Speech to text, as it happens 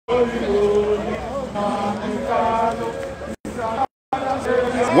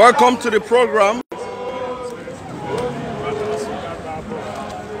Welcome to the program.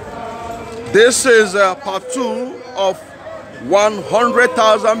 This is part 2 of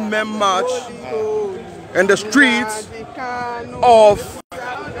 100,000 men march in the streets of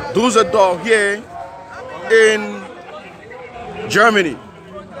Düsseldorf here in Germany.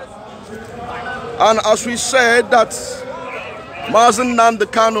 And as we said that Mazi Nnamdi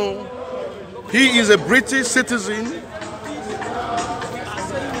Kanu, he is a British citizen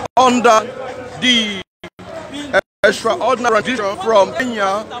under the extraordinary rendition from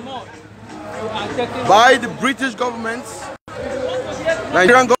Kenya by the British government,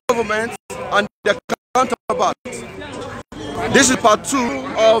 Nigerian government, and their counterparts. This is part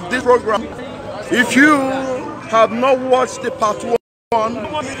 2 of this program. If you have not watched the part 1,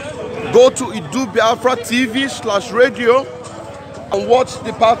 go to Biafras TV/radio and watch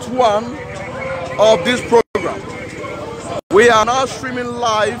the part 1 of this program. We are now streaming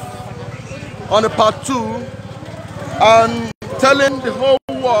live on the part 2 and telling the whole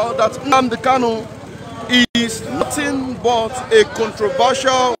world that Nnamdi Kanu is nothing but a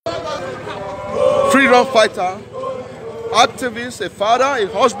controversial freedom fighter, activist, a father, a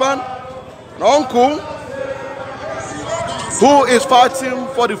husband, an uncle, who is fighting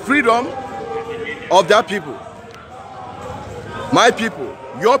for the freedom of their people, my people,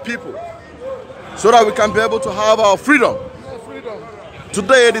 your people, so that we can be able to have our freedom.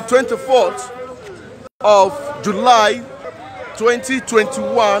 Today, the 24th of July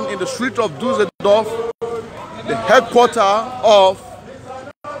 2021, in the street of Düsseldorf, the headquarters of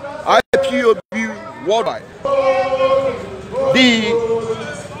IPOB worldwide. The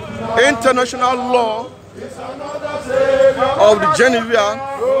international law of the Geneva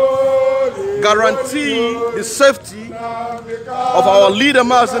guarantee the safety of our leader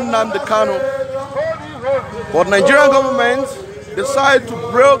Mazi Nnamdi Kanu. But Nigerian government decide to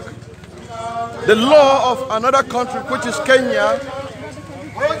break the law of another country, which is Kenya.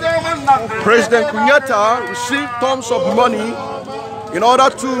 President Kenyatta received tons of money in order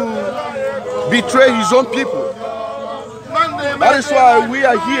to betray his own people. That is why we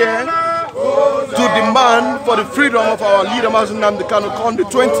are here to demand for the freedom of our leader Mazi Nnamdi Kanu on the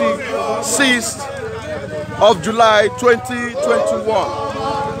 26th of July 2021.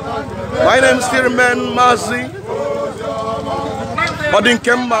 My name is Steerman Mazi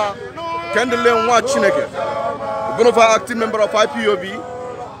Odinkemma Kendele Nwa Chineke, a bona fide active member of IPOB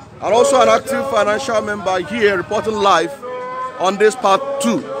and also an active financial member here reporting live on this part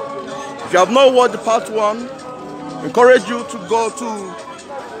 2. If you have not watched the part 1, I encourage you to go to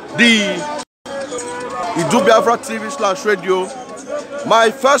the Biafras TV/radio. My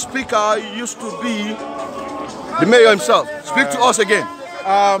first speaker used to be the mayor himself. Speak to us again.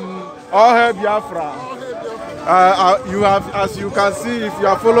 All hail Biafra. You have, as you can see, if you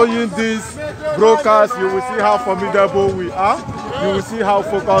are following this broadcast, you will see how formidable we are. You will see how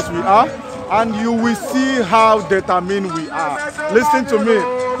focused we are, and you will see how determined we are. Listen to me.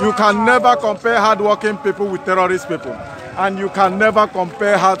 You can never compare hardworking people with terrorist people, and you can never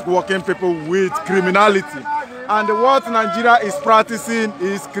compare hardworking people with criminality. And what Nigeria is practicing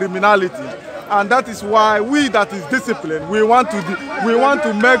is criminality. And that is why we that is disciplined, we want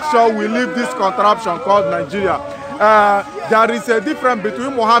to make sure we leave this contraption called Nigeria. There is a difference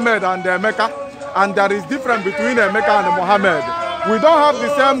between Muhammad and Mecca, and there is difference between Mecca and Muhammad. We don't have the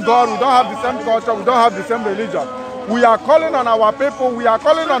same God, we don't have the same culture, we don't have the same religion. We are calling on our people, we are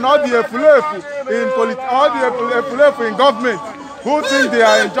calling on all the efulefu in government who think they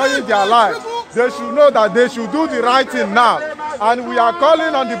are enjoying their life. They should know that they should do the right thing now. And we are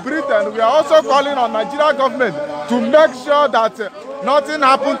calling on the Britain, we are also calling on Nigeria government to make sure that nothing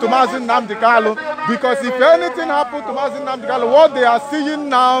happened to Mazi Nnamdi Kanu, because if anything happened to Mazi Nnamdi Kanu, what they are seeing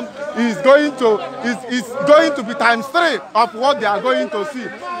now is going to be times 3 of what they are going to see.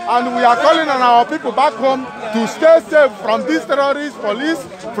 And we are calling on our people back home to stay safe from this terrorist police,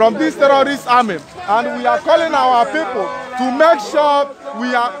 from this terrorist army. And we are calling our people to make sure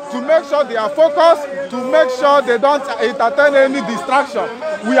they are focused, to make sure they don't entertain any distraction.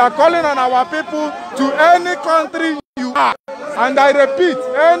 We are calling on our people to any country you are, and I repeat,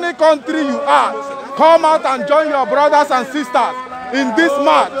 any country you are, come out and join your brothers and sisters in this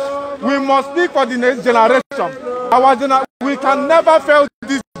march. We must speak for the next generation. We can never fail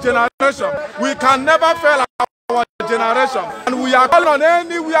this generation. We can never fail our generation. And we are calling on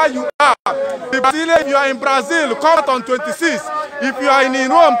anywhere you are. If you are in Brazil, come out on 26. If you are in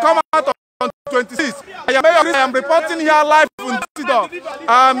Rome, come out on 26. I am reporting here live from Düsseldorf.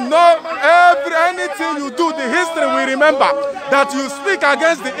 Anything you do, the history will remember that you speak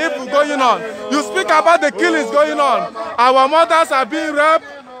against the evil going on. You speak about the killings going on. Our mothers are being raped.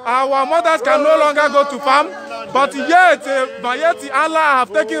 Our mothers can no longer go to farm. But yet Allah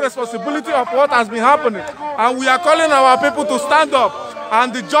have taken responsibility of what has been happening. And we are calling our people to stand up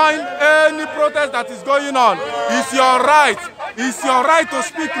and join any protest that is going on. It's your right. It's your right to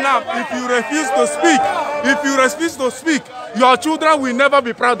speak now. If you refuse to speak, your children will never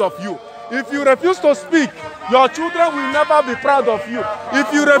be proud of you. If you refuse to speak, your children will never be proud of you.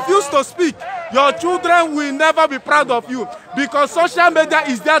 If you refuse to speak, your children will never be proud of you, because social media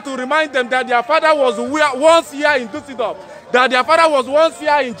is there to remind them that their father was once here in Düsseldorf, that their father was once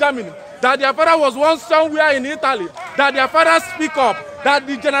here in Germany, that their father was once somewhere in Italy, that their father speak up, that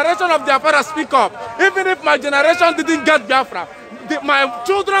the generation of their father speak up. Even if my generation didn't get Biafra, my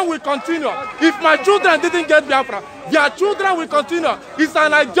children will continue. If my children didn't get Biafra, their children will continue. It's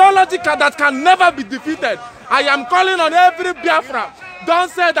an ideology that can never be defeated. I am calling on every Biafra.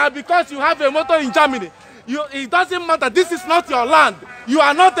 Don't say that because you have a motor in Germany, it doesn't matter. This is not your land. You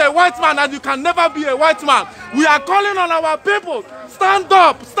are not a white man and you can never be a white man. We are calling on our people. Stand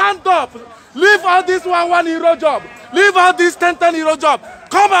up, stand up. Leave all this 1 euro job. Leave all this 10 euro job.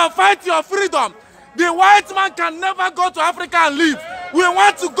 Come and fight your freedom. The white man can never go to Africa and live. We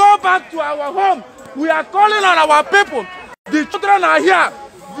want to go back to our home. We are calling on our people. The children are here.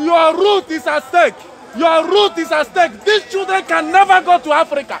 Your root is at stake. Your root is at stake. These children can never go to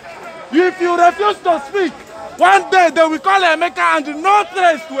Africa. If you refuse to speak, one day they will call Emeka and no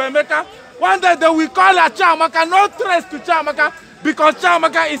trace to Emeka. One day they will call Chiamaka, no trace to Chiamaka, because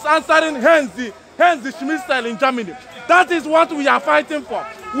Chiamaka is answering hence the Schmissel in Germany. That is what we are fighting for.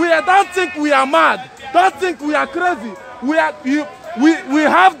 We don't think we are mad. Don't think we are crazy. We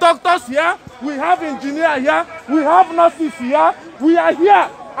have doctors here. We have engineers here. We have nurses here. We are here.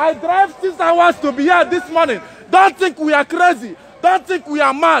 I drive 6 hours to be here this morning. Don't think we are crazy. Don't think we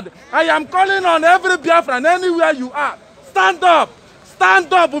are mad. I am calling on every Biafran, anywhere you are. Stand up.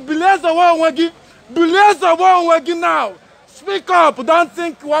 Stand up. Believe the one now. Speak up. Don't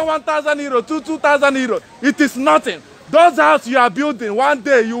think 1,000 euro, 2,000 euro. It is nothing. Those houses you are building, one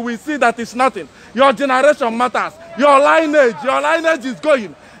day you will see that it's nothing. Your generation matters. Your lineage is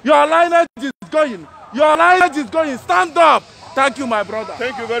going. Your lineage is going. Your lineage is going. Stand up. Thank you, my brother.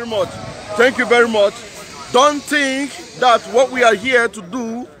 Thank you very much. Thank you very much. Don't think that what we are here to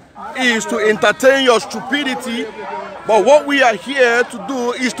do is to entertain your stupidity, but what we are here to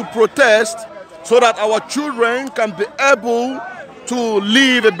do is to protest so that our children can be able to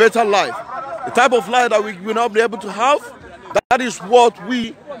live a better life. The type of life that we will not be able to have, that is what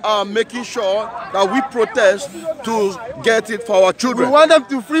we are making sure that we protest to get it for our children. We want them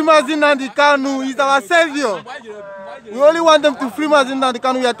to free Mazi Nnamdi Kanu. He's our savior. We only want them to free Mazi Nnamdi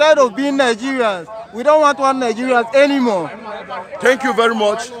Kanu. We are tired of being Nigerians. We don't want one Nigerians anymore. Thank you very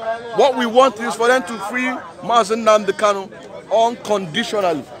much. What we want is for them to free Mazi Nnamdi Kanu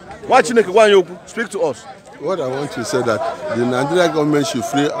unconditionally. Speak to us. What I want to say that the Nigerian government should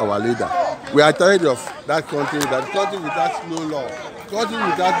free our leader. We are tired of that country without no law, country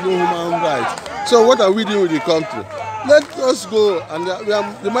without no human rights. So what are we doing with the country? Let us go, and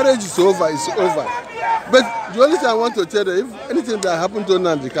the marriage is over, it's over. But the only thing I want to tell you, if anything that happened to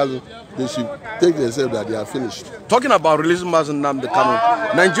Nnamdi Kanu, they should take themselves that they are finished. Talking about releasing Mazi Nnamdi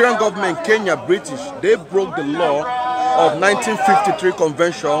Kanu, Nigerian government, Kenya, British, they broke the law of 1953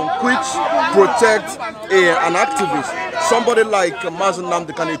 convention, which protects an activist, somebody like Mazi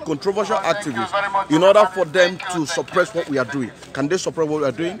Nnamdi Kanu, a controversial activist, in order for them to suppress what we are doing. Can they suppress what we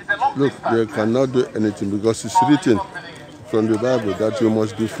are doing? Look, they cannot do anything because it's written from the Bible that you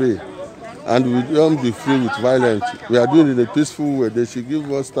must be free. And we don't be free with violence. We are doing it in a peaceful way. They should give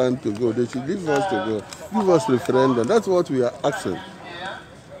us time to go. They should give us to go. Give us referendum. That's what we are asking.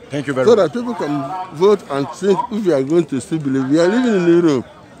 Thank you very much. So that people can vote and think if we are going to still believe. We are living in Europe.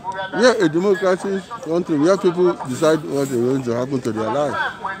 We are a democratic country where people decide what is going to happen to their life.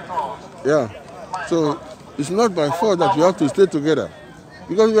 Yeah. So it's not by force that we have to stay together.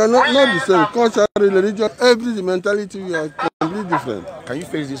 Because we are not the same. Culture, religion, every mentality, we are completely different. Can you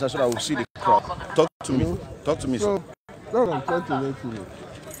face this so that I will see the crowd? Talk to me. Talk to me, sir. So, that's what I'm trying to make you know.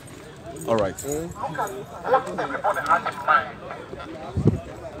 All right.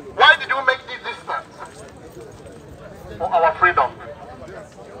 Why did you make this distance for our freedom?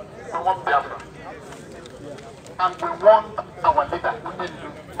 We want Biafra. And we want our leader.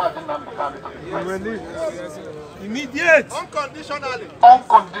 Mazi Nnamdi Kanu. Immediate. Unconditionally.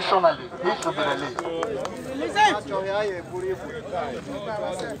 Unconditionally, he should be released.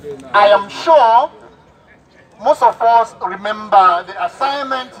 I am sure most of us remember the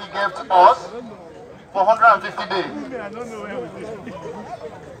assignment he gave to us for 150 days.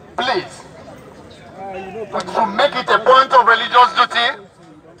 Please, to make it a point of religious duty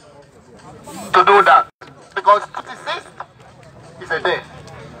to do that. Because 26th is a day.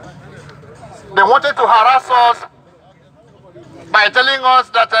 They wanted to harass us by telling us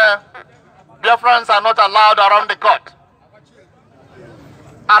that Biafrans are not allowed around the court,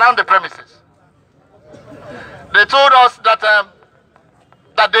 around the premises. They told us that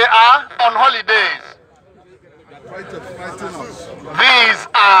that they are on holidays. These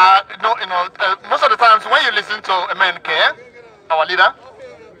are, most of the times when you listen to MNK, our leader,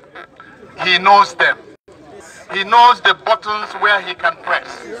 he knows them. He knows the buttons where he can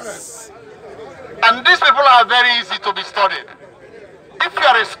press. And these people are very easy to be studied. If you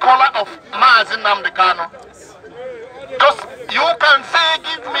are a scholar of Mazi Nnamdi Kanu, just you can say,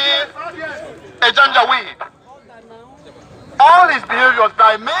 give me a janjaweed. All his behaviors,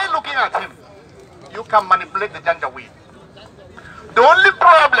 by mere looking at him, you can manipulate the janjaweed. The only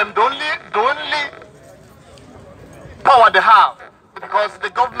problem, the only power they have, because the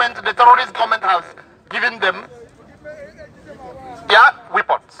government, the terrorist government has given them,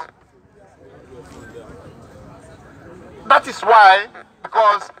 weapons. That is why,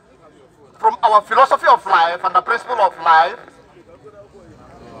 because from our philosophy of life and the principle of life,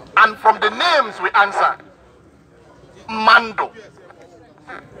 and from the names we answer, Mando,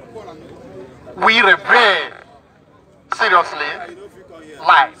 we revere seriously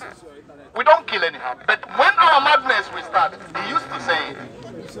life. We don't kill anyhow. But when our madness will start, he used to say it.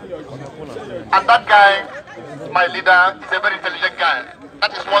 And that guy, my leader, is a very intelligent guy.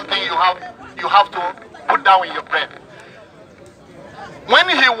 That is one thing you have to put down in your brain. When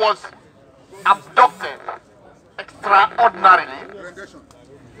he was abducted extraordinarily,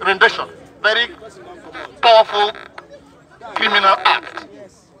 rendition, very powerful criminal act.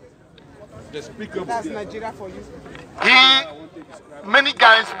 That's Nigeria for you. Many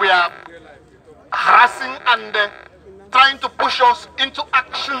guys were harassing and trying to push us into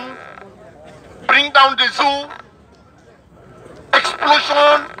action, bring down the zoo,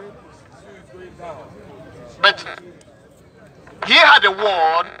 explosion. But he had a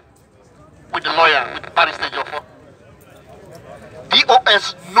word with the lawyer, with Barrister Joffo.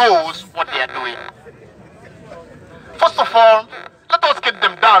 DOS knows what they are doing. First of all, let us get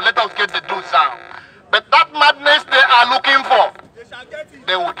them down, let us get the dudes down. But that madness they are looking for,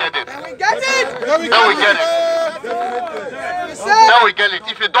 they will get it. They will get it. They will get it. They will get it.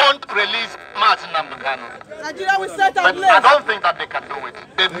 If you don't release Mazi Nnamdi Kanu, Nigeria will set but I don't think that they can do it.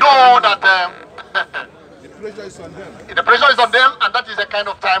 They know that The pressure is on them. the pressure is on them, and that is a kind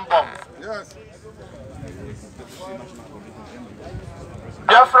of time bomb. Yes.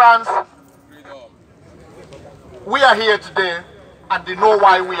 Dear friends, we are here today, and they know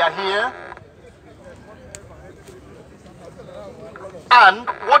why we are here. And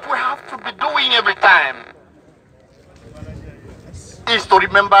what we have to be doing every time is to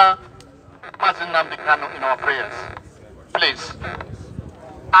remember Mazi Nnamdi Kanu in our prayers. Please.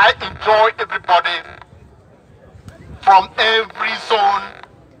 I enjoy everybody from every zone,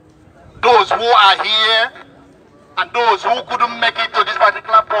 those who are here and those who couldn't make it to this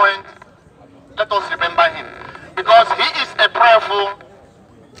particular point. Let us remember him, because he is a prayerful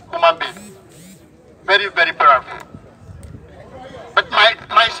human being. Very, very prayerful. But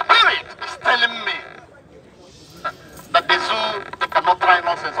my spirit is telling me that the zoo, they cannot try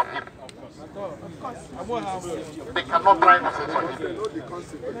nonsense on him. They cannot try nonsense on him.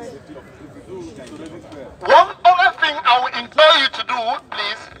 One other thing I will implore you to do,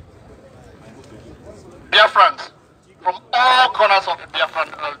 please, Biafrans, from all corners of the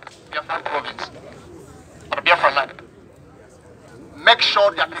Biafran province, or the Biafran land, make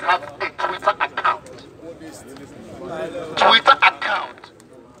sure that you have a Twitter account. Twitter account.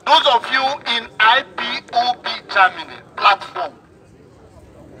 Those of you in IPOB Germany platform,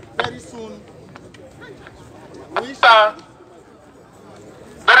 very soon we shall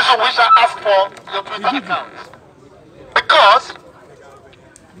ask for your Twitter accounts, because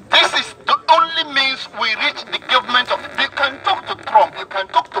this is the only means we reach the government of. You can talk to Trump, you can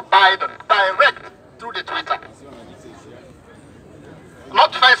talk to Biden direct through the Twitter,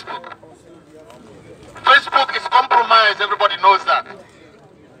 not Facebook. Facebook is compromised, everybody knows that.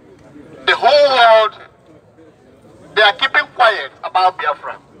 The whole world, they are keeping quiet about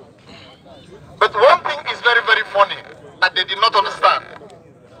Biafra. But one thing is very, very funny that they did not understand.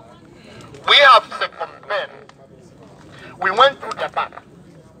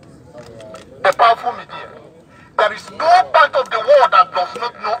 the powerful media. There is no part of the world that does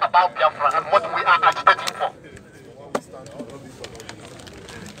not know about Biafra and what we are agitating for.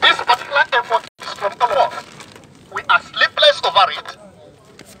 This particular effort is from all of us. We are sleepless over it,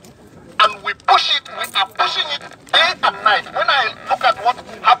 and we push it, we are pushing it day and night. When I look at what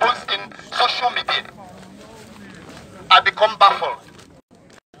happens in social media, I become baffled.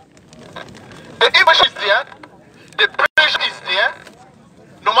 The image is there, the pressure is there.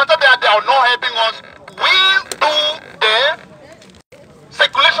 No matter that they are not helping us, we do the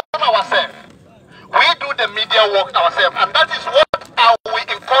circulation ourselves. We do the media work ourselves, and that is what we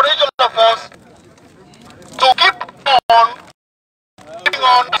encourage all of us to keep on,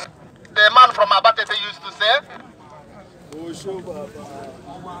 as the man from Abatete used to say.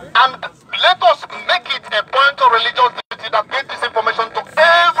 And let us make it a point of religious duty that get this information to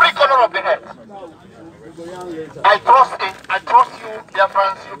every corner of the earth. I trust you, dear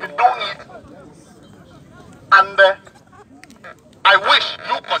friends, you've been doing it. And I wish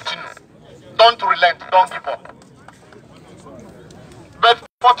you continue. Don't relent, don't give up. But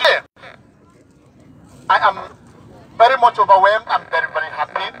for today, I am very much overwhelmed. I'm very, very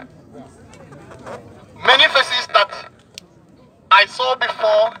happy. Many faces that I saw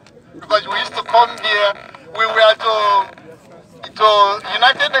before, because we used to come here, we were to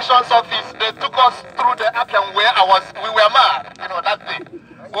United Nations office. They took us through the Appian way. We were mad, you know, that day.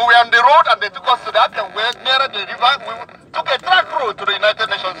 We were on the road and they took us to the Appian way, near the river. We took a track road to the United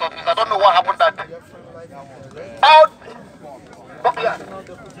Nations office. I don't know what happened that day. Out, yeah,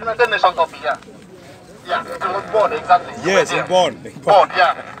 United Nations office, yeah. Yeah, it was born, exactly. Yes, born. Born,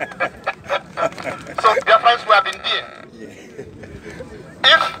 yeah. So, dear friends, we have been there.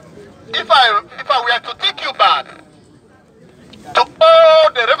 If I were to take you back to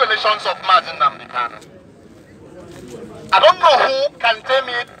all the revelations of Mazi Nnamdi Kanu, I don't know who can tell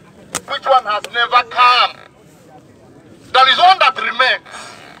me which one has never come. There is one that remains.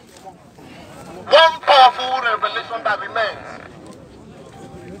 One powerful revelation that remains.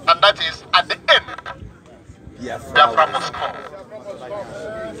 And that is at the end, Biafra must come.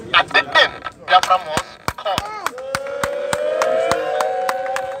 At the end, Biafra must come.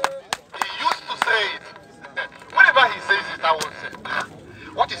 He used to say it. Whenever he says it, I will say,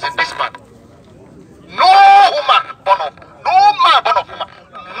 what is in this man? No woman born of, no man born of woman,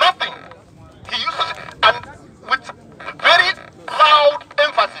 nothing. He used to say, and with very loud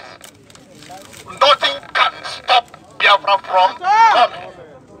emphasis, nothing can stop Biafra from coming.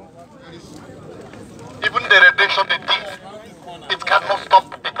 Even the redemption they did, it cannot stop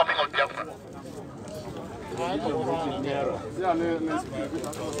the coming of Biafra.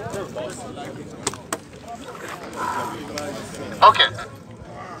 Okay.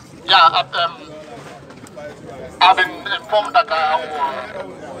 Yeah, I've been informed that I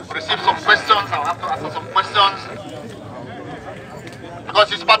will receive some questions. I'll have to answer some questions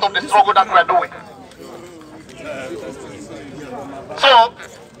because it's part of the struggle that we're doing. So,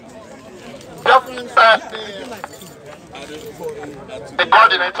 the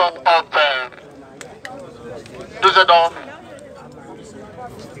coordinator of Düsseldorf,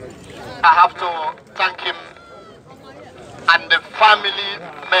 I have to thank him, and the family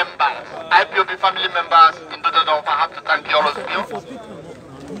members, IPOB family members in Düsseldorf, I have to thank all of you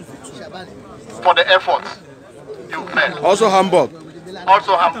for the efforts you made. Also Hamburg.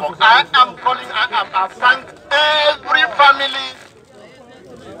 Also Hamburg. I've thanked every family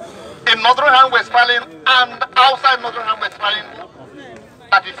in Northern Rhine-Westphalia and outside Northern Rhine-Westphalia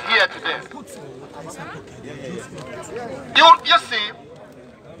that is here today. You see,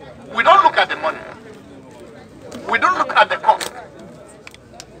 we don't look at the money. We don't look at the cost.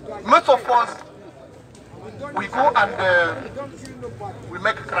 Most of us, we go and we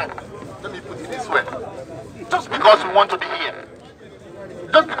make crime. Let me put it this way. Just because we want to be here.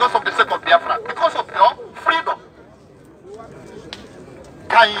 Just because of the sake of Biafra. Because of your freedom.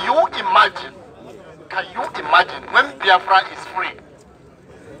 Can you imagine when Biafra is free?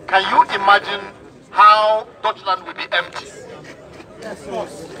 Can you imagine how Deutschland will be empty?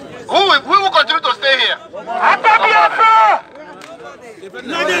 We will continue to stay here. After Biafra!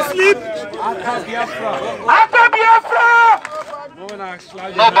 Let them sleep! After Biafra!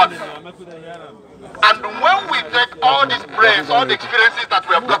 Nobody. And when we take all these brains, all the experiences that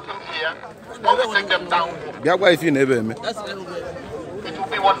we have gotten here, when we take them down, it will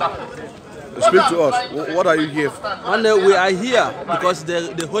be wonderful. Speak to us. What are you here for? One day we are here because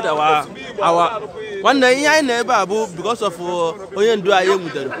they hold our one day I never because of Oyen do I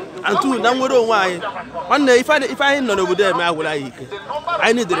and two now we don't why. One day if I ain't not over there, I will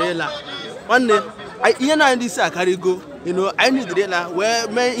I need the real. One day I this I carry go. you know, I need the now where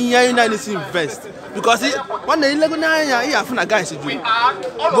men in invest because one day guys do,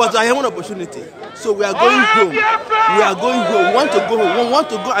 but I have an opportunity. So we are going home. We are going home. We want to go home. We want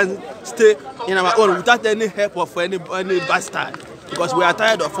to go and stay in our own without any help of any bastard. Because we are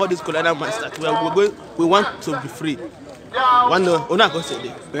tired of all this colonial masters. We want to be free. Thank you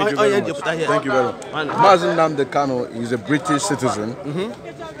very much. Thank you very much. Mazi Nnamdi Kanu is a British citizen,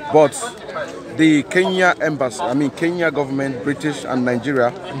 but the Kenya embassy, Kenya government, British and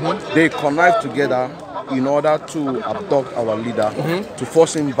Nigeria, they connive together in order to abduct our leader, to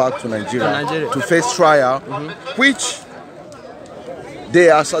force him back to Nigeria, to face trial, which they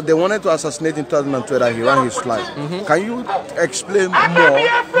wanted to assassinate in 2012 that he ran his flight. Can you explain more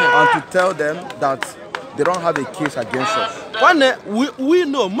and to tell them that they don't have a case against us? We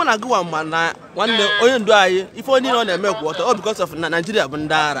know one day if only on the milk water or because of Nigeria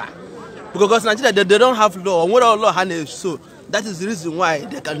bandara. Because Nigeria they don't have law, what our law has so that is the reason why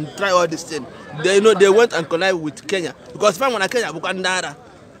they can try all this thing. They know they went and connive with Kenya. Because if I'm on Kenya bandara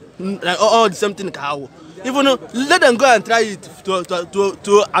all the same thing even though let them go and try it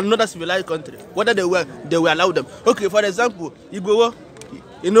to another civilized country, whether they will allow them. Okay, for example, Igbo,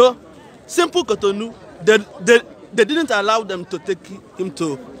 you know, simple Cotonou, they didn't allow them to take him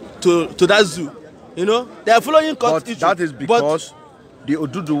to that zoo. You know, they are following court issue. That is because the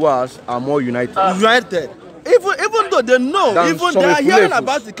Oduduwas are more united. Even though they know, even they are hearing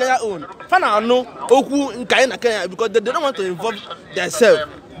about the Kenya own. Fana know Oku in Kenya because they don't want to involve themselves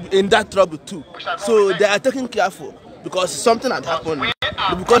in that trouble too. So they are taking careful because something had happened.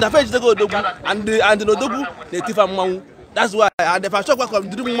 Because the first they go Odogu and the Odogu they tifa Mawu. That's why the first come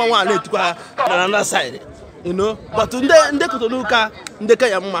do Mawu and they on another side. You know, but today they go to Luka, they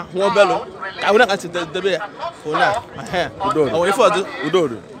Kenya mama Wobelo. I will not consider the bear for now.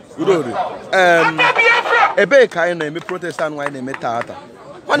 Udodo. Ebe kai na me Protestant why na me taata.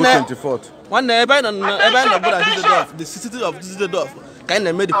 24th. One day ebe na Düsseldorf, the city of Düsseldorf. Kind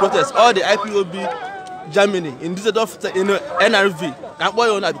of made the protest, all the IPOB Germany in Düsseldorf, you know, NRV. Can't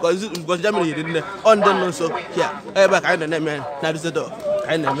boy on that because Germany didn't on them so here. Everybody kind of name now Düsseldorf.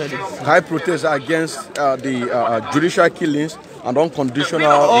 Kind of made it. High protest against the judicial killings and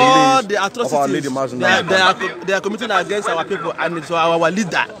unconditional all the atrocities of our lady Mazi Nnamdi. They are committing against our people and it's our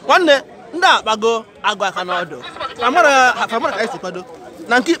leader. One day, nda bago agwa kanodo. Famara kai sipado.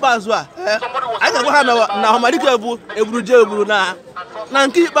 Nanki bazwa aja gwa na homarike ebruje ebru na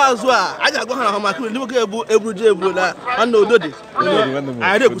nanki bazwa aja gwa na homarike liboke ebruje ebru na wana odode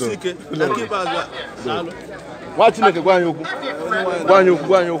ayede kusike nanki bazwa salo wachi neke gwa anyokwu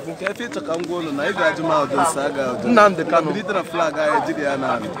kefi chaka ngolo na iga ajuma odon saga Nnamdi Kanu military flag ay jide ya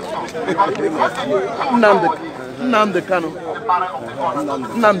na Nnamdi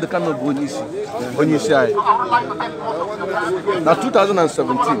Kanu bụ onye isi anyị na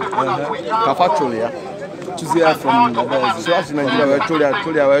 2017 ka factory ya tuzie from so as Nigeria wee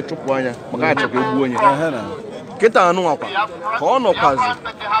chụrụ ya wee chụpụ anya maka achọka egbu onye kịta anụ akwa ka ọ nọkwazi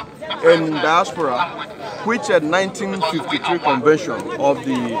in diaspora which at 1953 convention of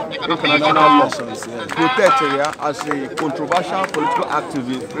the international law protected as a controversial political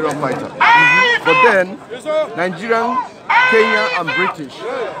activist freedom fighter. But then Nigerian, Kenya and British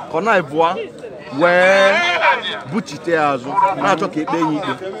connive where Buchite azu na achọ ka ekpe enyi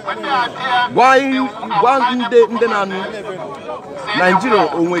ikpe. Why Nigeria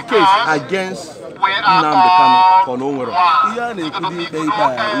onwe case against Nnamdi Kanu for no nwere.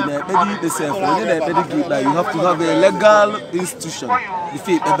 You have to have a legal institution.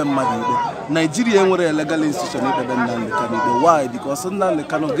 Nigeria nwere a legal institution Nnamdi Kanu. Why? Because Nnamdi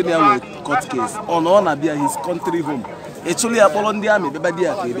Kanu gịnị ya court case on abia his country home. Actually, akpọrọ ndị amị bebe dị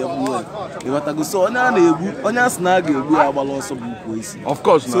aka ebe bụ ịghọtago so onye a na-egbu onye asị na ga-egbu ya agbala ọsọ bụ ukwu isi of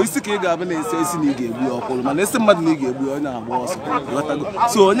course so isi ka ị ga-abụ na-esi esi na ị ga-egbu ya ọkpụrụ mana esi mmadụ na ị ga-egbu onye agba ọsọ ịghọtago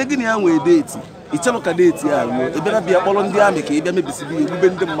so onye gị na ya nwee deeti ịchelụ ka deeti ya ruo ebe na bịa kpọrọ ndị amị ka ị bịa mebisiri ya egbube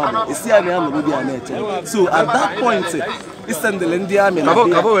ndị mmadụ esi ya na ya nọrọ dị ya na-eche so at that point isendele ndị amị na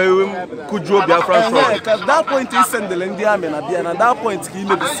bịa kujuo Biafras at that point isendele ndị amị na bịa na that point ka ị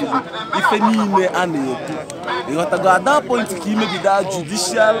mebisiri ife niile a na-ekwu ịghọtago at that point ka ị megide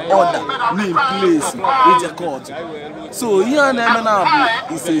judicial order in place with the court so ihe a na-eme na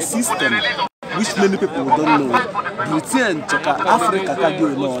bụ is a system which many people don't know. Britain, Africa,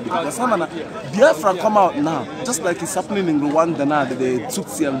 because Biafra come out now, just like it's happening in Rwanda now, that the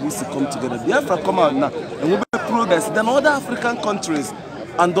Tutsi and Husi come together. Biafra come out now, and we will progress. Then other African countries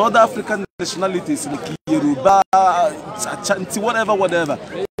and other African nationalities, like Yoruba, Chanti, whatever,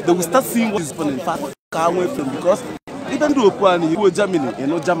 they will start seeing what is happening. Away from because even though you go Germany, you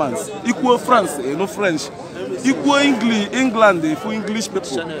know Germans, equal France, you know French. Equal England, if English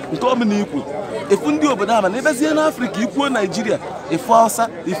people, come equal. If we do Obama, never see in Africa, equal Nigeria, if Hausa,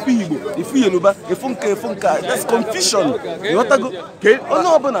 if Igbo, if Yoruba, if Funka, that's confusion. You want to go? Okay. Oh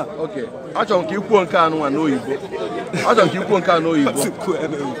no, Obana. Okay. I don't keep one can one know Igbo. I don't keep one can know Igbo.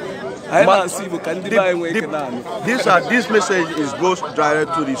 This message goes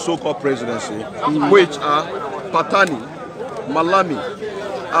direct to the so-called presidency, which are Patani, Malami,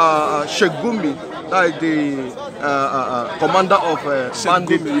 Shegumi, like the commander of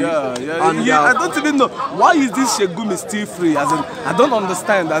Bandit. I don't even know why is this Shegumi still free. As in, I don't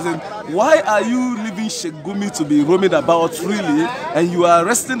understand. As in, why are you leaving Shegumi to be roaming about freely, and you are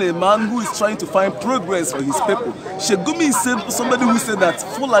arresting a man who is trying to find progress for his people? Shegumi is somebody who said that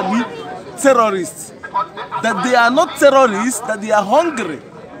Fulani terrorists, that they are not terrorists, that they are hungry.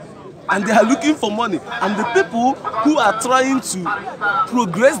 And they are looking for money. And the people who are trying to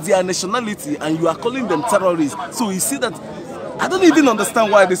progress their nationality, and you are calling them terrorists. So you see that, I don't even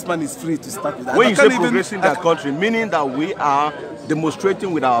understand why this man is free to start with that. When you say progressing their country, meaning that we are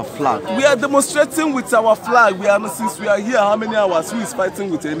demonstrating with our flag. We are demonstrating with our flag. Since we are here, how many hours? Who is fighting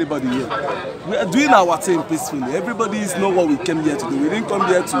with anybody here? We are doing our thing peacefully. Everybody knows what we came here to do. We didn't come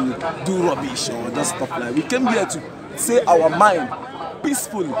here to do rubbish or just stuff like that. We came here to say our mind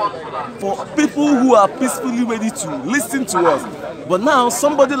peacefully, for people who are peacefully ready to listen to us. But now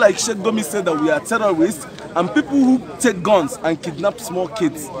somebody like Sheikh Gomi said that we are terrorists, and people who take guns and kidnap small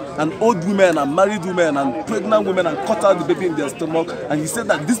kids and old women and married women and pregnant women and cut out the baby in their stomach, and he said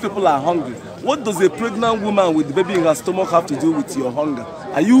that these people are hungry. What does a pregnant woman with the baby in her stomach have to do with your hunger?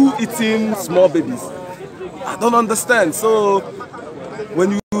 Are you eating small babies? I don't understand. So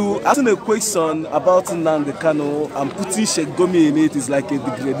when you asking a question about Nnamdi Kanu and putting Sheikh Gomi in it is like a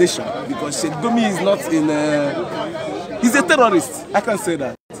degradation, because Sheikh Gomi is not in he's a terrorist. I can say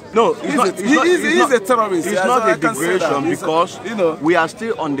that. No, he's a terrorist. It's not a degradation, because we are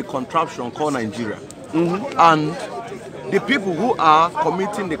still on the contraption called Nigeria. And the people who are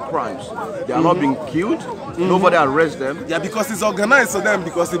committing the crimes, they are not being killed. Nobody arrests them. Yeah, because it's organized for them,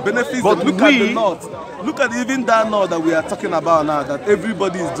 because it benefits them. Look at the north. Look at even that north that we are talking about now, that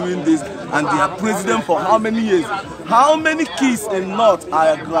everybody is doing this, and they are president for how many years? How many kids in north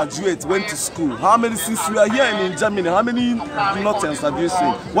are graduates, went to school? How many, since we are here in Germany, how many Northerners have you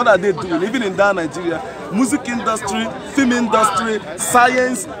seen? What are they doing? Even in that Nigeria, music industry, film industry,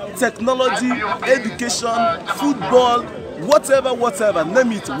 science, technology, education, football, whatever,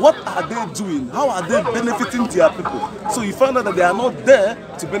 name it. What are they doing? How are they benefiting their people? So you find out that they are not there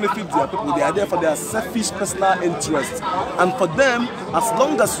to benefit their people. They are there for their selfish personal interests. And for them, as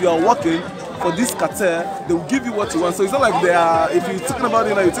long as you are working for this cartel, they will give you what you want. So it's not like they are, if you're talking about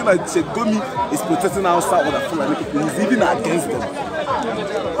it, you think like Sheikh Gomi is protesting outside other Fulani people. He's even against them.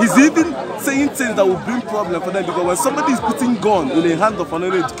 He's even saying things that will bring problems for them, because when somebody is putting gun in the hand of an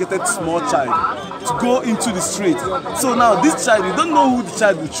uneducated small child to go into the street, so now this child, you don't know who the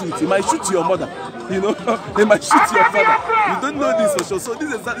child will shoot. He might shoot your mother, he might shoot your father. You don't know this for sure. So this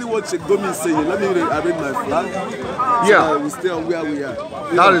is exactly what Sheikh Gomi is saying. Let me arrange my flag. Yeah, we stay on where we are.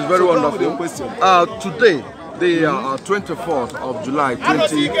 That is very wonderful. Today, the 24th of July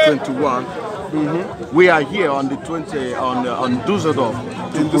 2021. We are here on the on Düsseldorf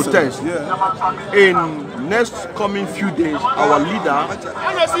to protest. In next coming few days, our leader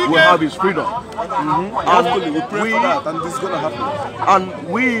will have his freedom. Hopefully, we pray for that, and this is going to happen. And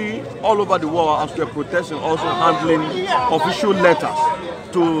we all over the world, as we are protesting, also handling official letters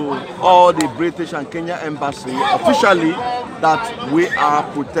to all the British and Kenya embassy officially that we are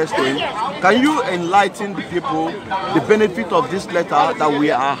protesting. Can you enlighten the people the benefit of this letter that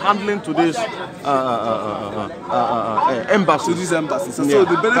we are handling to this embassy? To this embassy. So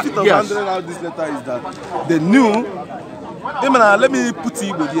the benefit of handling out this letter is that they knew. Let me put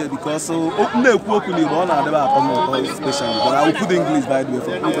it here, because especially, but I will put English by the way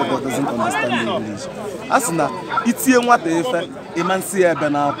for people that doesn't understand English. Asina itie nwata efe imansi ebe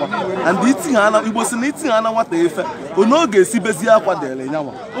na akwa, and itie ana igbo si na itie ana nwata efe ono ga esi bezi akwa dele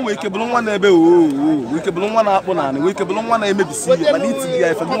nyawa o we ike bulu nwa na ebe we ike bulu nwa na akpu na ani we ike bulu nwa na emebisi ihe mana itie ya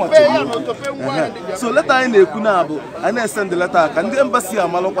efe nwa chọrọ. So letter anyị na-ekwu na abụ anyị na-send letter ka ndị embassy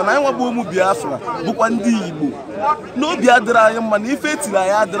amalụkwa na anyị nwa bụ ụmụ Biafra bụkwa ndị Igbo n'obi adịrị anyị mma na ife etiri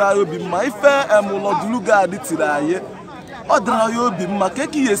anyị adịrị anyị obi mma, ife emụlọduluga adị tiri anyị ọ dịrị anyị obi mma ka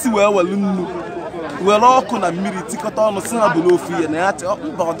eke ya esi wee welu nnu were ọkụ na mmiri tikọta ọnụ si ha bụ n'ofu ihe na ya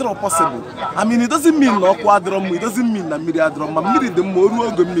mba ọ dịrọ possible. I mean, it doesn't mean na ọkụ adịrọ mma, it doesn't mean na mmiri adịrọ mma. Mmiri dị mma, o ruo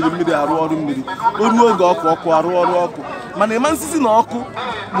oge mmiri arụ ọrụ mmiri, o ruo oge ọkụ arụ ọrụ ọkụ. mana ema nsisi na ọkụ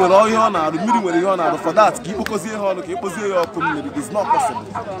nwere ihe ọ na-arụ mmiri nwere ihe ọ na-arụ for that ka ikpokozie ihe ọnụ ka ikpozie ya ọkụ mmiri is not possible.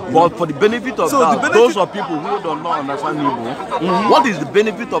 But for the benefit of those of people who do not understand Igbo, what is the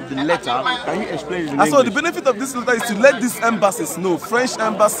benefit of the letter? Can you explain it in English? So the benefit of this letter is to let these embassies know, French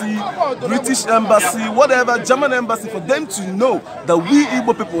embassy, British embassy, whatever, German embassy, for them to know that we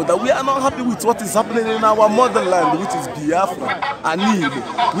Igbo people, that we are not happy with what is happening in our motherland, which is Biafra and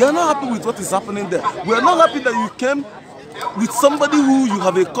Igbo. We are not happy with what is happening there. We are not happy that you came with somebody who you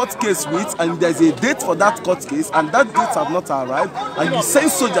have a court case with, and there's a date for that court case, and that date have not arrived, and you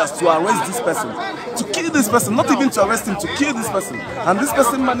send soldiers to arrest this person, to kill this person, not even to arrest him, to kill this person, and this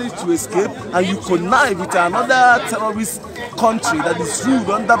person managed to escape, and you connive with another terrorist country that is ruled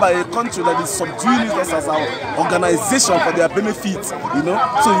under by a country that is subduing us as our organization for their benefit, you know.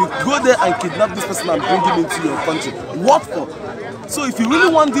 So you go there and kidnap this person and bring him into your country. What for? So if you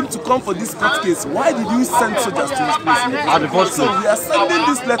really want him to come for this court case, why did you send soldiers to his place? So we are sending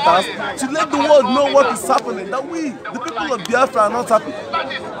these letters to let the world know what is happening, that we, the people of Biafra, are not happy.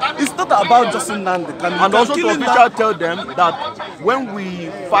 It's not about just Nnamdi Kanu. And also to officially tell them that when we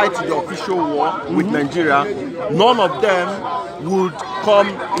fight the official war with Nigeria, none of them would come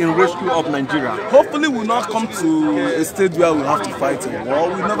in rescue of Nigeria. Hopefully we'll not come to a stage where we have to fight a war.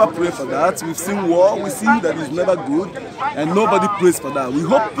 We never pray for that. We've seen war, we see that it's never good, and nobody prays for that. We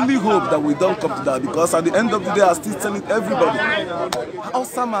hopefully hope that we don't come to that, because at the end of the day, I still telling everybody,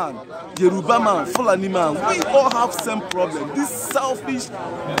 Hausa man, Yoruba man, Fulani man, we all have same problem. These selfish,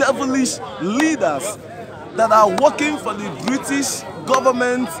 devilish leaders that are working for the British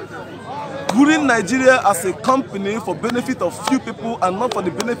government, ruling Nigeria as a company for benefit of few people and not for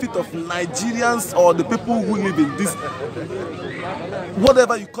the benefit of Nigerians or the people who live in this,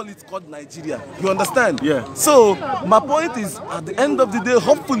 whatever you call it, called Nigeria. You understand? Yeah. So my point is, at the end of the day,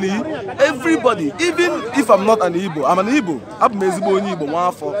 hopefully everybody, even if I'm not an Igbo, I'm an Igbo. I'm an Igbo,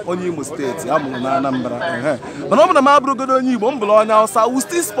 one for Imo State. I'm an Anambra. But I'm not Igbo. We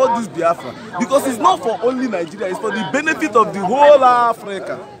still support this Biafra, because it's not for only Nigeria. It's for the benefit of the whole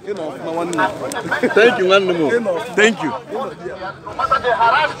Africa. You know, Thank you, Nandemo. Thank you. No matter the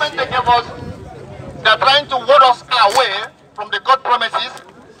harassment they give us, they're trying to ward us away from the God promises.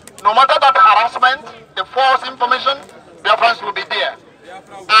 No matter that harassment, the false information, Biafrans will be there.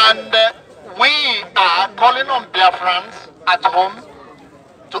 And we are calling on Biafrans at home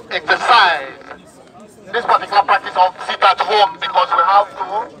to exercise this particular practice of sit at home, because we have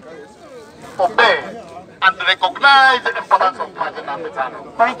to obey and recognize the importance of Mazi Nnamdi Kanu.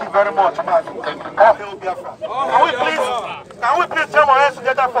 Thank you very much, Mazi. Thank you. Can we please join our hands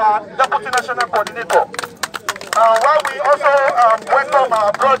together for Deputy National Coordinator? While we also welcome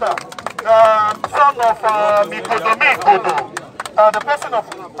our brother, son of Mikodo, the person of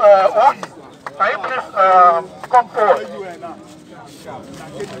Oyi. Can you please come forward?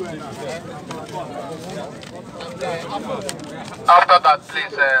 After that,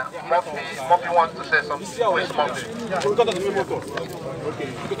 please, Murphy wants to say something. Please, Murphy.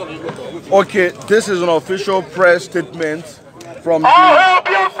 Okay, this is an official press statement from All hail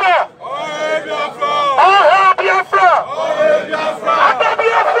Biafra! All hail Biafra! All hail Biafra! All hail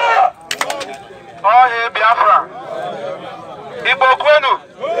Biafra! All hail Biafra! Igbo kwenu!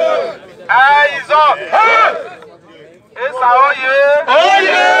 Eyes up! Esa oye!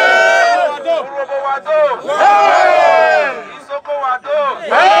 Oye! Urobo wado! Isoko wado!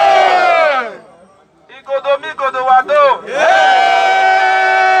 Igodo wado!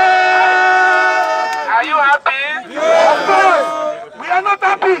 Are you happy? Of course! We are not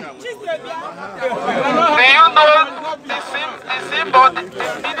happy! Do you know the symbol, the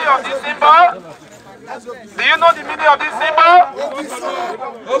meaning of this symbol? Do you know the meaning of this symbol?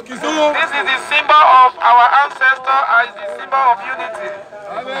 This is the symbol of our ancestor and the symbol of unity.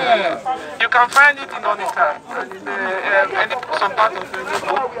 You can find it in Onitsha and some part of the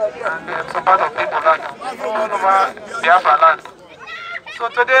Igbo and some part of Igbo land, all over Biafra land. So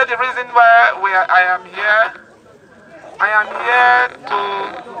today the reason why I am here to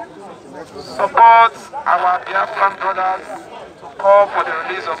support our Biafran brothers, to call for the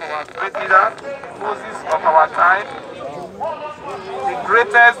release of our great leader, Moses of our time, the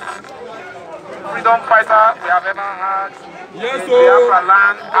greatest freedom fighter we have ever had in Biafra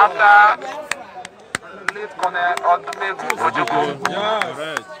land after late Colonel Ojukwu.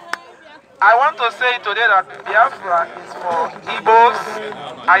 I want to say today that Biafra is for Igbos,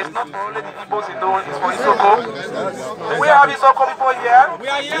 and it's not for only the Igbos alone, it's for Isoko. Do we have Isoko people here? We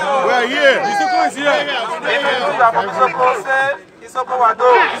are here. We are here. Isoko is here. If you are from Isoko, say Isoko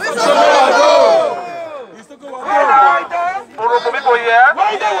Wado. Isoko Wado. Isoko Wado. Orobo people here.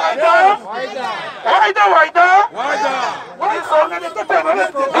 Wider.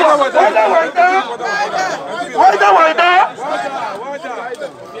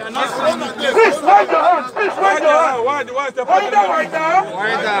 Please, wide your hands. Please, wide your hands. Wider.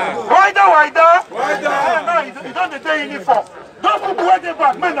 You don't take uniform. Those people where they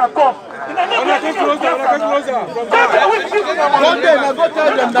back, men are come. Go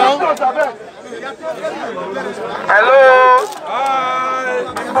tell them now. Hello.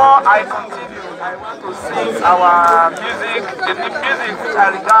 Hi. Before I continue, I want to sing our music, the music which I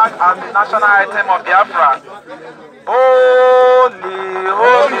regard as the national item of Biafra. Holy,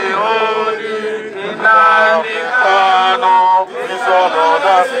 holy, holy, Nnamdi Kanu is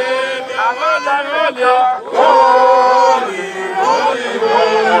another Savior. Holy, holy,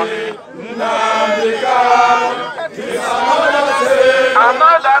 holy, Nnamdi Kanu is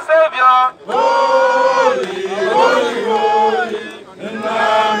another Savior. Holy, holy, holy,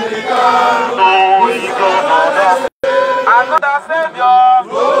 Nnamdi Kanu is another Savior.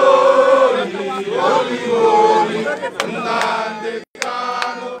 Holy, holy, holy, Nnamdi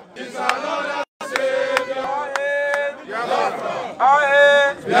Kanu is another Savior.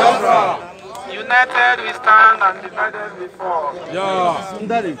 Biafra. United we stand and divided we fall.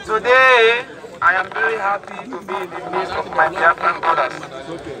 Today, I am very happy to be in the midst of my Biafran brothers.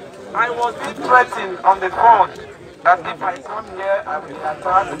 I was being threatened on the phone that if I come here, I will be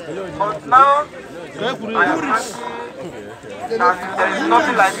attacked. But now, I am happy and there is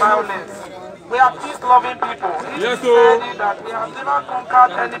nothing like violence. We are peace-loving people. It is said that we have never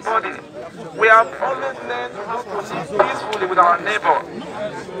conquered anybody. We have always learned how to live peacefully with our neighbor.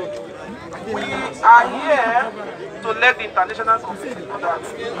 We are here to let the international community know that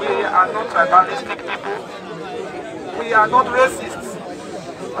we are not tribalistic people. We are not racists.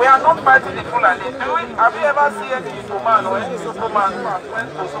 We are not fighting the Fulani. Have you ever seen any Igbo man or any Soko man who has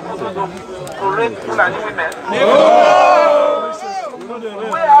went to Sokoto to rape Fulani women? No! Do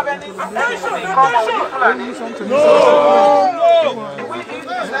we have any intention in common with Fulani? No! Do we eat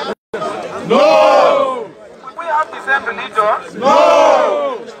the same? No! Do we have the same religion? No!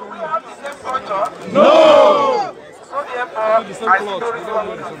 Do we have the same culture? No! So therefore, I still really want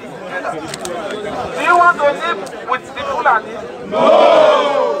to live together. Do you want to live with the Fulani? No! Do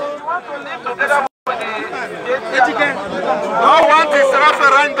you want to live together with the Nigerian? No one is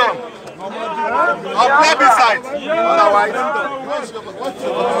referendum. Or plebiscite. Otherwise.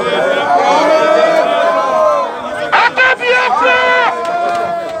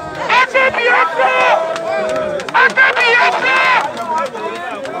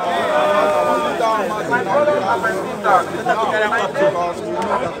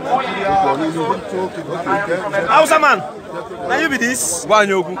 Hausa man, now you be this. That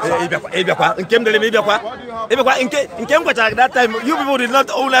time, you people did not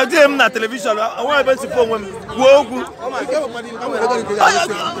own them na television. I want to phone when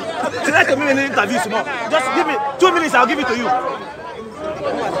tonight, give me an interview. Just give me 2 minutes, I'll give it to you.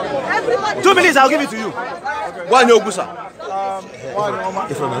 2 minutes, I'll give it to you. Why no gusa?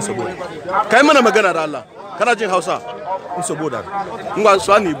 Kaimana magana Allah. Kana jin Hausa? Insoboda. Ngwa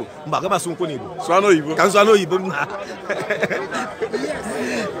swani Igbo. Mba kama sunko ni Igbo. Swano Igbo. Kan swano Igbo na.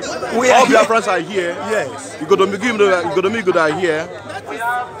 All Biafrans are here. Yes. You got to make good are here.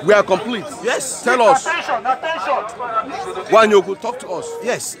 We are complete. Yes. Tell us. Wanyoku, talk to us.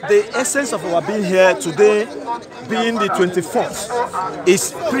 Yes. The essence of our being here today, being the 24th,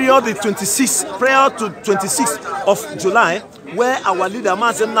 is prior to 26th of July, where our leader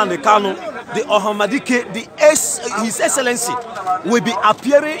Mazi Nnamdi Kanu, the Ohamadike, His Excellency, will be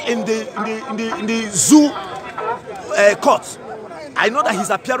appearing in the zoo court. I know that his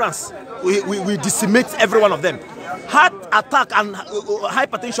appearance will decimate every one of them. Heart attack and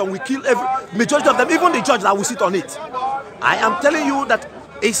hypertension will kill majority of them, even the judge that will sit on it. I am telling you that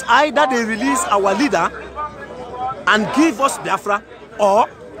it's either they release our leader and give us Biafra, or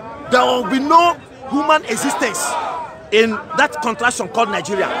there will be no human existence in that contraction called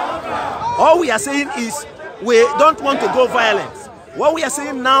Nigeria. All we are saying is we don't want to go violent. What we are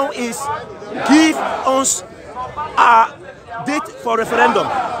saying now is give us a date for referendum.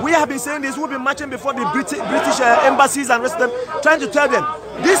 We have been saying this, we've been marching before the British embassies and rest of them, trying to tell them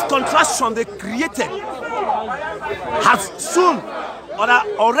this contraction they created has soon or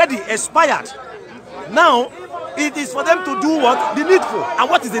already expired. Now it is for them to do what? The needful. And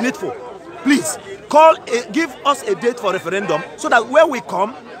what is the needful? Please give us a date for referendum so that where we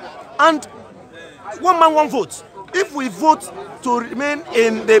come and one man, one vote. If we vote to remain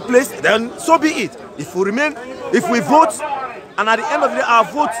in the place, then so be it. If we vote and at the end of the day our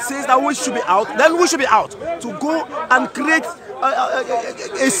vote says that we should be out, then we should be out to go and create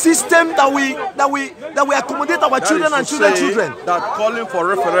a system that we accommodate our children and children. That calling for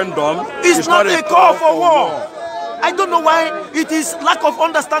referendum is not a call for war. I don't know why it is lack of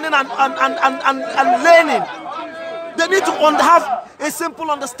understanding and learning. They need to have a simple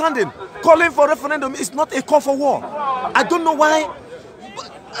understanding. Calling for referendum is not a call for war. I don't know why.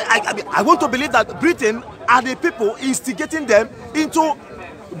 I want to believe that Britain are the people instigating them into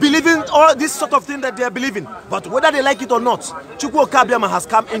believing all this sort of thing that they are believing. But whether they like it or not, Chukwu Okabiama has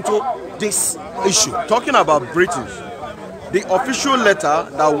come into this issue. Talking about British, the official letter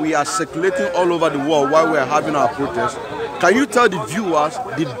that we are circulating all over the world while we are having our protest, can you tell the viewers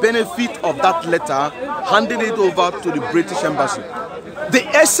the benefit of that letter, handing it over to the British Embassy? The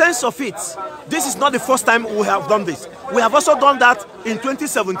essence of it, this is not the first time we have done this. We have also done that in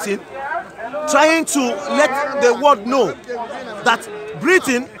 2017, trying to let the world know that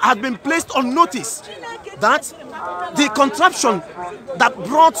Britain had been placed on notice that the contraption that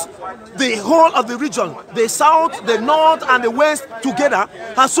brought the whole of the region, the south, the north and the west together,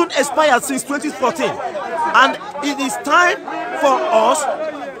 has soon expired since 2014. And it is time for us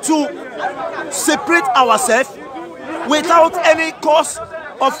to separate ourselves without any cause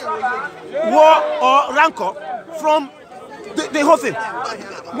of war or rancor from the whole thing.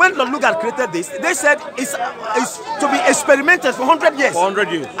 When Lord Lugard created this, they said it's to be experimented for 100 years. For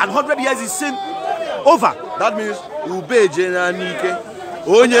 100 years. And 100 years is soon over. That means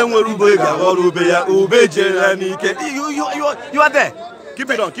you are there. Keep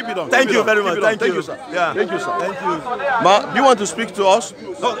it on, keep it on. Thank you very much. Thank you, sir. Yeah. Thank you, sir. Thank you. Ma, do you want to speak to us?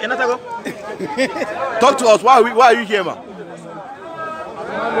 Oh, Talk to us. Why are you here, ma?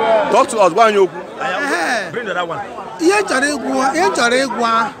 Talk to us. Why are you? Bring the other one.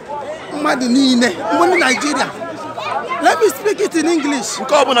 Nigeria. Let me speak it in English so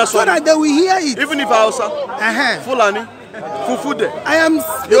that they will hear it. Even if Hausa, Fulani, Fufude. I am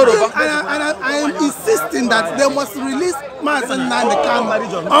speaking I am insisting that they must release Mazi Nnamdi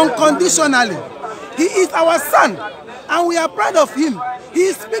Kanu unconditionally. He is our son and we are proud of him. He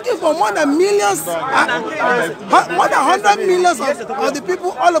is speaking for more than millions, more than 100 millions of the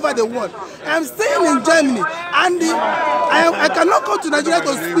people all over the world. I am staying in Germany and I cannot come to Nigeria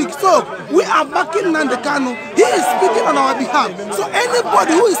to speak. So we are backing Nnamdi Kanu. He is speaking on our behalf. So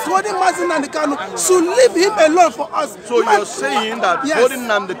anybody who is holding Mazi Nnamdi Kanu should leave him alone for us. So you're saying that holding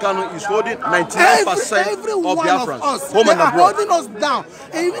Nnamdi Kanu is holding 99% of Biafras, home and abroad. Holding us down.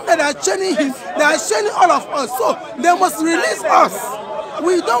 And even that they are chaining him, they are chaining all of us. So they must release us.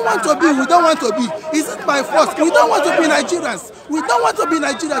 We don't want to be, we don't want to be. Is it by force? We don't want to be Nigerians. We don't want to be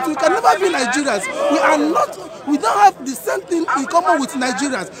Nigerians. We can never be Nigerians. We are not, we don't have the same thing in common with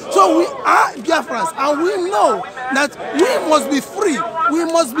Nigerians. So we are Biafras and we know that we must be free. We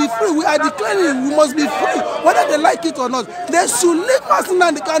must be free. We are declaring we must be free. Whether they like it or not, they should leave Mazi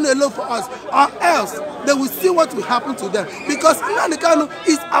Nnamdi Kanu alone for us, or else they will see what will happen to them. Because Nnamdi Kanu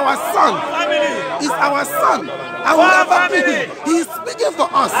is our son. Is our son. And we are backing him. He is speaking for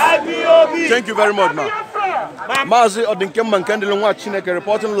us. Thank you very much, ma. Mazi Nnamdi Kanu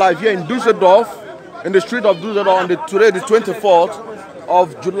reporting live here in Düsseldorf, in the street of Düsseldorf, on today, the 24th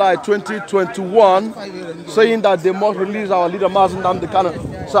of July 2021, saying that they must release our leader Mazi Nnamdi Kanu.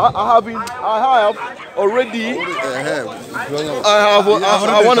 So I have already. I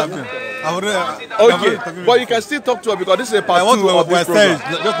want to. Okay, but you can still talk to her because this is a part two of this program.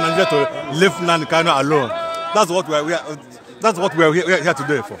 Just Nigeria to leave Nnamdi Kanu alone. That's what we are here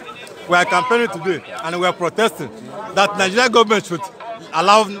today for. We are campaigning today and we are protesting that Nigerian government should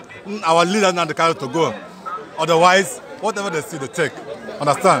allow our leader Nnamdi Kanu to go. Otherwise, whatever they see, they take.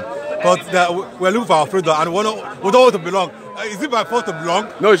 Understand? But we are looking for our freedom and we don't want to belong. Is it by force to belong?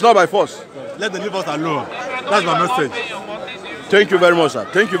 No, it's not by force. Let them leave us alone. That's my message. Thank you very much, sir.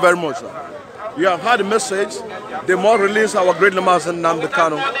 Thank you very much, sir. You have heard the message. They must release our great Mazi Nnamdi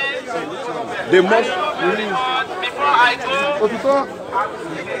Kanu. They must release.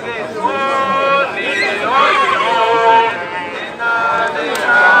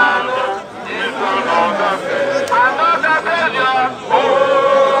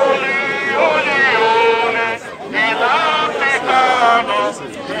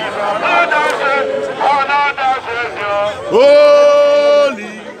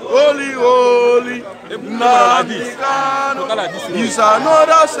 Holy, holy, holy, Nnamdi Kanu is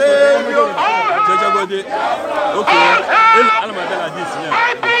another Savior.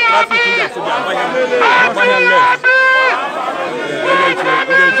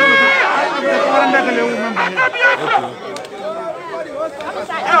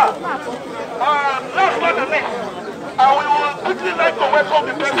 we would quickly like to welcome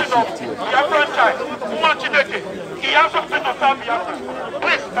the president of Biafran child, Chineke. He has something to tell Biafra.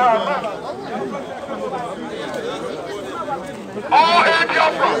 Please, all hail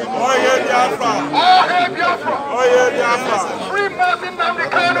Biafra! All hail Biafra! All hail Biafra! All hail Biafra! Free Mazi Nnamdi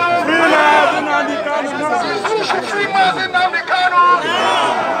Kanu! Free Mazi Nnamdi Kanu! Free Mazi Nnamdi Kanu!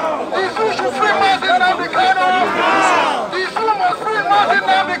 Free Mazi Nnamdi Kanu! Must free Mazi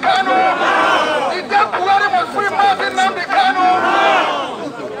Nnamdi Kanu! The dead Buhari must free Mazi Nnamdi Kanu!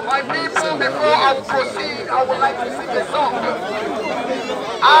 My people, before I proceed, I would like to sing a song.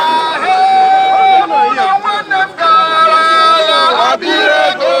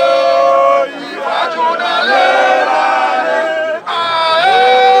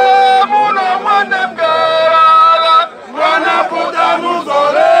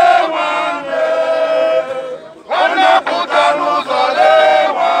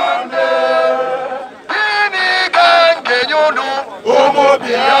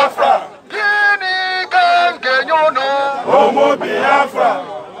 Biafra, Gini Gangenyono, Homo Biafra,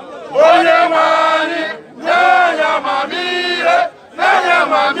 Oye Mani, Nanya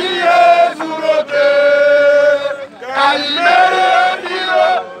Mamire, Zurote, Kaimere Dilo,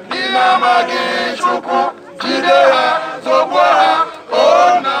 Dinamagi Chuku, Jideha, Zoboha,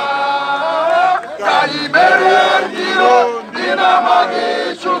 Ona, Kaimere Dilo, Dinamagi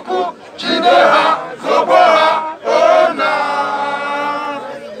Chuku, Jideha, Zoboha, Ona.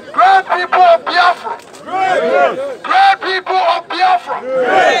 Great people of Biafra. Great people of Biafra.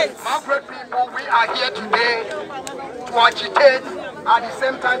 My great people, we are here today to agitate at the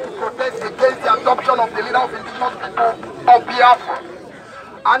same time to protest against the adoption of the leader of indigenous people of Biafra.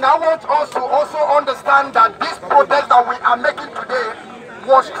 And I want us to also understand that this protest that we are making today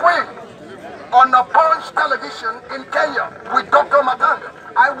was streamed on a Punch television in Kenya with Dr. Matanga.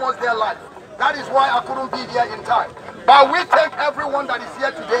 I was there live. That is why I couldn't be here in time. But we thank everyone that is here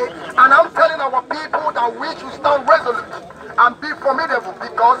today, and I'm telling our people that we should stand resolute and be formidable,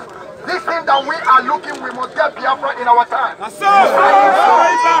 because this thing that we are looking, we must get Biafra in our time. And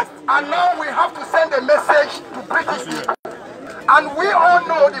now we have to send a message to British people. And we all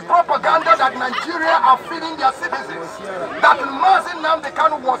know the propaganda that Nigeria are feeding their citizens, that Mazi Nnamdi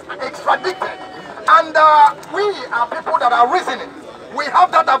Kanu was extradited. And we are people that are reasoning. We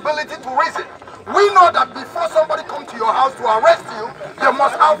have that ability to reason. We know that before somebody comes to your house to arrest you, they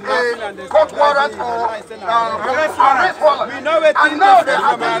must have a court warrant or arrest warrant. And now they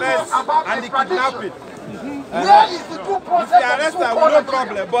are about extradition. Where is the due process? Arrest her, no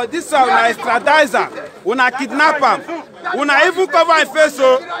problem. But this is una extradite her, una kidnap am, una even cover her face,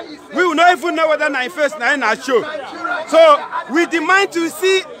 so we will not even know whether na her face na in her show. So we demand to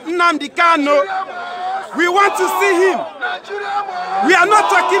see Nnamdi Kanu. We want to see him. We are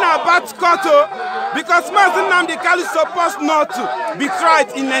not talking about Koto, because Mazi Nnamdi Kanu is supposed not to be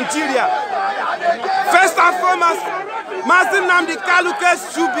tried in Nigeria. First and foremost, Mazi Nnamdi Kanu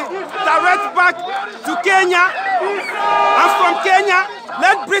case should be directed back to Kenya, and from Kenya,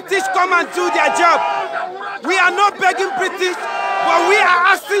 let British come and do their job. We are not begging British, but we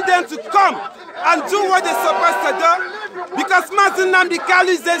are asking them to come and do what they're supposed to do, because Mazi Nnamdi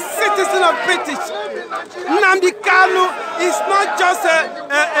Kanu is a citizen of British. Nnamdi Kanu is not just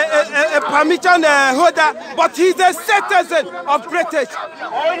a permission holder, but he's a citizen of British.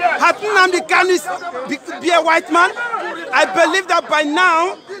 Had Nnamdi Kanu be a white man, I believe that by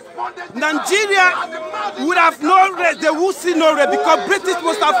now, Nigeria would have no race, they would see no race, because British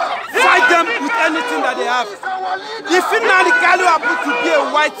must have fight them with anything that they have. If Nnamdi Kanu happened to be a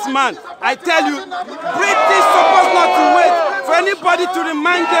white man, I tell you, British supposed not to wait for anybody to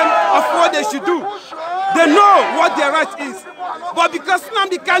remind them of what they should do. They know what their right is. But because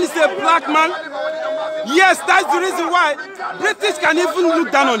Nnamdi Kanu is a black man, yes, that's the reason why British can even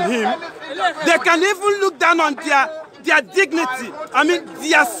look down on him. They can even look down on their dignity, I mean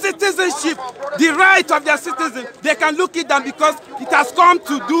their citizenship, the right of their citizens. They can look it down because it has come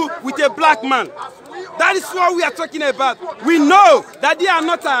to do with a black man. That is what we are talking about. We know that they are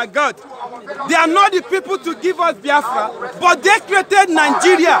not our God. They are not the people to give us Biafra, but they created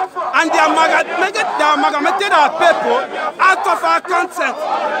Nigeria, and they amalgamated our people out of our consent.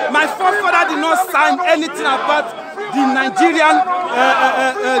 My forefather did not sign anything about the Nigerian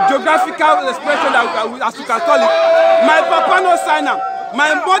geographical expression, as you can call it. My papa no sign them.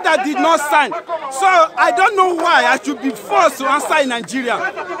 My mother did not sign. So I don't know why I should be forced to answer in Nigeria.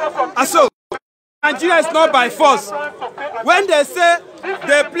 And so Nigeria is not by force. When they say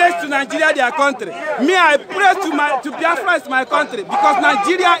they place to Nigeria their country, me, I pray to Biafra is my country, because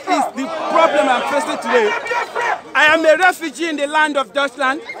Nigeria is the problem I'm facing today. I am a refugee in the land of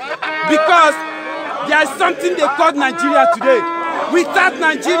Deutschland, because there is something they call Nigeria today. Without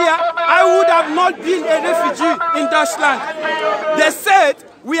Nigeria, I would have not been a refugee in Deutschland. They said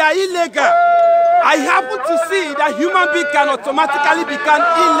we are illegal. I happen to see that human being can automatically become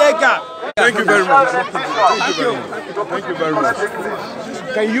illegal. Thank you very much. Thank you very much. Thank you very much.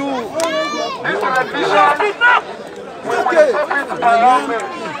 Can you... Okay. My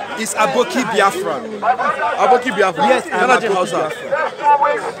name is Aboki Biafra. Aboki Biafra? Yes, I'm Aboki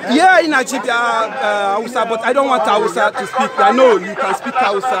Biafra. Yeah, in Nigeria, Hausa, but I don't want Hausa to speak. I know you can speak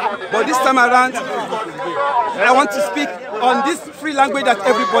Hausa, but this time around, I want to speak on this free language that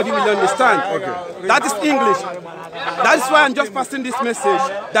everybody will understand. Okay. That is English. That is why I'm just passing this message,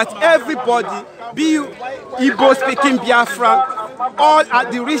 that everybody, be you Igbo speaking Biafra, all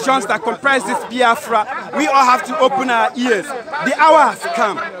at the regions that comprise this Biafra, we all have to open our ears. The hour has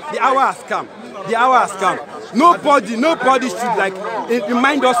come. The hour has come. The hour has come. Nobody should like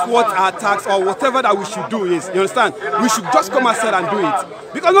remind us what our tax or whatever that we should do is. You understand? We should just come outside and do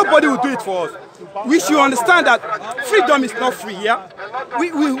it. Because nobody will do it for us. We should understand that freedom is not free here. We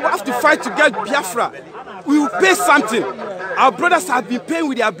have to fight to get Biafra. We will pay something. Our brothers have been paying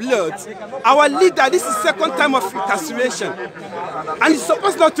with their blood. Our leader, this is second time of incarceration. And it's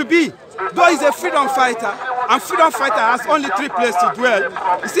supposed not to be. Though he's a freedom fighter, and freedom fighter has only 3 places to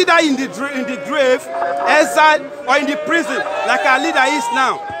dwell. You see that in the grave, exile, or in the prison, like our leader is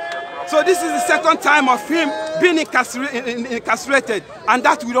now. So this is the second time of him being incarcerated, and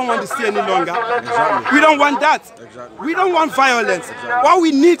that we don't want to see any longer. Exactly. We don't want that. Exactly. We don't want violence. Exactly. What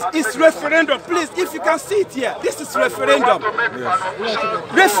we need is referendum. Please, if you can see it here, this is referendum.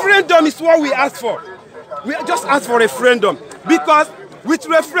 Yes. Referendum is what we ask for. We just ask for referendum, because with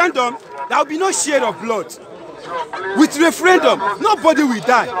referendum, there will be no shed of blood. With referendum, nobody will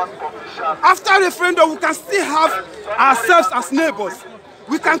die. After referendum, we can still have ourselves as neighbors.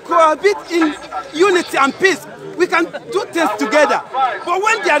 We can cohabit in unity and peace. We can do things together. But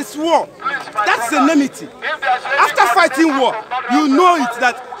when there is war, that's enmity. After fighting war, you know it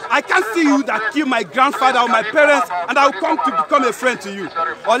that I can't see you that kill my grandfather or my parents and I will come to become a friend to you.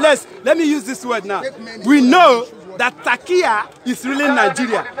 Unless, let me use this word now. We know that Takia is really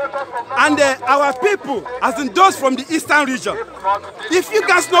Nigeria. And our people, as in those from the eastern region, if you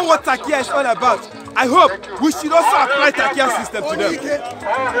guys know what Takia is all about, I hope we should also apply Takia system to them.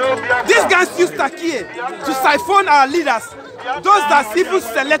 These guys use Takia to siphon our leaders, those that even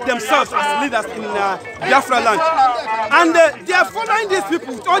select themselves as leaders in Biafra land. And they are following these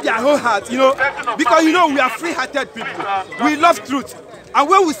people with all their whole heart, you know, because, you know, we are free-hearted people. We love truth. And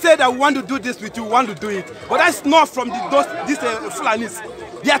when we say that we want to do this with you, we want to do it. But that's not from these Fulanis.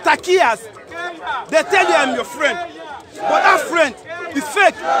 They are Takias. They tell you I'm your friend. But that friend is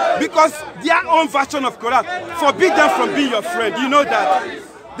fake, because their own version of Quran forbid them from being your friend. You know that.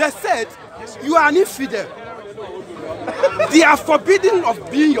 They said you are an infidel. They are forbidden of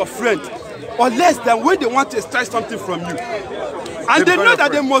being your friend, unless then when they want to extract something from you. And they know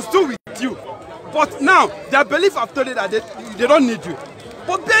that they must do with you. But now, their belief have told you that they don't need you.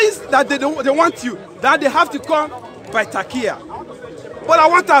 But based that they want you, that they have to come by Takia. But I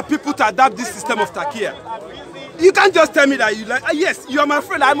want our people to adapt this system of Takia. You can't just tell me that you like, yes, you are my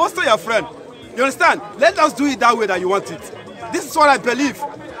friend, I'm also your friend. You understand? Let us do it that way that you want it. This is what I believe.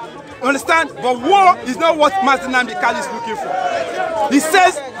 You understand? But war is not what Mazi Nnamdi Kanu is looking for. He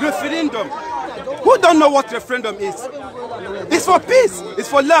says referendum. Who don't know what referendum is? It's for peace, it's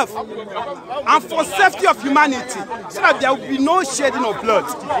for love, and for safety of humanity, so that there will be no shedding of blood.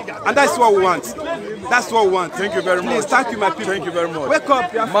 And that's what we want. That's what we want. Thank you very much. Please, thank you, my people. Thank you very much. Wake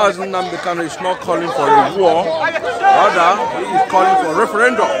up, Mazi Nnamdi Kanu is not calling for a war. Rather, he is calling for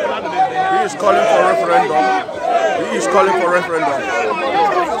referendum. He is calling for referendum. He is calling for referendum.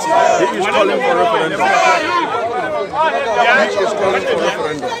 He is calling for referendum. He is calling for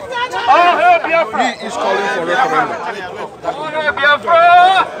referendum. He is calling for referendum.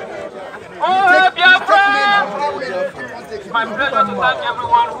 My pleasure to thank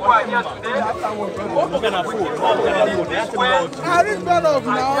everyone who are here today.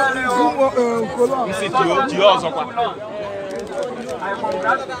 I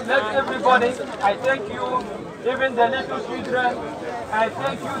congratulate everybody. I thank you, even the little children. I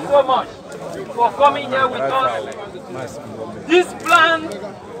thank you so much for coming here with us. This plan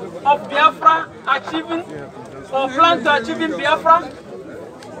of Biafra achieving, or plan to achieving Biafra,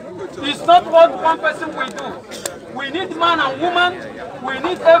 is not what one person will do. We need man and woman, we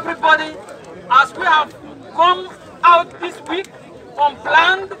need everybody. As we have come out this week,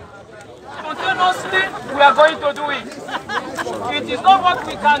 unplanned, spontaneously, we are going to do it. It is not what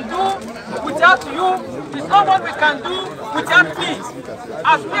we can do without you It's not what we can do without peace.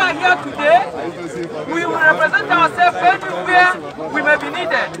 As we are here today, we will represent ourselves anywhere we may be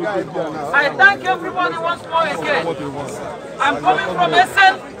needed. I thank everybody once more again. I'm coming from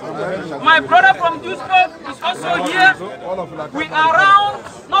Essen. My brother from Düsseldorf is also here. We are around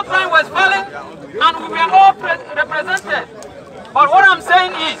North Rhine-Westphalia and we were all represented. But what I'm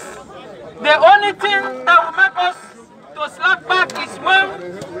saying is, the only thing that will make us to slack back is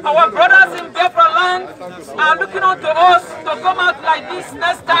when our brothers in Biafra land are looking on to us to come out like this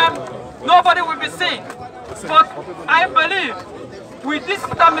next time. Nobody will be seen. But I believe with this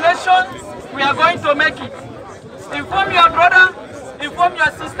determination, we are going to make it. Inform your brother, inform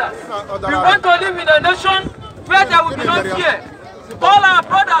your sisters. We want to live in a nation where there will be no fear. All our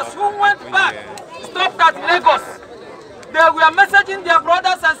brothers who went back stopped at Lagos. They were messaging their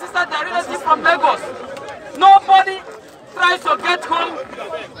brothers and sisters, their relatives from Lagos. Nobody tries to get home.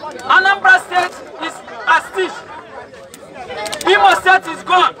 Anambra State is a stitch. Imo State is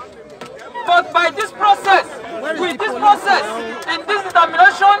gone. But by this process, with this process and this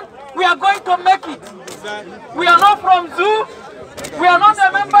determination, we are going to make it. We are not from zoo. We are not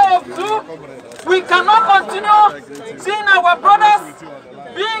a member of zoo. We cannot continue seeing our brothers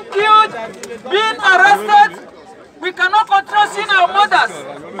being killed, being arrested. We cannot continue seeing our mothers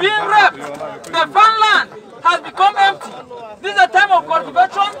being raped. The farmland has become empty. This is a time of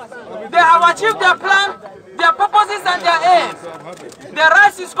cultivation. They have achieved their plan, their purposes and their aims. The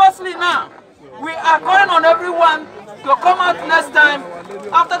rice is costly now. We are calling on everyone to come out next time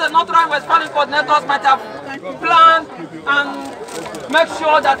after the North Rhine-Westphalia coordinators might have planned and make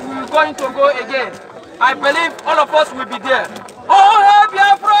sure that we are going to go again. I believe all of us will be there. Oh, hey,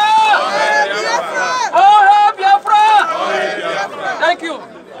 Biafra! Oh, hey, Biafra! Thank you.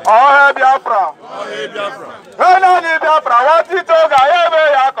 Oh, hey, Biafra! Oh, hey, Biafra! Hey, Nani Biafra, what it toga?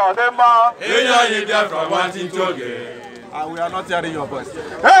 Hey, Nani Biafra, what it toga? We are not hearing your voice.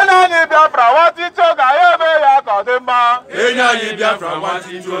 Hey, Nani Biafra, what it toga? Hey, Nani Biafra, what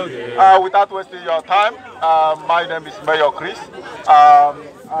it toga? Without wasting your time, my name is Mayor Chris.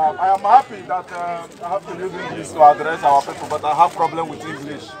 I am happy that I have to use English to address our people, but I have problem with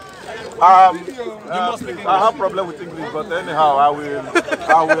English. I have problem with English, but anyhow, I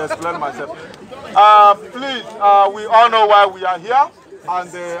will explain myself. Please, we all know why we are here,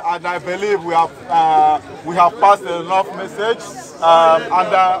 and I believe we have passed enough message.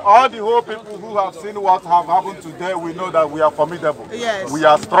 All the whole people who have seen what have happened today, we know that we are formidable. Yes. We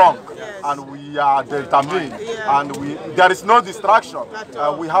are strong, and we are determined, and there is no distraction.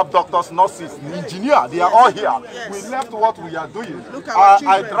 We have doctors, nurses, engineers, they are all here. We left what we are doing.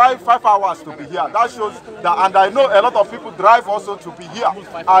 I drive 5 hours to be here. That shows that, and I know a lot of people drive also to be here.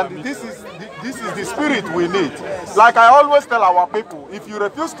 And this is the spirit we need. Like I always tell our people, if you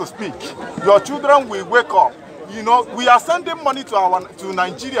refuse to speak, your children will wake up. You know, we are sending money to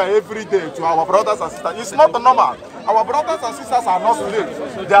Nigeria every day to our brothers and sisters. It's not normal. Our brothers and sisters are not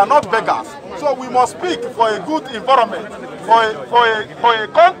slaves. They are not beggars. So we must speak for a good environment, for a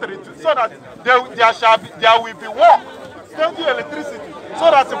country, so that there will be work, steady electricity,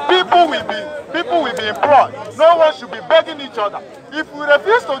 so that people will be employed. No one should be begging each other. If we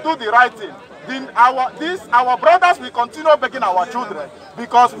refuse to do the right thing, then our brothers will continue begging our children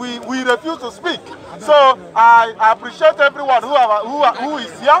because we refuse to speak. So I appreciate everyone who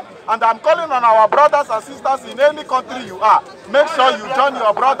is here, and I'm calling on our brothers and sisters in any country you are. Make sure you join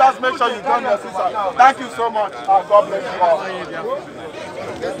your brothers, make sure you join your sisters. Thank you so much, and God bless you all.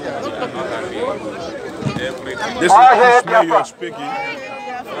 This is where you are speaking.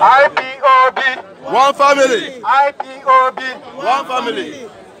 IPOB. One family. IPOB. One family.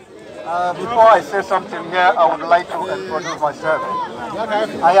 Before I say something here, I would like to introduce myself.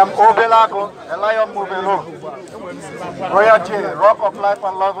 I am Obelago, a lion Mubelo, royalty, rock of life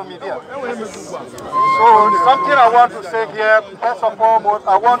and love media. So something I want to say here, first of all,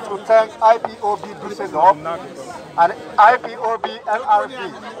 I want to thank IPOB Düsseldorf and IPOB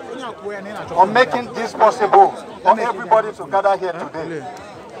LRB for making this possible for everybody to gather here today.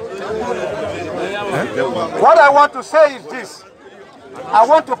 What I want to say is this. I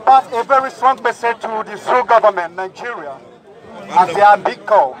want to pass a very strong message to the Zoo government, Nigeria, as they are big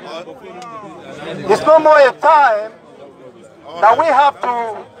call. It's no more a time that we have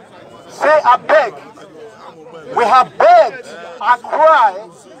to say a beg. We have begged and cried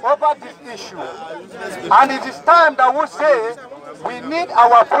over this issue. And it is time that we say we need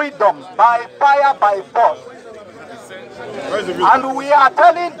our freedom by fire, by force. And we are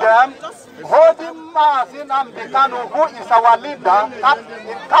telling them, holding Mazi Nnamdi Kanu, who is our leader,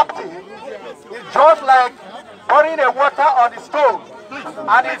 in captive, is just like pouring a water on the stove.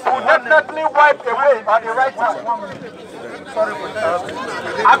 and it will definitely wipe away on the right hand. Sorry for that.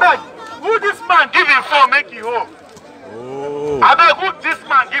 Abeg, who this man give him for make you home? Abeg, who this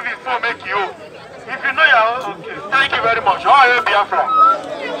man give him for make you home? If you know your own, okay. Thank you very much. How are you, Biafra?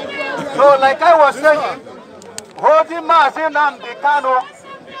 So, like I was saying, holding Mazi Nnamdi Kanu,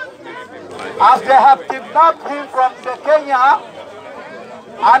 as they have kidnapped him from the Kenya,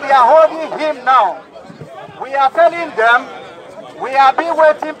 and they are holding him now. We are telling them, we have been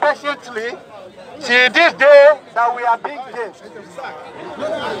waiting patiently till this day that we are being killed.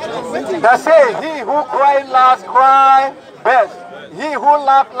 They say, he who cry last cry best. He who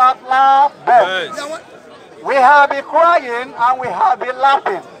laugh, laugh, laugh best. We have been crying and we have been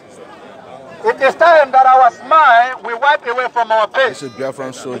laughing. It is time that our smile will wipe away from our face.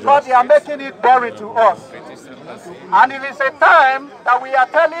 Because they are making it boring to us. And it is a time that we are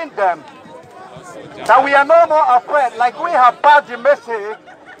telling them that we are no more afraid. Like we have passed the message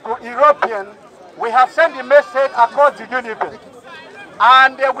to Europeans, we have sent the message across the universe.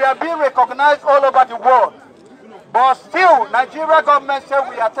 And we are being recognized all over the world. But still, Nigeria government says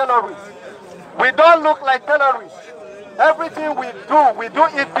we are terrorists. We don't look like terrorists. Everything we do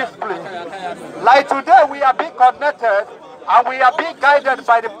it peacefully. Like today, we are being coordinated and we are being guided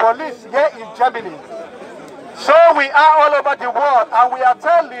by the police here in Germany. So we are all over the world and we are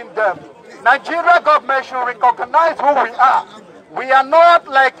telling them, Nigeria government should recognize who we are. We are not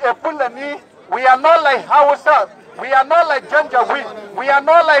like a Fulani, we are not like Hausa, we are not like Janjaweed, we are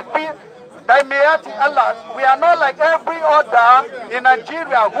not like Daimeyati Allah, we are not like every other in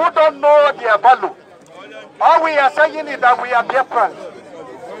Nigeria who don't know their value. All we are saying is that we are Biafrans.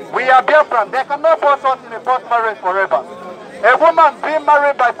 We are Biafrans. They cannot force us in a forced marriage forever. A woman being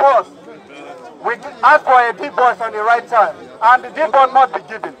married by force, we ask for a divorce on the right time, and the divorce must be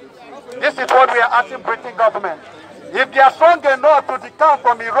given. This is what we are asking British government. If they are strong enough to decamp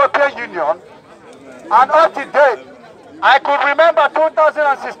from the European Union, and up to date, I could remember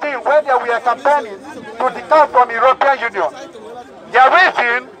 2016 when they were campaigning to decamp from the European Union. Their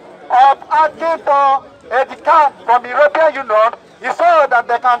reason of asking for a decamp from the European Union is so that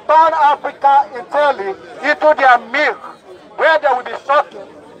they can turn Africa entirely into their milk, where they will be sucking,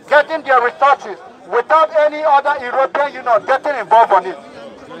 getting their resources without any other European Union getting involved on it.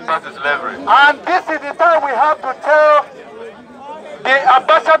 That is slavery. And this is the time we have to tell the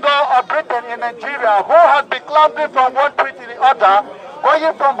ambassador of Britain in Nigeria, who has been clambering from one tree to the other,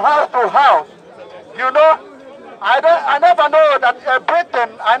 going from house to house. You know, I never know that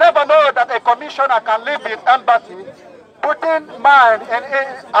I never know that a commissioner can leave his embassy, putting mind in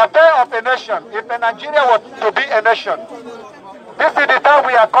an affair of a nation, if Nigeria was to be a nation. This is the time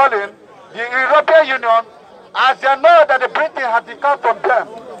we are calling the European Union, as they know that the Britain has decamped from them,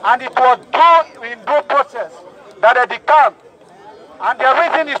 and it was in due process that they decamped. And their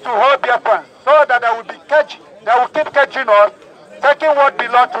reason is to hold their funds, so that they will keep catching us, taking what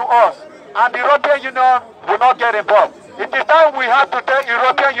belongs to us. And the European Union will not get involved. It is time we have to tell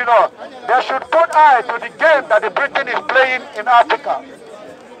European Union they should put eye to the game that the Britain is playing in Africa.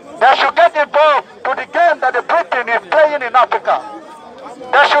 They should get involved to the game that the Britain is playing in Africa.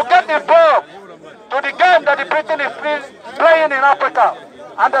 They should get involved to the game that the Britain is playing in Africa.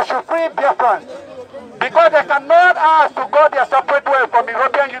 And they should free Biafrans. Because they cannot ask to go their separate way from the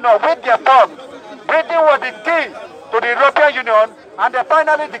European Union with their thumbs. Britain was the key to the European Union, and they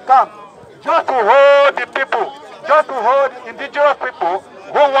finally decamped. Just to hold the people, just to hold indigenous people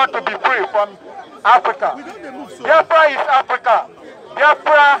who want to be free from Africa. Biafra is Africa.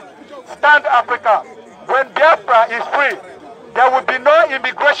 Biafra stand Africa. When Biafra is free, there will be no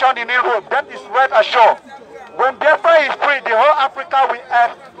immigration in Europe. That is right ashore. When Biafra is free, the whole Africa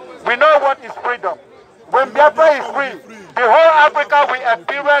we know what is freedom. When Biafra is free, the whole Africa will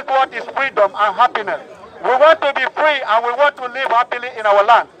experience what is freedom and happiness. We want to be free and we want to live happily in our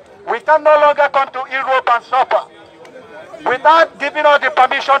land. We can no longer come to Europe and suffer. Without giving us the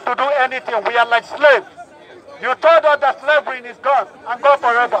permission to do anything, we are like slaves. You told us that slavery is gone and gone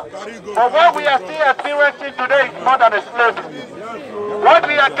forever. But what we are still experiencing today is more than a slavery. What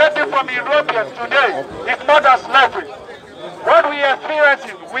we are getting from Europeans today is more than slavery. What we are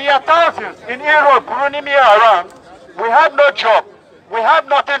experiencing, we are thousands in Europe running me around. We have no job. We have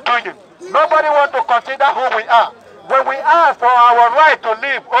nothing doing. Nobody wants to consider who we are. When we ask for our right to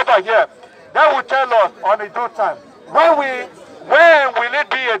live over here, they will tell us on a due time. When will it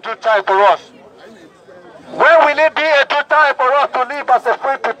be a due time for us? When will it be a due time for us to live as a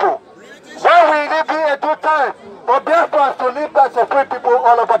free people? When will it be a due time for Biafrans to live as a free people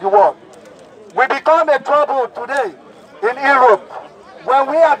all over the world? We become a trouble today in Europe. When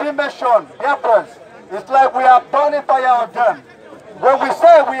we are being mentioned, Biafrans, it's like we are burning fire on them. when we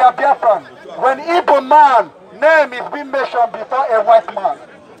say we are Biafran, when Igbo man name is being mentioned before a white man,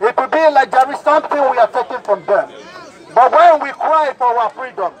 it will be like there is something we are taking from them. But when we cry for our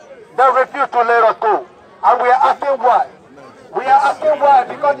freedom, they refuse to let us go. And we are asking why. We are asking why,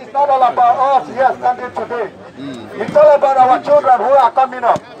 because it's not all about us here standing today. It's all about our children who are coming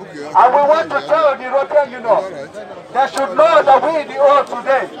up. And we want to tell the European Union, they should know that we, the old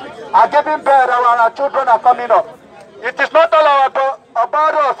today, are giving birth and our children are coming up. It is not all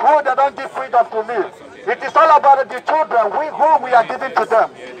about us who they don't give freedom to live. It is all about the children whom we are giving to them.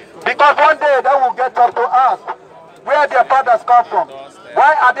 Because one day they will get up to ask where their fathers come from.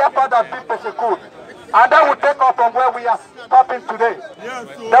 Why are their fathers being persecuted? And they will take off from where we are stopping today.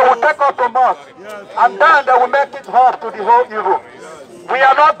 They will take off from us. And then they will make it hard to the whole Europe. We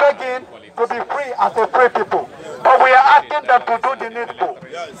are not begging to be free as a free people. But we are asking them to do the needful.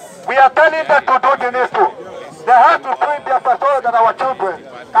 We are telling them to do the needful. They have to free Biafra so that our children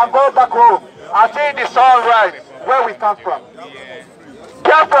can go back home and see the sunrise where we come from.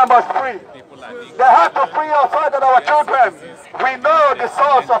 Biafra must free. They have to free us so that our children, we know the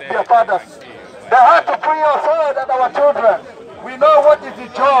source of their fathers. They have to free us so that our children, we know what is the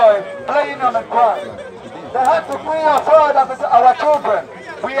joy playing on the ground. They have to free us so that our children,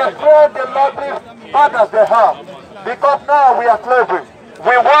 we afraid the lovely fathers they have. Because now we are slavery.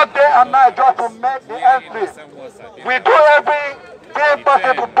 We work day and night just to make the ends meet. We do everything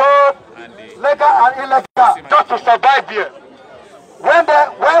possible, both legal and illegal, just to survive here. When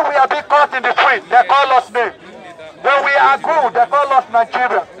we are being caught in the street, they call us names. When we are good, they call us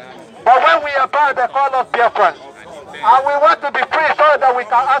Nigerians. But when we are bad, they call us Biafrans. And we want to be free so that we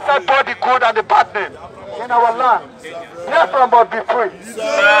can answer both the good and the bad name in our land. Biafra must be free.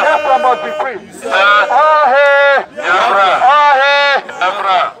 Biafra must be free. Oh hey! Biafra! Oh hey!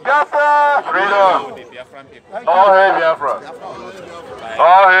 Biafra! Biafra! Freedom! Oh hey Biafra!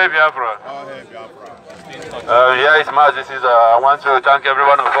 Oh hey Biafra! Here is Mazi. I want to thank every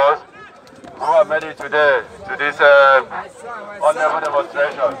one of us who have made it today to this on-level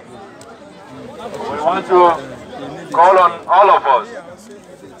demonstration. We want to call on all of us.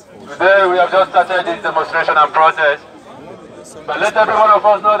 Today we have just started this demonstration and protest. But let every one of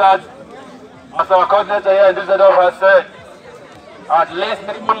us know that, as our coordinator here in Düsseldorf has said, at least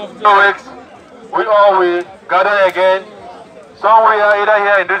in 2 weeks, we all will gather again. Somewhere either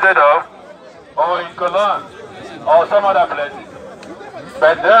here in Düsseldorf, or in Cologne, or some other places.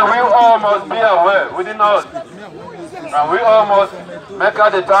 But then we all must be aware within us, and we all must make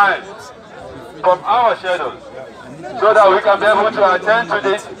out the time from our shadows, so that we can be able to attend to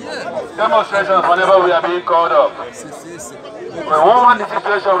these demonstrations whenever we are being called up. We won't want the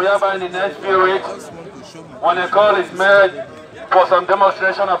situation we have in the next few weeks, when a call is made for some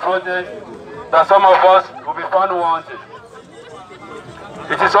demonstration or protest, that some of us will be found wanted.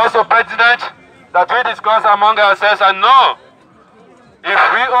 It is also pertinent that we discuss among ourselves and know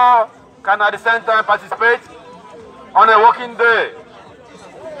if we all can at the same time participate on a working day.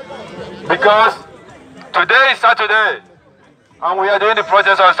 Because today is Saturday and we are doing the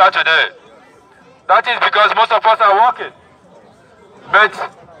protest on Saturday. That is because most of us are working. But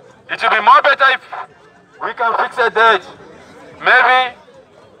it will be more better if we can fix a date. Maybe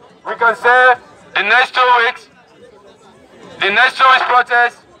we can say the next 2 weeks, the next 2 weeks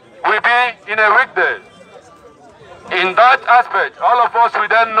protest will be in a weekday. In that aspect, all of us will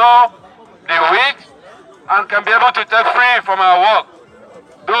then know the week and can be able to take free from our work.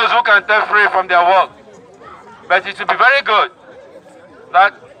 Those who can take free from their work. But it will be very good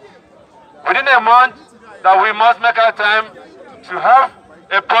that within a month that we must make our time to have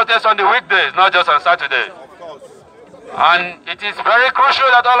a protest on the weekdays, not just on Saturday. And it is very crucial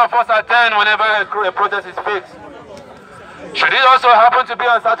that all of us attend whenever a protest is fixed. Should it also happen to be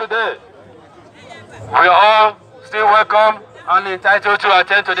on Saturday, we are all still welcome and entitled to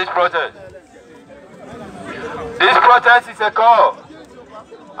attend to this protest. This protest is a call,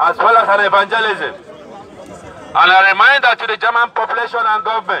 as well as an evangelism, and a reminder to the German population and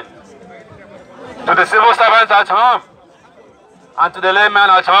government, to the civil servants at home, and to the laymen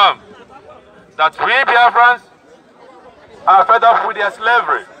at home, that we Biafrans are fed up with their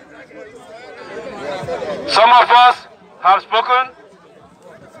slavery. Some of us have spoken.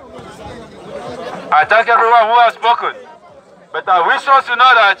 I thank everyone who has spoken. But I wish us to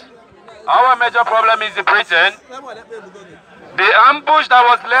know that our major problem is the Britain. The ambush that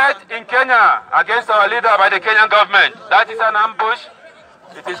was led in Kenya against our leader by the Kenyan government, that is an ambush.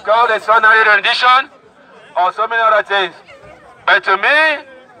 It is called extraordinary rendition or so many other things. But to me,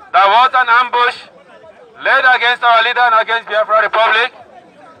 there was an ambush led against our leader and against Biafra Republic.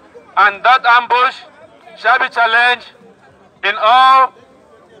 And that ambush shall be challenged in all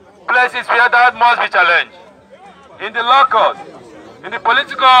places where that must be challenged. In the locals, in the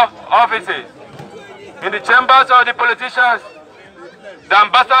political offices, in the chambers of the politicians, the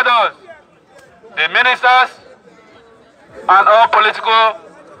ambassadors, the ministers, and all political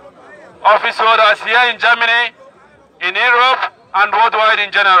office holders here in Germany, in Europe, and worldwide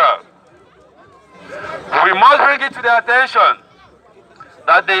in general. We must bring it to their attention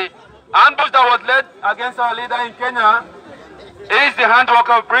that the ambush that was led against our leader in Kenya is the handwork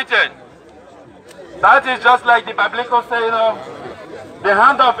of Britain. That is just like the biblical saying of the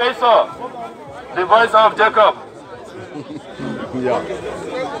hand of Esau, the voice of Jacob.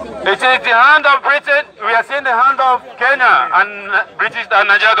 It is the hand of Britain. We are seeing the hand of Kenya and British and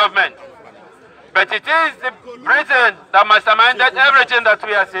Nigerian government. But it is the Britain that masterminded everything that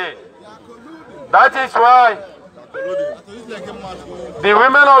we are seeing. That is why the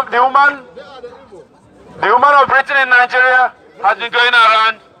woman of Britain in Nigeria has been going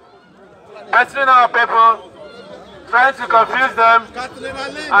around pestering our people, trying to confuse them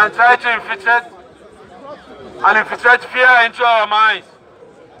and try to infiltrate fear into our minds.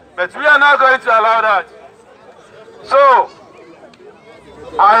 But we are not going to allow that. So,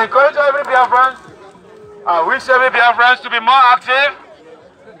 I encourage every Biafran, I wish every Biafran to be more active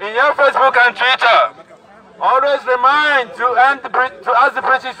in your Facebook and Twitter. Always remind to ask the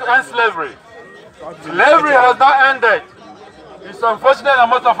British to end slavery. Slavery has not ended. It's unfortunate that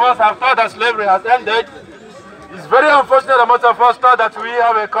most of us have thought that slavery has ended. It's very unfortunate that most of us thought that we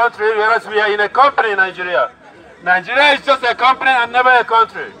have a country, whereas we are in a company in Nigeria. Nigeria is just a company and never a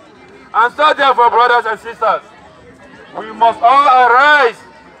country. And so therefore, brothers and sisters, we must all arise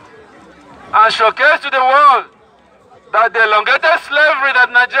and showcase to the world that the elongated slavery that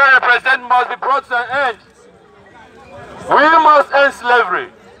Nigeria represents must be brought to an end. We must end slavery.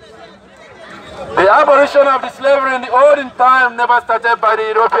 The abolition of the slavery in the olden time never started by the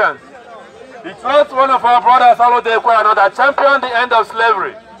Europeans. It was one of our brothers, that championed the end of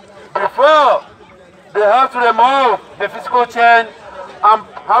slavery. Before, they have to remove the physical chain and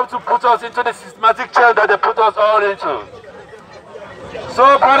have to put us into the systematic chain that they put us all into.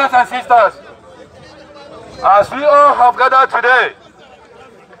 So, brothers and sisters, as we all have gathered today,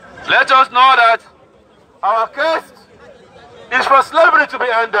 let us know that our case is for slavery to be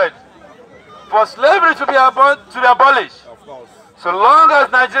ended, for slavery to be abolished. So long as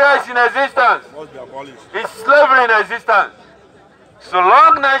Nigeria is in existence, is slavery in existence. So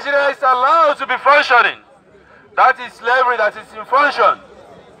long Nigeria is allowed to be functioning, that is slavery that is in function.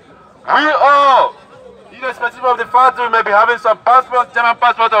 We all, irrespective of the fact that we may be having some passport, German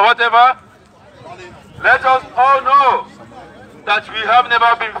passport or whatever, let us all know that we have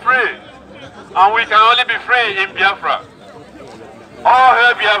never been free, and we can only be free in Biafra. All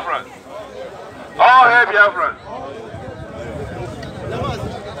hail Biafra. All hail Biafra.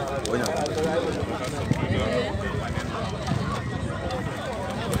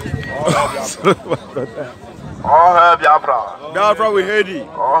 All hail Biafra. Biafra, we hate you.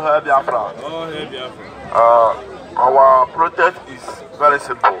 All hail Biafra. All hail Biafra. Our protest is very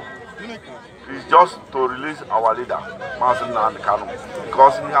simple. It's just to release our leader, Mazi Nnamdi Kanu,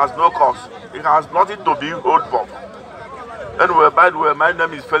 because he has no cause. He has nothing to be owed for. Anyway, by the way, my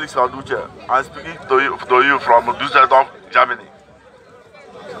name is Felix Aduche. I'm speaking to you from Düsseldorf, Germany.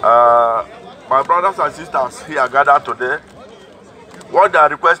 My brothers and sisters here gathered today, what they are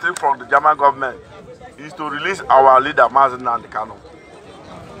requesting from the German government is to release our leader, Mazi Nnamdi Kanu.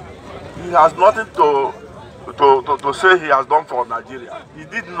 He has nothing to say he has done for Nigeria. He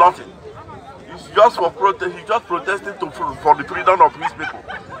did nothing. It's just for protest. He just protested for the freedom of his people.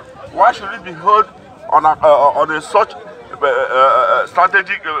 Why should he be held on a such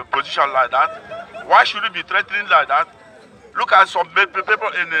strategic position like that? Why should he be threatening like that? Look at some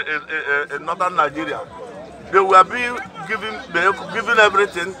people in northern Nigeria. They were being given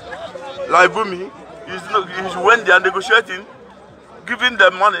everything. Like Bumi, is when they are negotiating, giving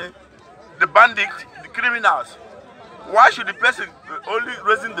them money, the bandits, the criminals. Why should the person only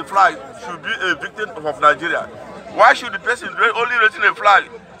raising the flag should be a victim of Nigeria? Why should the person only raising a flag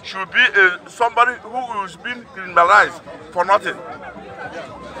should be somebody who is being criminalized for nothing?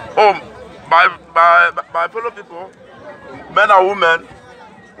 Oh, my fellow people, men and women,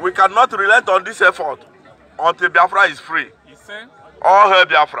 we cannot relent on this effort until Biafra is free. All hail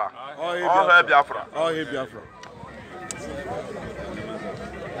Biafra. All hail Biafra. All hail Biafra.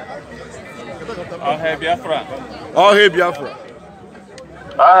 All hail Biafra. All hail Biafra.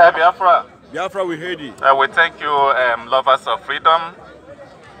 All hail Biafra. Biafra, we hate you. We thank you, lovers of freedom.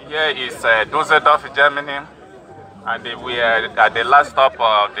 Here is Düsseldorf, Germany, and we are at the last stop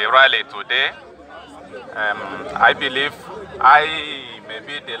of the rally today. I believe I may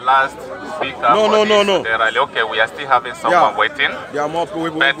be the last speaker. No. The rally. Okay, we are still having someone waiting. There are more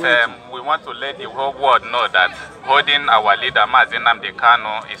people But we want to let the whole world know that holding our leader Mazi Nnamdi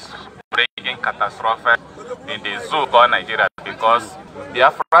Kanu is bringing catastrophe in the zoo called Nigeria, because the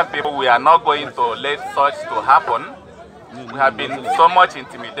Biafran people, we are not going to let such to happen. We have been so much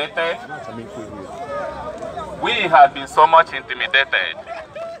intimidated. We have been so much intimidated.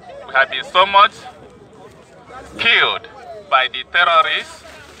 We have been so much killed by the terrorist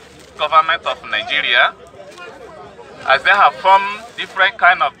government of Nigeria, as they have formed different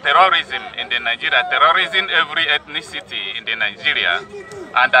kind of terrorism in the Nigeria, terrorizing every ethnicity in the Nigeria,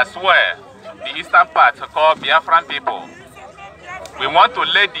 and that's where the eastern part called Biafran people. We want to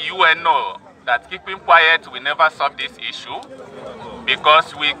let the UN know that keeping quiet will never solve this issue,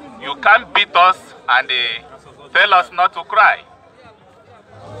 because you can't beat us and they tell us not to cry.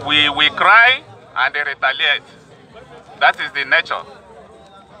 We cry and they retaliate. That is the nature.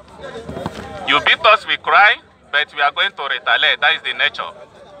 You beat us, we cry, but we are going to retaliate. That is the nature.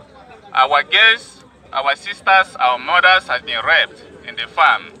 Our girls, our sisters, our mothers have been raped in the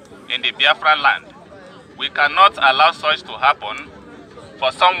farm in the Biafran land. We cannot allow such to happen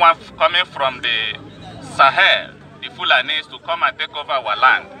for someone coming from the Sahel, the Fulanis, to come and take over our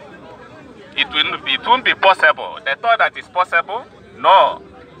land. It won't be possible. They thought that it's possible? No.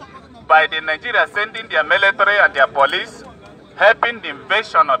 By the Nigeria sending their military and their police, helping the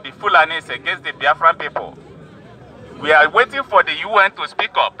invasion of the Fulanis against the Biafran people. We are waiting for the UN to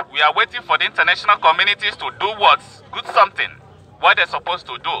speak up. We are waiting for the international communities to do what they're supposed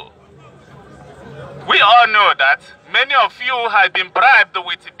to do. We all know that many of you have been bribed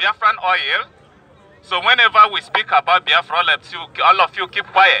with Biafran oil. So whenever we speak about Biafra, all of you keep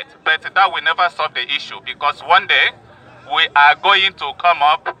quiet. But that will never solve the issue, because one day we are going to come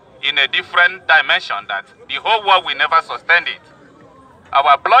up in a different dimension that the whole world will never sustain it.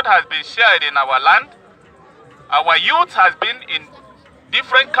 Our blood has been shed in our land. Our youth has been in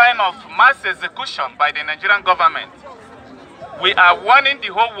different kind of mass execution by the Nigerian government. We are warning the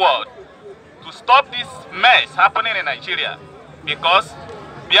whole world to stop this mess happening in Nigeria, because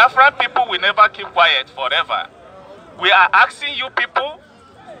Biafran people will never keep quiet forever. We are asking you people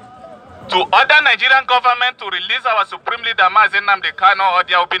to order Nigerian government to release our supreme leader Mazi Nnamdi Kanu, or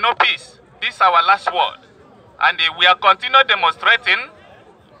there will be no peace. This is our last word. And we are continue demonstrating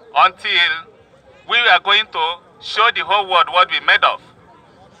until we are going to show the whole world what we're made of.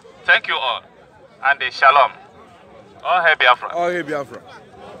 Thank you all. And shalom. All hail Biafra. All hail Biafra.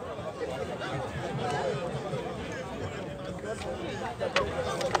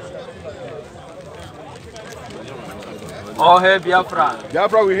 All hail Biafra.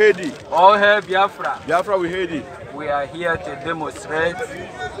 Biafra, we hate thee. All hail Biafra. Biafra, we hate thee. We are here to demonstrate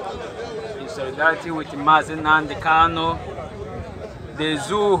in solidarity with Mazi Nnamdi Kanu. The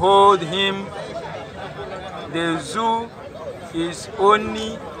zoo hold him. The zoo is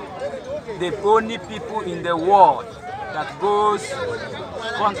the only people in the world that goes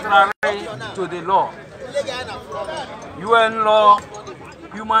contrary to the law. UN law,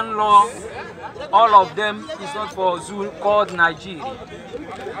 human law, all of them is not for a zoo called Nigeria.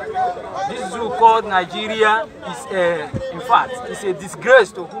 This zoo called Nigeria is, in fact, it's a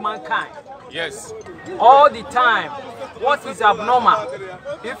disgrace to humankind. Yes. All the time, what is abnormal,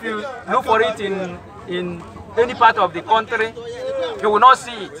 if you look for it in any part of the country, you will not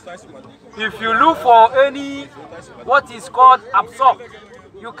see it. If you look for any, what is called absurd,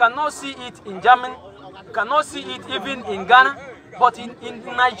 you cannot see it in Germany, you cannot see it even in Ghana, but in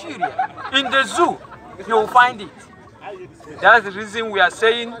Nigeria, in the zoo, you will find it. That's the reason we are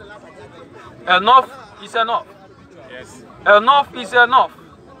saying enough is enough. Yes. Enough is enough.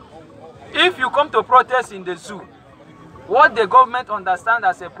 If you come to protest in the zoo, what the government understands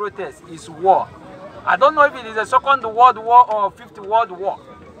as a protest is war. I don't know if it is a Second World War or Fifth World War.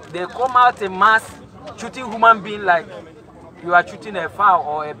 They come out in mass shooting human beings like you are shooting a fowl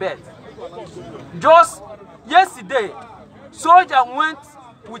or a bird. Just yesterday, soldiers went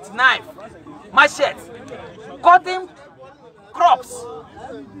with knife, machete, cutting crops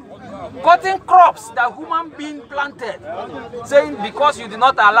that human being planted, saying because you did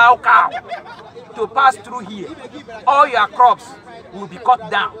not allow cow to pass through here, all your crops will be cut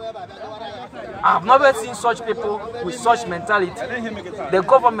down. I have never seen such people with such mentality. The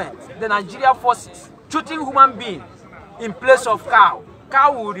government, the Nigerian forces, shooting human beings in place of cow.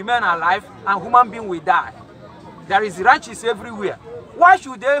 Cow will remain alive and human being will die. There is ranches everywhere. Why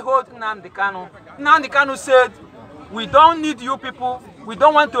should they hold Nnamdi Kanu? Nnamdi Kanu said, we don't need you people. We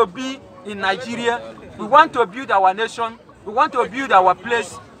don't want to be in Nigeria. We want to build our nation. We want to build our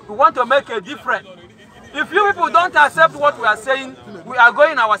place. We want to make a difference. If you people don't accept what we are saying, we are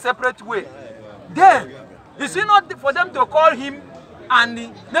going our separate way. Then, is it not for them to call him and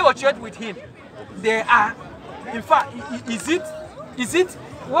negotiate with him? They are, in fact, is it,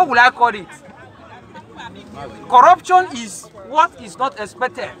 what will I call it? Corruption is what is not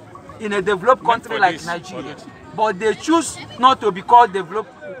expected in a developed country like Nigeria. But they choose not to be called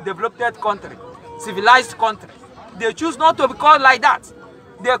developed country, civilized country. They choose not to be called like that.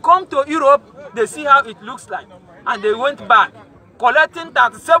 They come to Europe, they see how it looks like, and they went back, collecting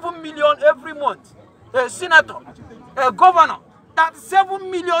 37 million every month. A senator, a governor,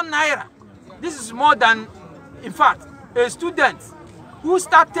 37 million naira. This is more than, in fact, a student who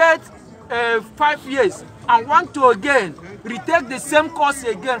started 5 years and want to again retake the same course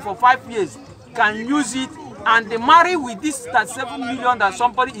again for 5 years can use it and they marry with this 37 million that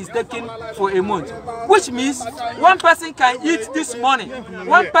somebody is taking for a month. Which means one person can eat this money.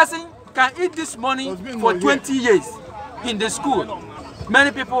 One person can eat this money for 20 years in the school.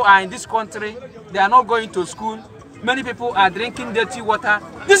 Many people are in this country, they are not going to school. Many people are drinking dirty water.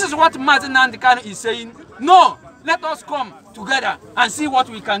 This is what Mazi Nnamdi Kanu is saying. No, let us come together and see what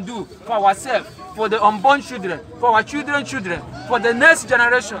we can do for ourselves, for the unborn children, for our children's children, for the next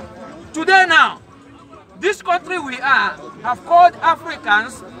generation. Today now, this country we are have called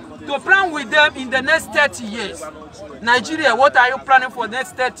Africans to plan with them in the next 30 years. Nigeria, what are you planning for the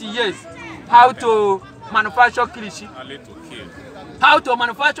next 30 years? How to manufacture kilishi? How to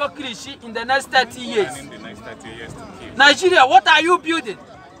manufacture kilishi in the next 30 years? Nigeria, what are you building?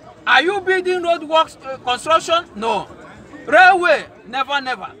 Are you building roadworks, construction? No. Railway? Never,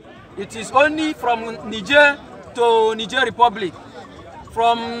 never. It is only from Niger to Niger Republic.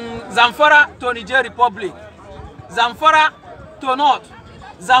 From Zamfara to Niger Republic. Zamfara to North.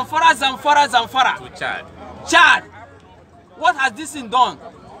 Zamfara. To Chad. Chad. What has this thing done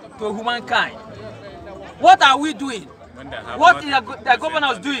to humankind? What are we doing? What is the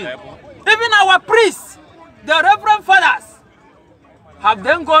governors doing? Even our priests, the reverend fathers, have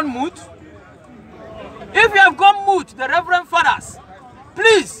then gone mute? If you have gone mute, the reverend fathers,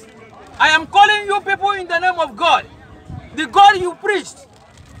 please, I am calling you people in the name of God. The God you preached.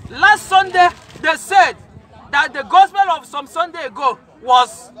 Last Sunday, they said that the gospel of some Sunday ago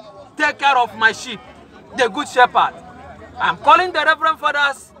was take care of my sheep, the good shepherd. I'm calling the reverend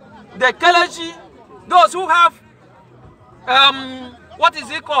fathers, the clergy, those who have, what is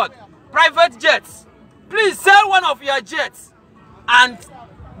it called? Private jets. Please sell one of your jets and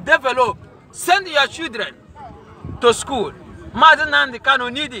develop. Send your children to school. Mazi Nnamdi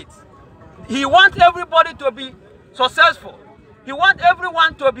Kanu need it. He wants everybody to be successful. He wants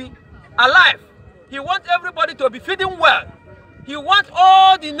everyone to be alive. He wants everybody to be feeding well. He wants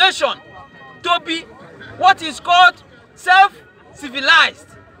all the nation to be what is called self-civilized.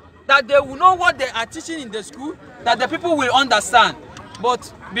 That they will know what they are teaching in the school, that the people will understand.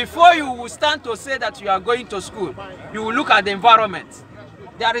 But before you will stand to say that you are going to school, you will look at the environment.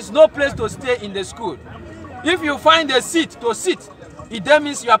 There is no place to stay in the school. If you find a seat to sit, it then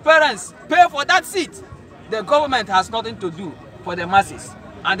means your parents pay for that seat. The government has nothing to do for the masses.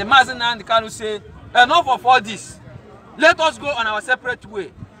 And the Mazi Nnamdi Kanu say, enough of all this. Let us go on our separate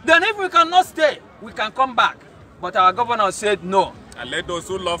way. Then if we cannot stay, we can come back. But our governor said no. And let those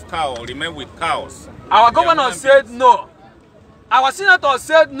who love cows remain with cows. Our governor said no. Our senator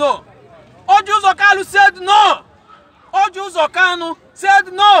said no. Oju Zokalu said no. Oju Zokanu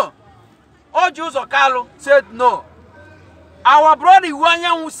said no. Oju Zokalu said no. Our brother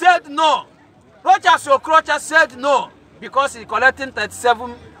Iwanyanwu said no. Rocha Sokrocha said no. Because he's collecting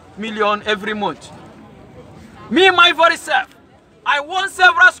 37 million every month. Me, my very self, I won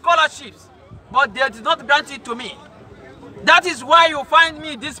several scholarships, but they did not grant it to me. That is why you find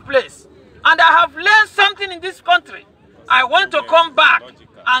me in this place. And I have learned something in this country. I want to come back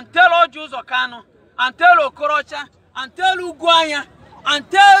and tell Oju Zokanu, and tell Okorocha, and tell Ugwanya, and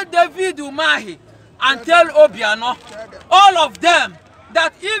tell David Umahi, and tell Obiano, all of them,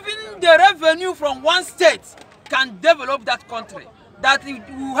 that even the revenue from one state can develop that country. That we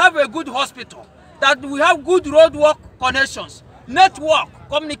have a good hospital, that we have good roadwork connections, network,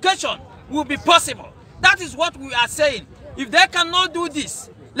 communication will be possible. That is what we are saying. If they cannot do this,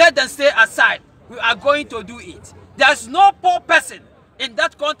 let them stay aside. We are going to do it. There's no poor person in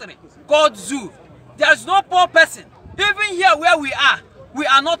that country called Zoo. There's no poor person. Even here where we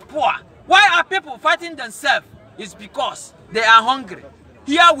are not poor. Why are people fighting themselves? It's because they are hungry.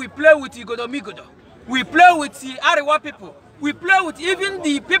 Here we play with Igodomigodo. We play with the Arewa people. We play with even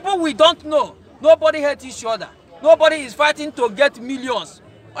the people we don't know. Nobody hates each other. Nobody is fighting to get millions.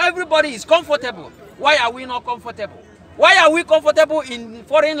 Everybody is comfortable. Why are we not comfortable? Why are we comfortable in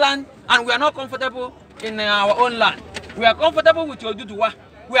foreign land and we are not comfortable in our own land. We are comfortable with Oduduwa.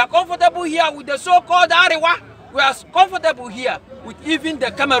 We are comfortable here with the so-called Arewa. We are comfortable here with even the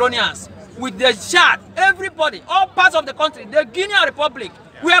Cameroonians, with the Chad, everybody, all parts of the country, the Guinea Republic.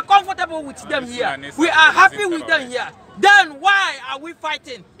 We are comfortable with them here. We are happy with them here. Then why are we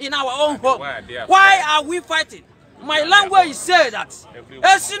fighting in our own home? Why are we fighting? My language says that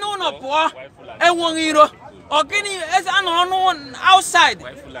outside,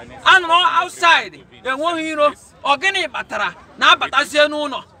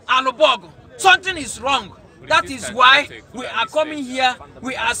 something is wrong. That is why we are coming here.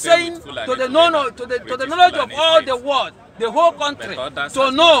 We are saying to the knowledge of all the world, the whole country,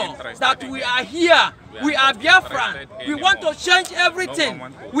 to know that we are here. We are Biafran. We want to change everything.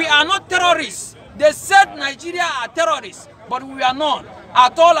 We are not terrorists. They said Nigeria are terrorists, but we are not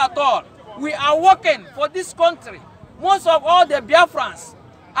at all, at all. We are working for this country. Most of all the Biafrans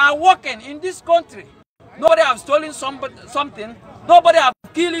are working in this country. Nobody has stolen something. Nobody has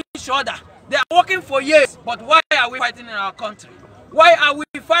killed each other. They are working for years. But why are we fighting in our country? Why are we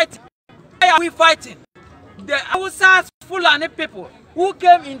fighting? Why are we fighting? The Hausa Fulani people who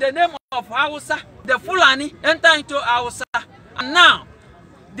came in the name of Hausa, the Fulani enter into Hausa, and now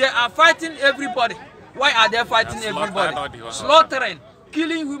they are fighting everybody. Why are they fighting everybody? Slaughtering,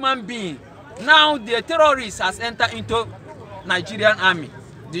 killing human beings. Now the terrorists has entered into Nigerian army.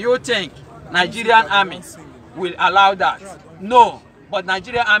 Do you think Nigerian army will allow that? No, but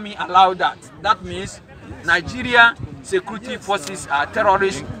Nigerian army allow that. That means Nigeria security forces are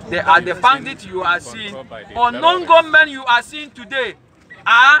terrorists. They are the bandits you are seeing. Unknown gunmen you are seeing today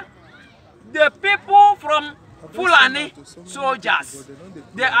are the people from Fulani soldiers.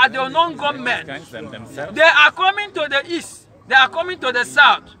 They are the unknown gunmen. They are coming to the east. They are coming to the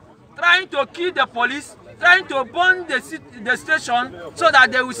south, trying to kill the police, trying to burn the station so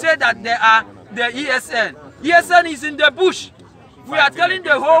that they will say that they are the ESN. ESN is in the bush. We are telling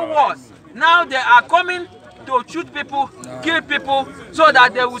the whole world. Now they are coming to shoot people, kill people, so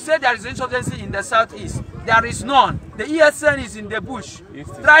that they will say there is insurgency in the southeast. There is none. The ESN is in the bush,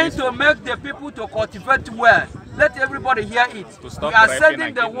 trying to make the people to cultivate well. Let everybody hear it. We are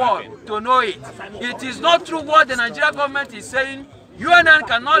sending the world to know it. It is not true what the Nigerian government is saying. UNN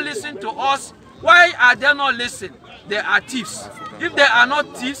cannot listen to us. Why are they not listening? They are thieves. If they are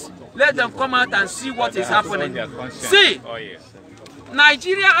not thieves, let them come out and see what is happening. See,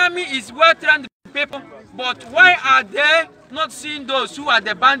 Nigerian army is well-trained people, but why are they not seeing those who are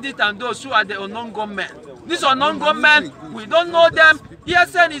the bandits and those who are the unknown gunmen? These unknown gunmen, we don't know them.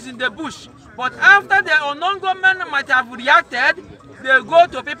 ESN is in the bush. But after the unknown gunmen might have reacted, they go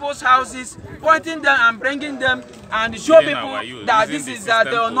to people's houses, pointing them and bringing them and show people that this is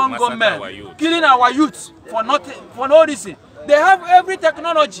the unknown gunmen, killing our youth for no reason. They have every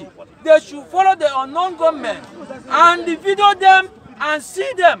technology. They should follow the unknown gunmen and video them and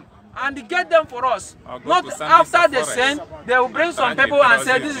see them and get them for us. Not after they send, they will bring some people and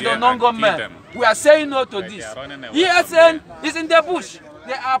say this is the non-government. We are saying no to this. ESN is in the bush.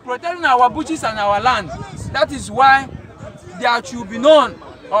 They are protecting our bushes and our land. That is why there should be none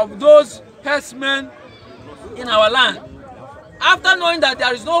of those herdsmen in our land. After knowing that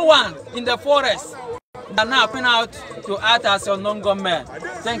there is no one in the forest, they are now coming out to act as a non-government,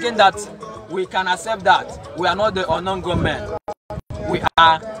 thinking that we can accept that. We are not the unknown government. We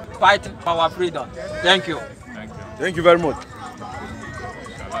are fighting for our freedom. Thank you. Thank you very much.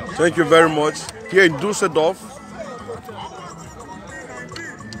 Thank you very much. Here in Düsseldorf,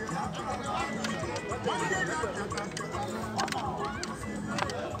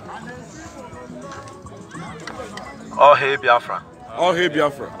 oh, hey Biafra. Oh, hey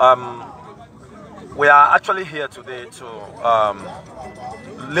Biafra. We are actually here today to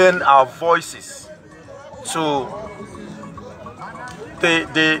lend our voices to the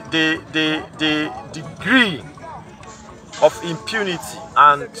degree of impunity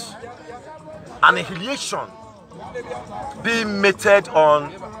and annihilation being meted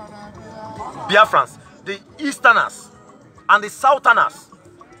on Biafrans, the Easterners and the Southerners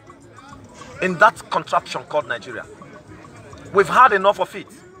in that contraption called Nigeria. We've had enough of it.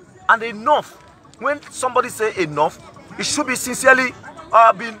 And enough, when somebody say enough, it should be sincerely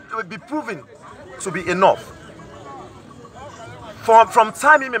be proven to be enough. From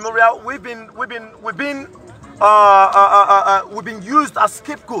time immemorial, we've been used as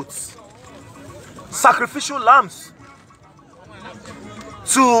scapegoats, sacrificial lambs,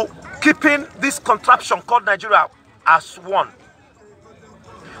 to keeping this contraption called Nigeria as one.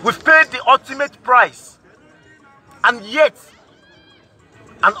 We've paid the ultimate price, and yet,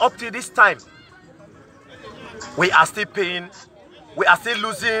 and up to this time, we are still paying, we are still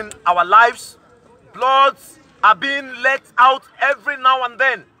losing our lives, Bloods are being let out every now and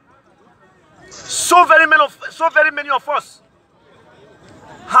then. So very many of us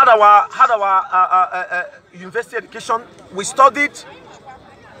had our university education. We studied,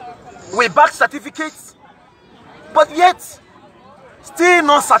 we backed certificates, but yet still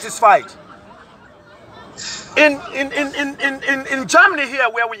not satisfied. In Germany here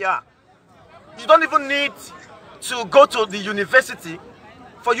where we are, you don't even need to go to the university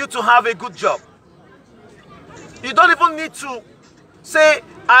for you to have a good job. You don't even need to say,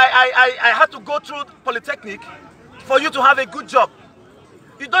 I had to go through Polytechnic for you to have a good job.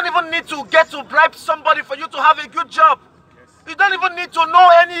 You don't even need to get to bribe somebody for you to have a good job. You don't even need to know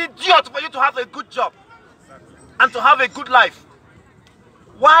any idiot for you to have a good job and to have a good life.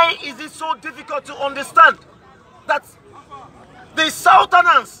 Why is it so difficult to understand that the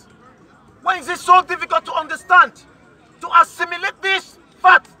Southerners, why is it so difficult to understand, to assimilate this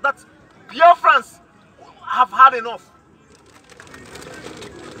fact that Biafrans have had enough?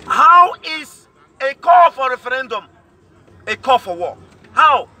 How is a call for referendum a call for war?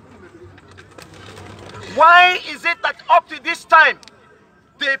 How? Why is it that up to this time,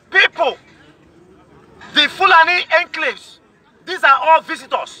 the people, the Fulani enclaves, these are all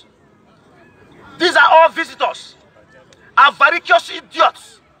visitors. These are all visitors. Avaricious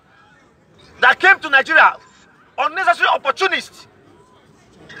idiots that came to Nigeria, unnecessary opportunists,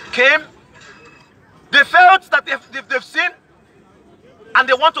 came, they felt that they've seen, and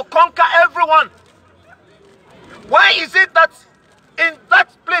they want to conquer everyone. Why is it that in that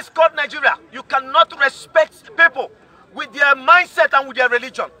place called Nigeria, you cannot respect people with their mindset and with their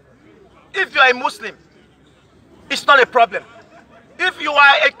religion? If you are a Muslim, it's not a problem. If you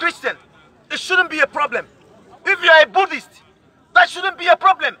are a Christian, it shouldn't be a problem. If you are a Buddhist, that shouldn't be a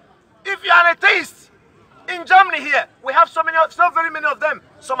problem. If you are an atheist, in Germany here, we have so very many of them.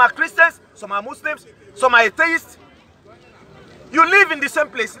 Some are Christians, some are Muslims, some are atheists. You live in the same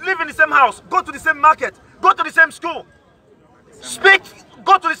place, live in the same house, go to the same market, go to the same school, speak,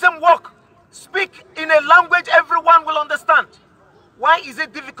 go to the same work, speak in a language everyone will understand. Why is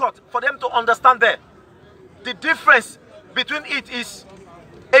it difficult for them to understand there? The difference between it is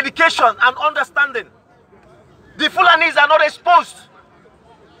education and understanding. The Fulanis are not exposed.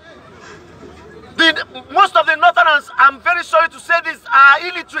 Most of the Northerners, I'm very sorry to say this, are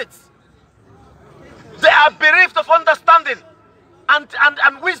illiterate. They are bereft of understanding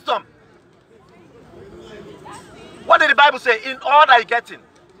and wisdom. What did the Bible say? In all that you're getting,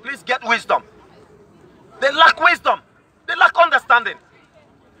 please get wisdom. They lack wisdom. They lack understanding.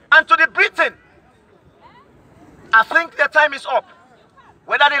 And to the Britain, I think their time is up.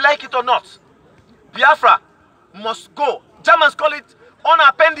 Whether they like it or not, Biafra must go. Germans call it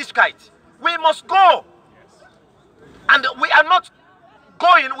unappendicite. We must go. And we are not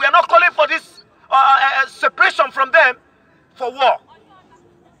going, we are not calling for this separation from them for war.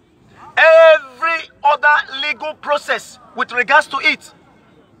 Every other legal process with regards to it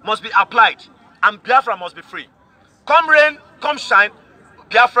must be applied, and Biafra must be free. Come rain, come shine,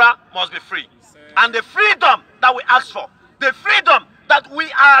 Biafra must be free. And the freedom that we ask for, the freedom that we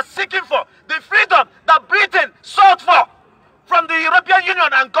are seeking for, the freedom that Britain sought for from the European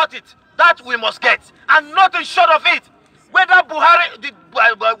Union and got it, that we must get, and nothing short of it. Whether Buhari,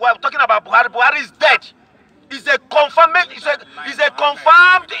 we're talking about Buhari, Buhari is dead. It's a confirmed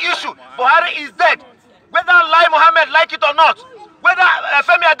issue. Buhari is dead. Whether Lai Mohammed like it or not, whether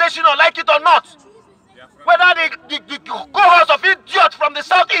Femi Adesina like it or not, whether the cohorts of idiots from the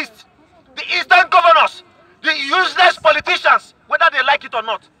southeast, the eastern governors, the useless politicians, whether they like it or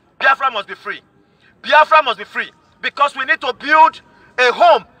not, Biafra must be free. Biafra must be free, because we need to build a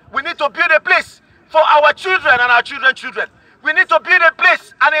home. We need to build a place for our children and our children's children. We need to build a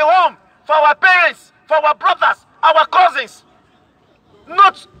place and a home for our parents, for our brothers, our cousins.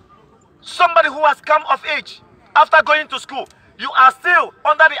 Not somebody who has come of age after going to school. You are still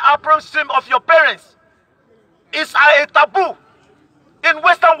under the apron stream of your parents. It's a taboo. In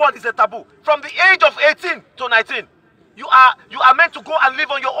Western world, it's a taboo. From the age of 18 to 19, you are meant to go and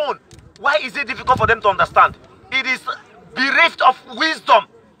live on your own. Why is it difficult for them to understand? It is bereft of wisdom.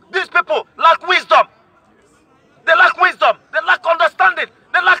 These people lack wisdom. They lack wisdom. They lack understanding.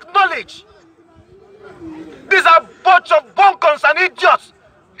 They lack knowledge. These are a bunch of bunkers and idiots,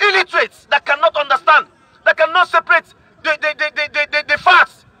 illiterates that cannot understand, that cannot separate the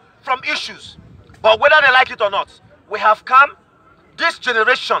facts from issues. But whether they like it or not, we have come. This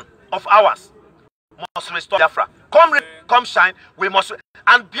generation of ours must restore Biafra. Come rain, come shine, we must.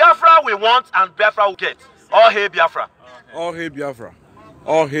 And Biafra we want, and Biafra will get. All hail Biafra. All hail Biafra.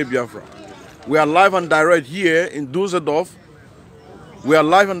 All hail Biafra. We are live and direct here in Düsseldorf. We are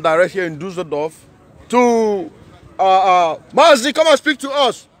live and direct here in Düsseldorf to Mazi, come and speak to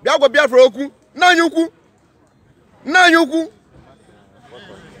us. Biafra oku, Nanyuku.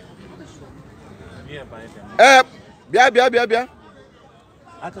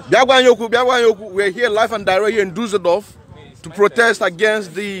 We're here live and direct here in Düsseldorf to protest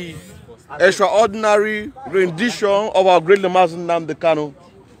against the extraordinary rendition of our great Mazi Nnamdi Kanu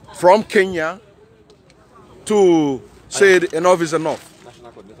from Kenya to say enough is enough.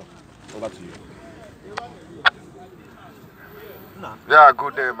 Over to you. Yeah,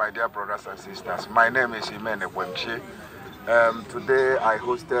 good day, my dear brothers and sisters. My name is Imene Wemchi. Today I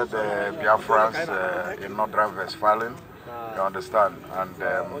hosted Biafras in Northern Westphalen. You understand? And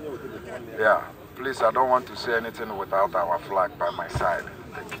yeah, please, I don't want to say anything without our flag by my side.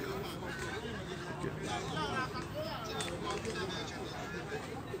 Thank you.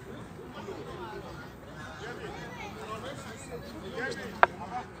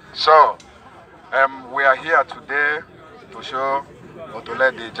 So, we are here today to show or to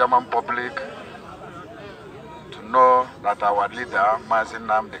let the German public to know that our leader, Mazi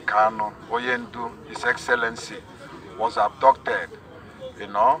Nnamdi Kanu, Oyendu, His Excellency, was abducted,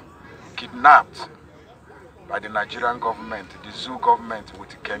 kidnapped by the Nigerian government, the zoo government with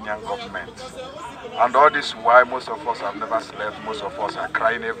the Kenyan government. And all this why most of us have never slept, most of us are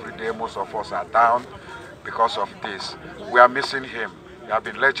crying every day, most of us are down because of this. We are missing him. He has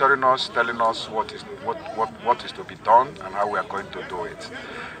been lecturing us, telling us what is to be done and how we are going to do it.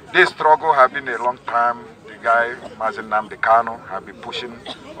 This struggle has been a long time. The guy, Mazi Nnamdi Kanu, has been pushing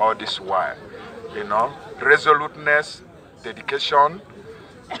all this while. Resoluteness, dedication,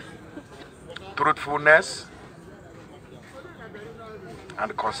 truthfulness,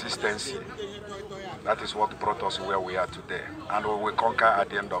 and consistency. That is what brought us where we are today. And we will conquer at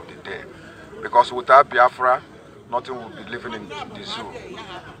the end of the day. Because without Biafra, nothing will be living in the zoo.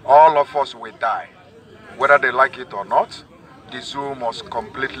 All of us will die. Whether they like it or not, the zoo must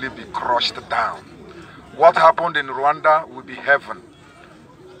completely be crushed down. What happened in Rwanda will be heaven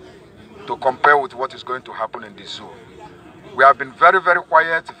to compare with what is going to happen in the zoo. We have been very, very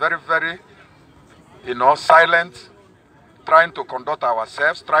quiet, very, very, silent, trying to conduct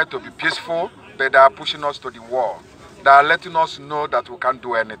ourselves, trying to be peaceful, but they are pushing us to the wall. They are letting us know that we can't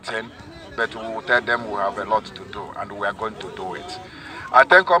do anything, but we will tell them we have a lot to do, and we are going to do it. I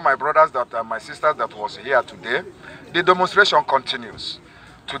thank all my brothers and my sisters that was here today. The demonstration continues.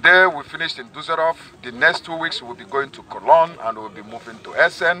 Today we finished in Düsseldorf. The next 2 weeks we'll be going to Cologne, and we'll be moving to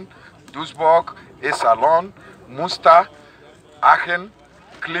Essen, Duisburg, Iserlohn, Münster, Aachen,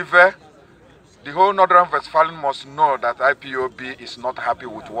 Kleve. The whole Northern Westphalen must know that IPOB is not happy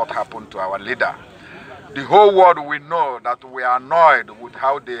with what happened to our leader. The whole world will know that we are annoyed with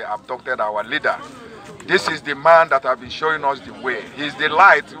how they abducted our leader. This is the man that has been showing us the way. He's the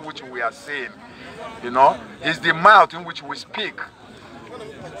light in which we are seeing. He's the mouth in which we speak.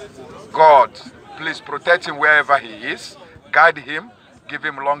 God, please protect him wherever he is. Guide him. Give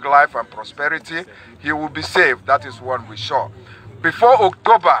him long life and prosperity. He will be saved. That is one we sure. Before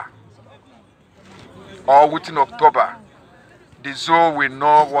October, or within October, the zoo will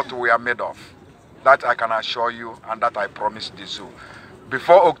know what we are made of. That I can assure you, and that I promise the zoo.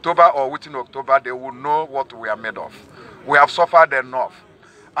 Before October or within October, they will know what we are made of. We have suffered enough.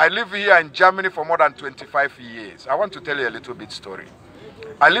 I live here in Germany for more than 25 years. I want to tell you a little bit story.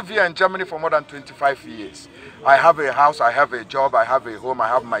 I live here in Germany for more than 25 years. I have a house, I have a job, I have a home, I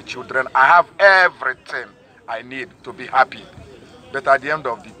have my children. I have everything I need to be happy. But at the end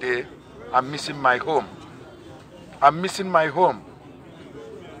of the day, I'm missing my home. I'm missing my home.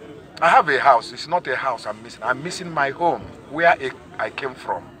 I have a house. It's not a house I'm missing. I'm missing my home, where I came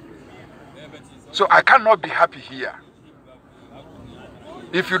from. So I cannot be happy here.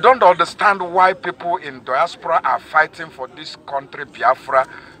 If you don't understand why people in diaspora are fighting for this country, Biafra,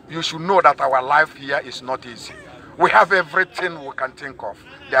 you should know that our life here is not easy. We have everything we can think of.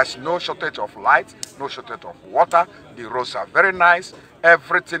 There's no shortage of light, no shortage of water. The roads are very nice.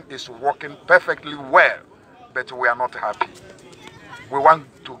 Everything is working perfectly well, but we are not happy. We want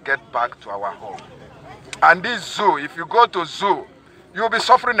to get back to our home. And this zoo, if you go to zoo, you'll be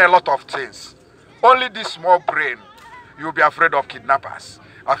suffering a lot of things. Only this small brain, you'll be afraid of kidnappers,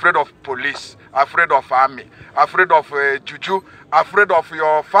 afraid of police, afraid of army, afraid of juju, afraid of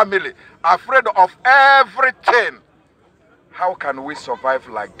your family, afraid of everything. How can we survive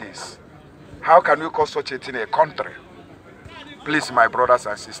like this? How can we call such a thing a country? Please, my brothers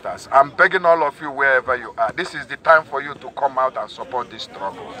and sisters, I'm begging all of you wherever you are. This is the time for you to come out and support this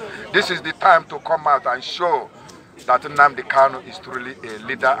struggle. This is the time to come out and show that Nnamdi Kanu is truly a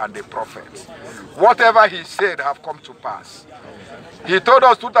leader and a prophet. Whatever he said have come to pass. He told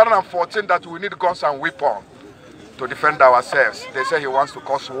us 2014 that we need guns and weapons to defend ourselves. They say he wants to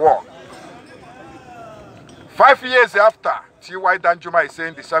cause war. 5 years after, T.Y. Danjuma is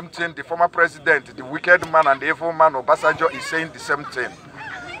saying the same thing. The former president, the wicked man and the evil man, Obasanjo, is saying the same thing.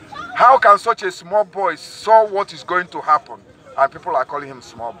 How can such a small boy saw what is going to happen and people are calling him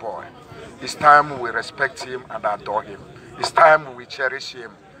small boy? It's time we respect him and adore him. It's time we cherish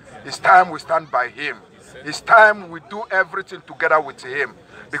him. It's time we stand by him. It's time we do everything together with him.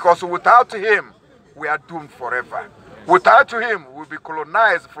 Because without him, we are doomed forever. Without him, we'll be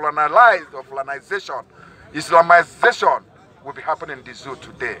colonized, or colonization. Islamization will be happening in the zoo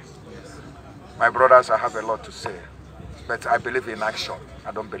today. My brothers, I have a lot to say. But I believe in action.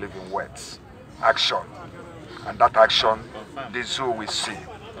 I don't believe in words. Action. And that action, the zoo will see.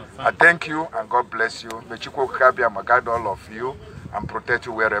 I thank you and God bless you. May Chukwu Kabiyama guide all of you and protect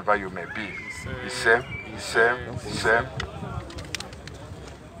you wherever you may be. Ise.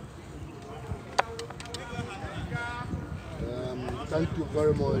 Thank you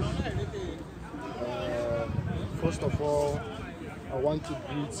very much. First of all, I want to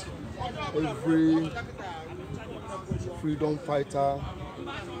greet every freedom fighter,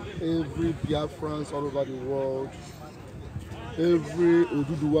 every Biafrans all over the world, every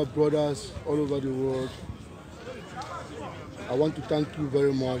Oduduwa brothers all over the world. I want to thank you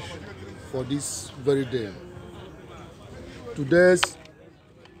very much for this very day. Today's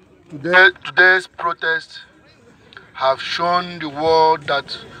protest have shown the world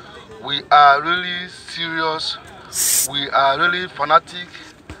that we are really serious, we are really fanatic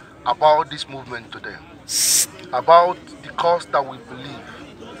about this movement today, about the cause that we believe.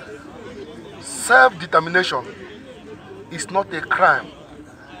 Self-determination is not a crime.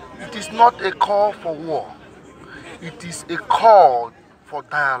 It is not a call for war. It is a call for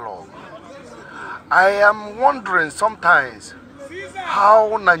dialogue. I am wondering sometimes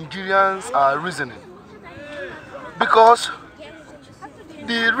how Nigerians are reasoning. Because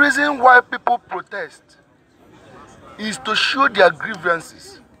the reason why people protest is to show their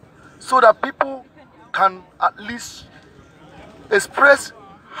grievances so that people can at least express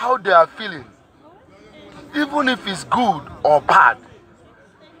how they are feeling. Even if it's good or bad,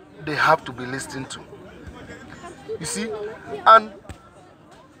 they have to be listened to. You see? And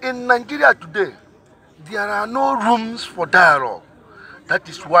in Nigeria today, there are no rooms for dialogue. That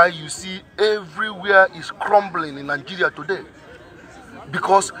is why you see everywhere is crumbling in Nigeria today.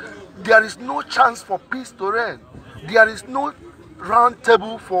 Because there is no chance for peace to reign. There is no round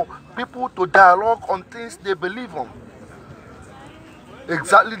table for people to dialogue on things they believe on.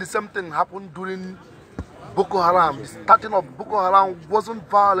 Exactly the same thing happened during Boko Haram. The starting of Boko Haram wasn't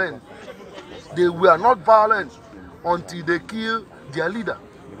violent. They were not violent until they killed their leader.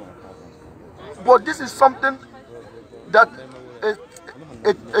 But this is something that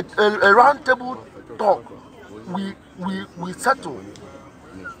a round table talk we settle.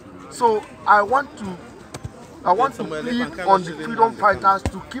 So I want to plead on the freedom fighters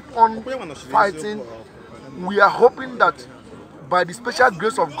to keep on fighting. We are hoping that by the special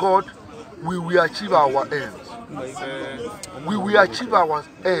grace of God, we will achieve our ends. We will achieve our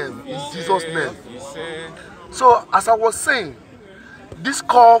end in Jesus' name. So as I was saying, this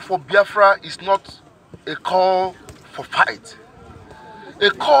call for Biafra is not a call for fight. A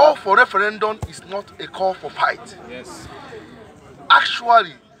call for referendum is not a call for fight. Yes.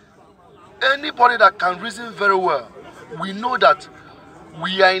 Actually, anybody that can reason very well, we know that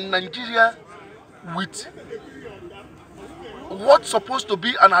we are in Nigeria with what's supposed to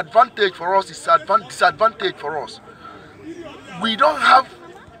be an advantage for us is a disadvantage for us. We don't have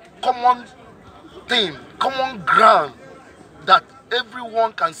common thing, common ground that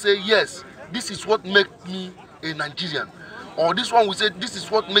everyone can say, yes, this is what makes me a Nigerian. Or this one will say, this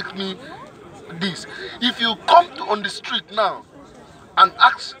is what makes me this. If you come on the street now and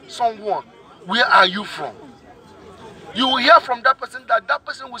ask someone, where are you from? You will hear from that person that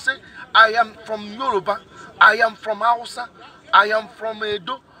person will say, I am from Yoruba, I am from Hausa, I am from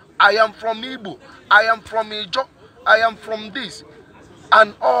Edo, I am from Igbo, I am from Ijo, I am from this.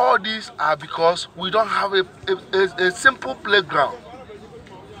 And all these are because we don't have a simple playground.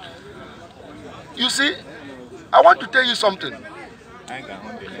 You see, I want to tell you something.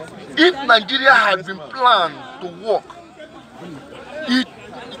 If Nigeria had been planned to work,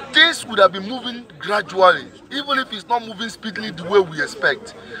 things would have been moving gradually, even if it's not moving speedily the way we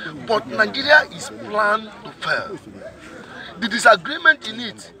expect. But Nigeria is planned to fail. The disagreement in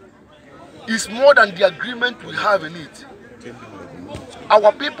it is more than the agreement we have in it.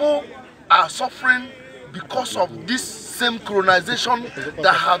 Our people are suffering because of this same colonization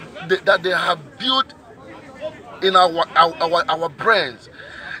that they have built in our brains.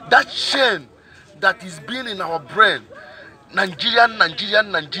 That shame that is being in our brain, Nigerian.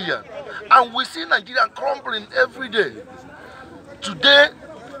 And we see Nigeria crumbling every day. Today,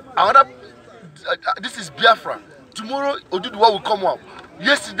 this is Biafra. Tomorrow, Oduduwa will come up.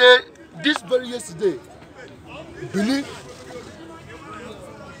 Yesterday, this very yesterday, Benin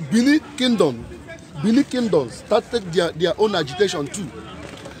Kingdom started their own agitation too.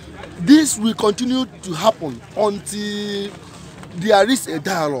 This will continue to happen until there is a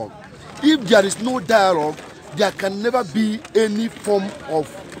dialogue. If there is no dialogue, there can never be any form of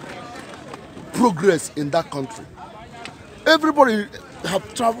progress in that country. Everybody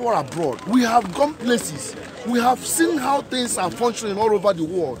have traveled abroad. We have gone places. We have seen how things are functioning all over the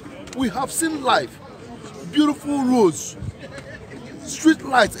world. We have seen life, beautiful roads, street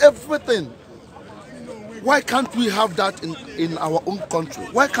lights, everything. Why can't we have that in our own country?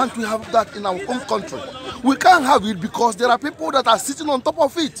 Why can't we have that in our own country? We can't have it because there are people that are sitting on top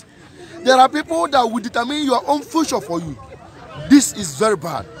of it. There are people that will determine your own future for you. This is very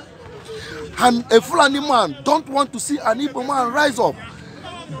bad. And a Fulani man don't want to see an Igbo man rise up.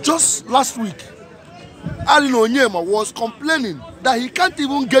 Just last week, Alin Onyema was complaining that he can't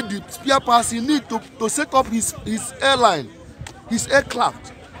even get the spare parts he needs to set up his airline, his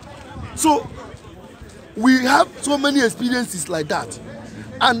aircraft. So we have so many experiences like that.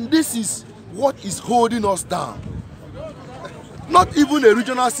 And this is what is holding us down. Not even a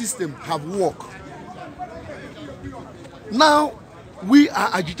regional system have worked. Now, we are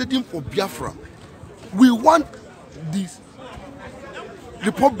agitating for Biafra. We want this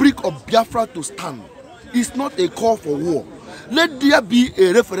Republic of Biafra to stand. It's not a call for war. Let there be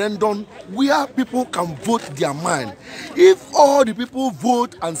a referendum where people can vote their mind. If all the people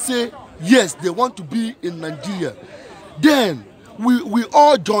vote and say, yes, they want to be in Nigeria, then we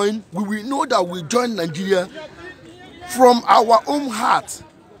all join. We will know that we join Nigeria from our own heart.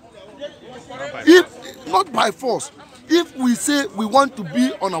 If not by force, if we say we want to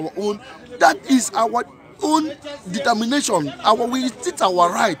be on our own, that is our own determination. It's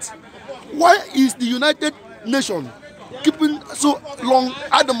our right. Why is the United Nations keeping so long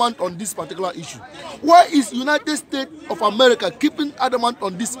adamant on this particular issue? Why is United States of America keeping adamant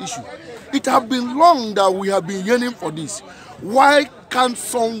on this issue? It has been long that we have been yearning for this. Why can't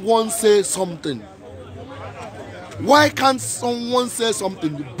someone say something? Why can't someone say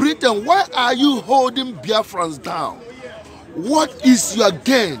something? Britain, why are you holding Biafrans down? What is your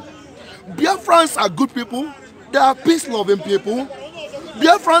gain? Biafrans are good people. They are peace-loving people.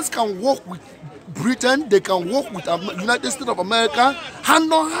 Biafrans can work with Britain. They can work with the United States of America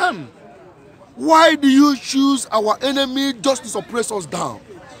hand on hand. Why do you choose our enemy just to suppress us down?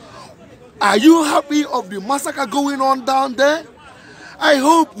 Are you happy of the massacre going on down there? I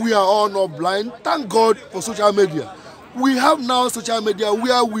hope we are all not blind. Thank God for social media. We have now social media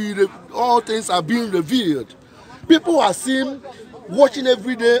where all things are being revealed. People are seen watching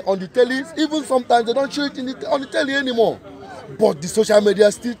every day on the telly. Even sometimes they don't show it on the telly anymore. But the social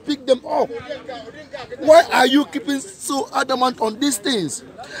media still pick them up. Why are you keeping so adamant on these things?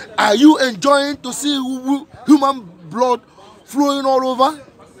 Are you enjoying to see human blood flowing all over?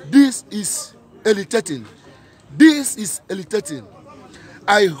 This is irritating. This is irritating.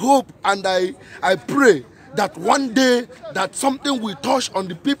 I hope and I pray that one day that something will touch on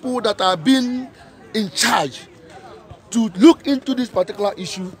the people that are being in charge to look into this particular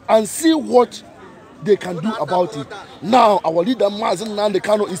issue and see what they can do about it. Now, our leader Mazi Nnamdi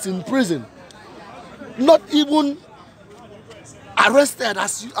Kanu is in prison. Not even arrested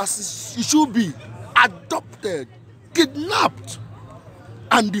as he should be. Adopted, kidnapped.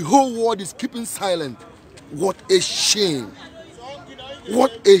 And the whole world is keeping silent. What a shame.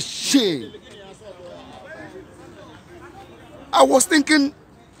 What a shame. I was thinking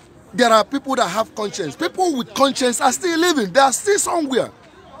there are people that have conscience. People with conscience are still living. They are still somewhere.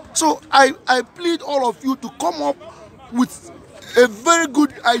 So I plead all of you to come up with a very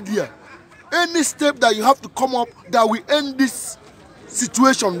good idea. Any step that you have to come up that will end this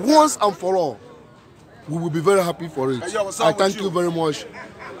situation once and for all. We will be very happy for it. I thank you very much.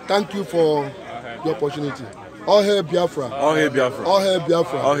 Thank you for the opportunity. All hail Biafra. All hail Biafra. All hail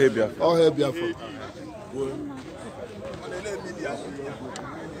Biafra. All hail Biafra. All hail Biafra.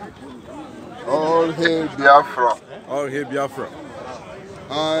 All hail Biafra. All hail Biafra.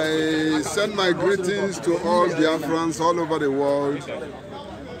 I send my greetings to all Biafrans all over the world.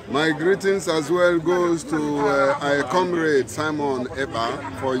 My greetings as well goes to our comrade Simon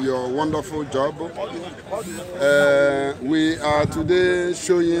Eba for your wonderful job. We are today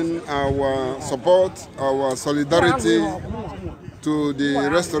showing our support, our solidarity to the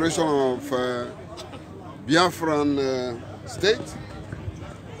restoration of Biafran state.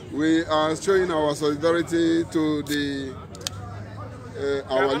 We are showing our solidarity to the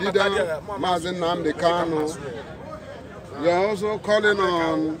our leader, Mazi Nnamdi Kanu. We are also calling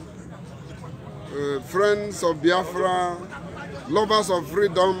on friends of Biafra, lovers of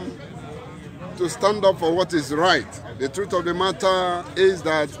freedom, to stand up for what is right. The truth of the matter is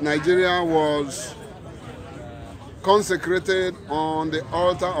that Nigeria was consecrated on the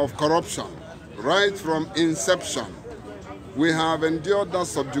altar of corruption, right from inception. We have endured that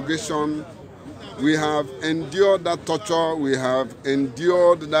subjugation, we have endured that torture, we have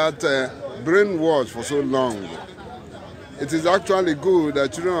endured that brainwash for so long. It is actually good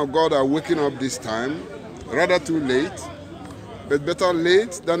that children of God are waking up this time, rather too late, but better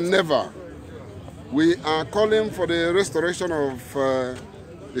late than never. We are calling for the restoration of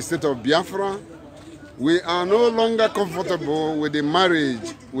the state of Biafra. We are no longer comfortable with the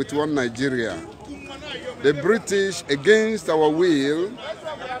marriage with one Nigeria. The British, against our will,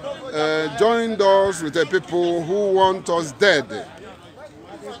 joined us with the people who want us dead.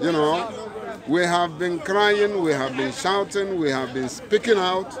 You know, we have been crying, we have been shouting, we have been speaking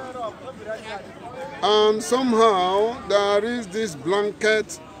out, and somehow there is this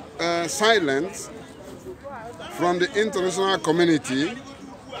blanket silence from the international community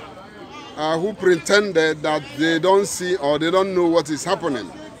who pretended that they don't see or they don't know what is happening.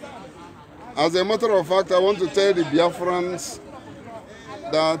 As a matter of fact, I want to tell the Biafrans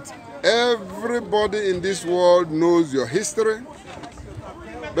that everybody in this world knows your history,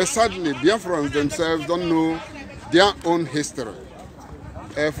 but sadly, Biafrans themselves don't know their own history.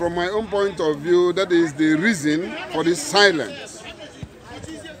 From my own point of view, that is the reason for this silence.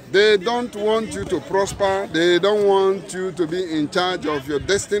 They don't want you to prosper. They don't want you to be in charge of your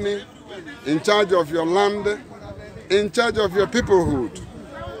destiny, in charge of your land, in charge of your peoplehood.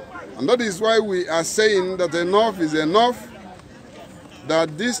 And that is why we are saying that enough is enough,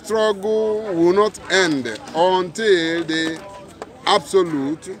 that this struggle will not end until the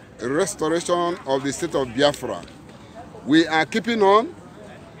absolute restoration of the state of Biafra. We are keeping on,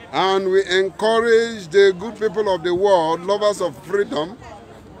 and we encourage the good people of the world, lovers of freedom,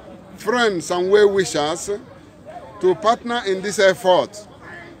 friends and well-wishers, to partner in this effort.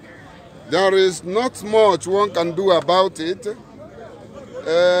 There is not much one can do about it.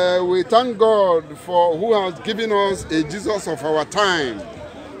 We thank God for who has given us a Jesus of our time.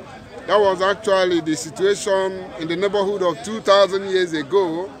 That was actually the situation in the neighborhood of 2,000 years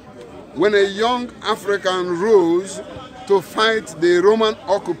ago, when a young African rose to fight the Roman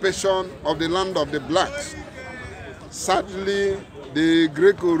occupation of the land of the blacks. Sadly, the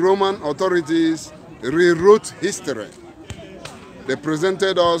Greco-Roman authorities rewrote history. They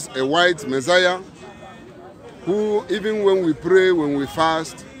presented us a white Messiah who, even when we pray, when we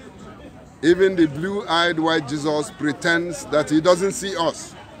fast, even the blue-eyed white Jesus pretends that he doesn't see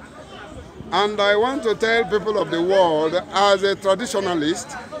us. And I want to tell people of the world, as a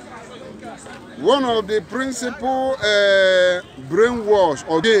traditionalist, one of the principal brainwash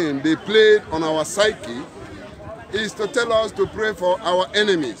or game they played on our psyche is to tell us to pray for our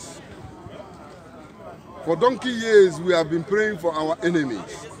enemies. For donkey years, we have been praying for our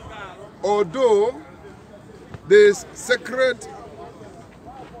enemies. Although this sacred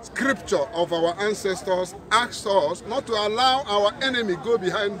scripture of our ancestors asks us not to allow our enemy go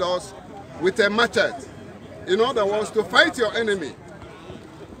behind us with a machete. In other words, to fight your enemy.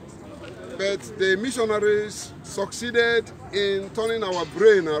 But the missionaries succeeded in turning our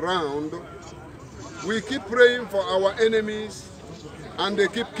brain around. We keep praying for our enemies and they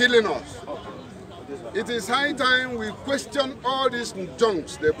keep killing us. It is high time we question all these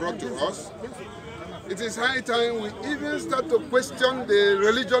junks they brought to us. It is high time we even start to question the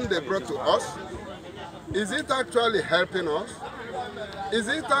religion they brought to us. Is it actually helping us? Is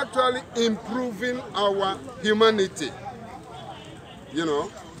it actually improving our humanity? You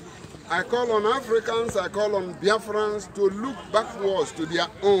know, I call on Africans, I call on Biafrans to look backwards to their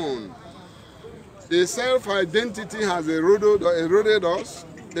own. The self-identity has eroded us.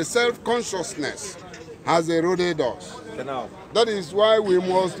 The self-consciousness has eroded us. That is why we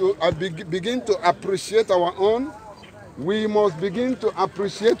must begin to appreciate our own. We must begin to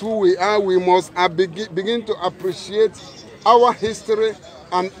appreciate who we are. We must begin to appreciate our history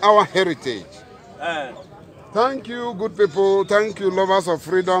and our heritage. Thank you, good people. Thank you, lovers of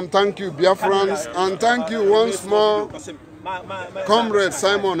freedom. Thank you, Biafrans. And thank you once more Comrade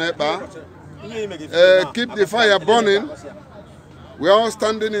Simon Ekpa, keep the fire burning. We are all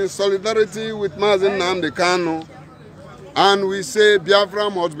standing in solidarity with Mazi Nnamdi Kanu, and we say Biafra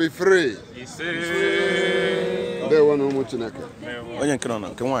must be free.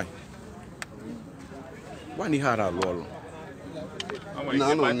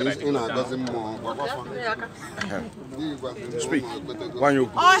 Speak.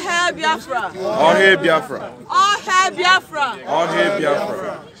 All hail Biafra. All hail Biafra. All hail Biafra. All hail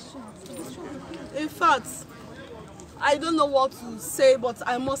Biafra. In fact, I don't know what to say, but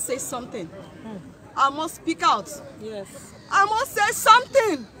I must say something. I must speak out. Yes. I must say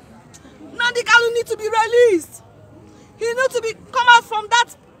something. Nnamdi Kanu needs to be released. He needs to come out from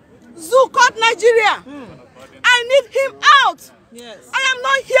that zoo called Nigeria. I need him out. Yes. I am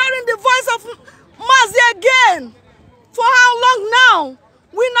not hearing the voice of Mazi again. For how long now?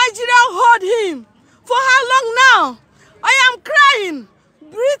 We Nigeria hold him. For how long now? I am crying.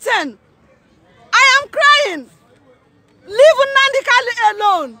 Britain, I am crying. Leave Nnamdi Kanu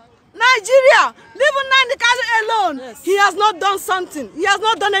alone. Nigeria, leave Nnamdi Kanu alone. Yes. He has not done something. He has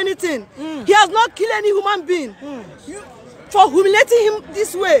not done anything. He has not killed any human being. For humiliating him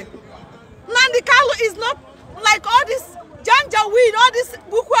this way. Nnamdi Kanu is not like all this janjaweed, all this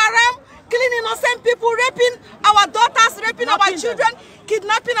Boko Haram, killing innocent people, raping our daughters, raping our children,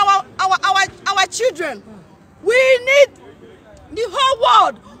 kidnapping our children. We need the whole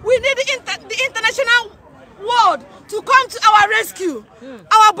world. We need the international world to come to our rescue.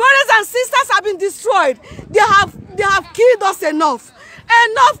 Our brothers and sisters have been destroyed. They have killed us enough.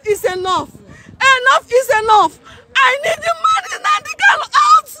 Enough is enough. Enough is enough. I need the Mazi Nnamdi Kanu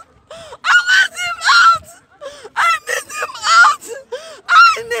out. I want him out. I need him out. I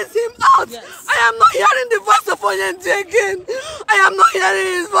need him out. Yes. I am not hearing the voice of Onyenji again. I am not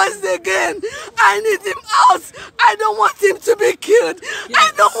hearing his voice again. I need him out. I don't want him to be killed. Yes.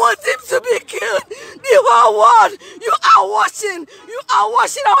 I don't want him to be killed. The whole world, you are watching. You are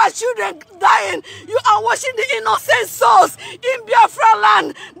watching our children dying. You are watching the innocent souls in Biafra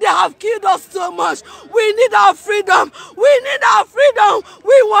land. They have killed us so much. We need our freedom. We need our freedom.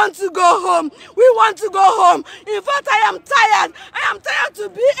 We want to go home. We want to go home. In fact, I am tired. I am tired to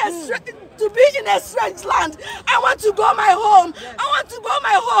be in a strange land. I want to go my home. I want to go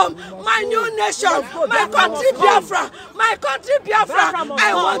my home. My new nation. My country Biafra. My country Biafra.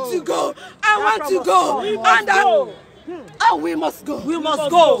 I want to go. I want to go. And we must go. We must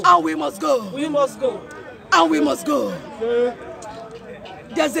go. And we must go. We must go. And we must go.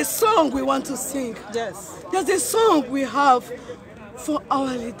 There's a song we want to sing. Yes. There's a song we have for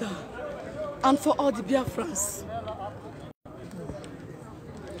our leader and for all the Biafrans.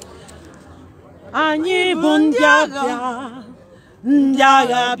 Anyị bụ ndị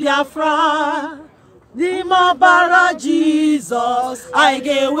agha Biafra, n'ime ọbara Jizọs anyị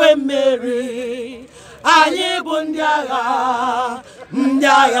ga-enwe mmeri. Anyị bụ ndị agha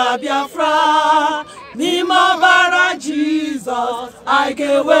Biafra, n'ime ọbara Jizọs anyị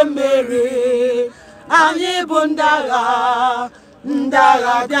ga-enwe mmeri. Anyị bụ ndị agha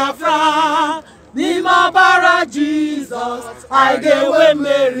Biafra, n'ime ọbara Jizọs anyị ga-enwe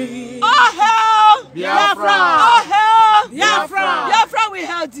mmeri. Oh hell Biafra! Oh hell Biafra! Biafra, we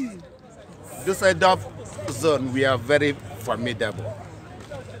held you. Düsseldorf zone, we are very formidable.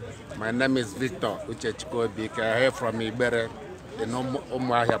 My name is Victor Uchechikobik. I hail from Ibere in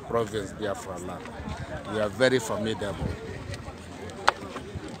Umuahia province, Biafra land. We are very formidable.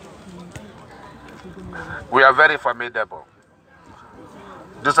 We are very formidable.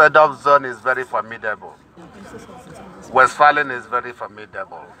 Düsseldorf zone is very formidable. Westphalen is very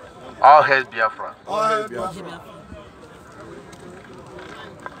formidable. All hail Biafra. All hail Biafra.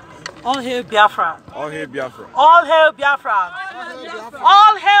 All hail Biafra. All hail Biafra. All hail Biafra.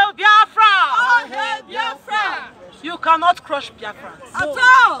 All hail Biafra. All hail Biafra. You cannot crush Biafra. At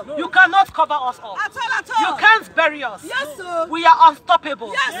all. You cannot cover us all. At all, at all. You can't bury us. Yes, sir. We are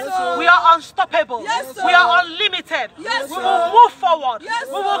unstoppable. Yes, sir. We are unstoppable. Yes, sir. We are unlimited. Yes, we sir. will move forward. Yes,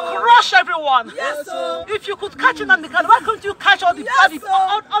 we will crush everyone. Yes, sir. If you could catch Nnamdi Kanu, why couldn't you catch all the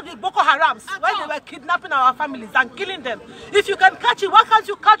Boko Harams when they were kidnapping our families and killing them? If you can catch it, why can't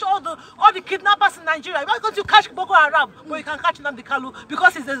you catch all the kidnappers in Nigeria? Why can't you catch Boko Haram, but you can catch Nnamdi Kanu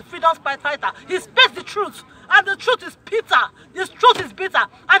because he's a freedom fighter? He speaks the truth, and the truth is bitter. This truth is bitter,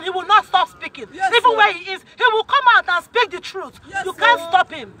 and he will not stop speaking. Yes, even where he is, he will come out and speak the truth. Yes, you can't stop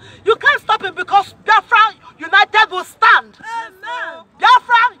him. You can't stop him because Biafra United will stand. Amen.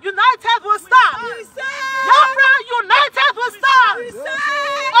 Biafra United will stand. Biafra United will stand.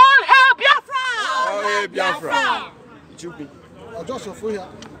 All hail Biafra. All hail Biafra. Just a free.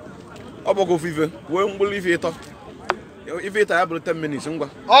 Abogo vive. We believe it. If it I 10 minutes,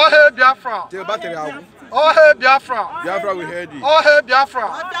 Oh, hey, Biafra. Oh, hey, Biafra. Biafra, we heard you. Oh, hey, Biafra.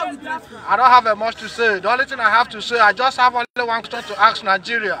 I don't have much to say. The only thing I have to say, I just have only one question to ask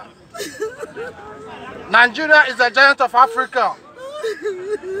Nigeria. Nigeria is a giant of Africa.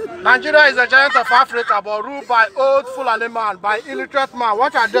 Nigeria is a giant of Africa, but ruled by old Fulani man, by illiterate man.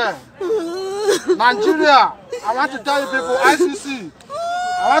 What are they? Nigeria, I want to tell you people, ICC,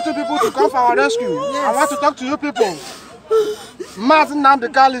 I want you people to come for our rescue. Yes. I want to talk to you people. Mazi Nnamdi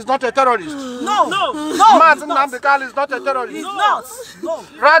Kanu is not a terrorist. No. Mazi Nnamdi Kanu is not a terrorist. He's not. No.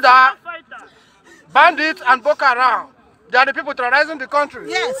 Rather, bandits and Boko Haram, they are the people terrorizing the country.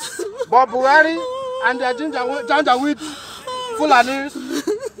 Yes. But Buhari and their Janjaweed Fulanis,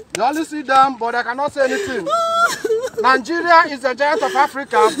 you only see them, but they cannot say anything. Nigeria is a giant of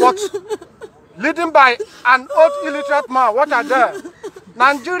Africa, but leading by an old illiterate man. What are they?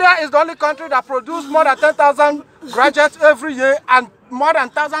 Nigeria is the only country that produces more than 10,000 graduates every year and more than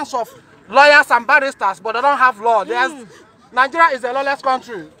thousands of lawyers and barristers, but they don't have law. Nigeria is a lawless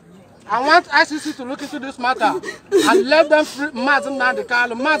country. I want ICC to look into this matter and let them free Mazi Nnamdi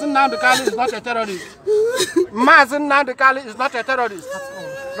Kanu. Mazi Nnamdi Kanu is not a terrorist. Mazi Nnamdi Kanu is not a terrorist.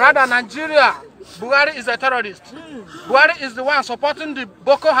 Rather, Nigeria, Buhari is a terrorist. Buhari is the one supporting the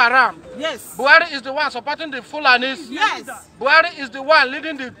Boko Haram. Yes. Buhari is the one supporting the Fulanis. Yes. Buhari is the one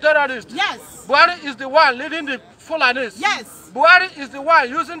leading the terrorists. Yes. Buhari is the one leading the Fulanis. Yes. Buhari is the one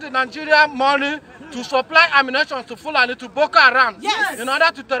using the Nigerian money to supply ammunition to Fulani, to Boko Haram, yes, in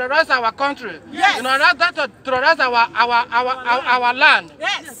order to terrorize our country, yes, in order to terrorize our land.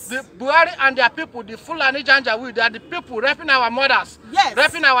 Yes. The Buhari and their people, the Fulani Janjaweed, they are the people raping our mothers, yes,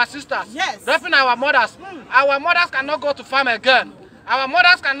 raping our sisters, yes, raping our mothers. Our mothers cannot go to farm again. Our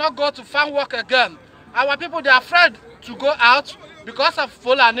mothers cannot go to farm work again. Our people, they are afraid to go out because of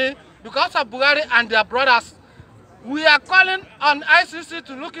Fulani, because of Buhari and their brothers. We are calling on ICC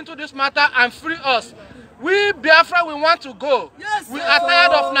to look into this matter and free us. We, Biafra, we want to go. Yes, we are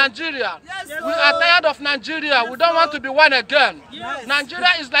tired of Nigeria. Yes, we are tired of Nigeria. We don't want to be one again. Yes. Nigeria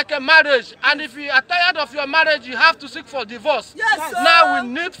is like a marriage, and if you are tired of your marriage, you have to seek for divorce. Yes, now we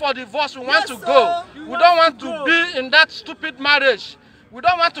need for divorce. We want to go. We don't want to be in that stupid marriage. We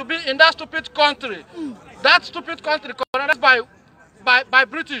don't want to be in that stupid country. That stupid country colonized by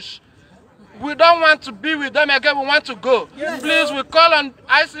British. We don't want to be with them again. We want to go. Yes, please, we call on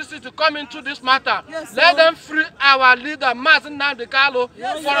ICC to come into this matter. Yes, let them free our leader, Mazi Nnamdi Kanu.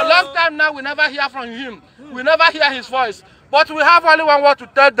 Yes, for a long time now, we never hear from him. We never hear his voice. But we have only one word to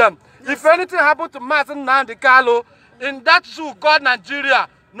tell them. If anything happened to Mazi Nnamdi Kanu in that zoo called Nigeria,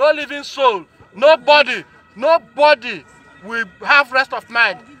 no living soul, nobody will have rest of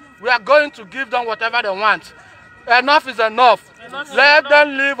mind. We are going to give them whatever they want. Enough is enough. Let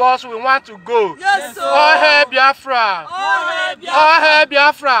them leave us. We want to go. Yes, sir. Oh, hey, Biafra. Oh, hey, Biafra. Oh, hey,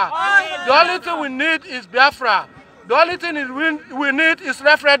 Biafra. Oh, hey, the only thing we need is Biafra. The only thing we need is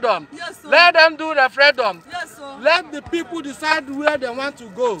referendum. Yes, sir. Let them do referendum. Yes, sir. Let the people decide where they want to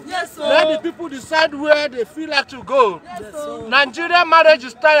go. Yes, sir. Let the people decide where they feel like to go. Yes, sir. Nigerian marriage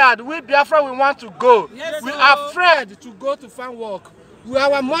is tired. We, Biafra, we want to go. Yes, we sir. are afraid to go to farm work.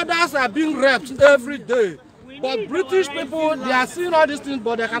 Our mothers are being raped every day. But British people, they are seeing all these things,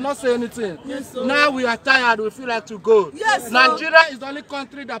 but they cannot say anything. Yes, now we are tired, we feel like to go. Yes, Nigeria is the only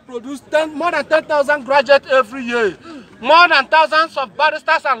country that produces more than 10,000 graduates every year. More than thousands of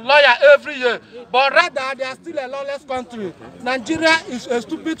barristers and lawyers every year. But rather, they are still a lawless country. Nigeria is a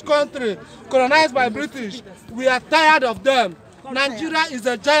stupid country, colonized by British. We are tired of them. Nigeria is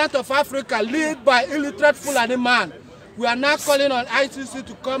a giant of Africa, led by illiterate Fulani man. We are now calling on ICC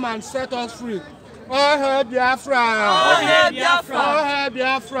to come and set us free. Oh, hey, Biafra! Oh, hey, Biafra! Oh, hey,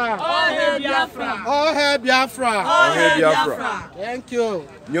 Biafra! Oh, hey, Biafra! Oh, hey, Biafra! Oh, hey, Biafra! Thank you.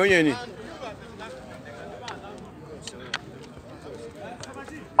 Nyonyeni.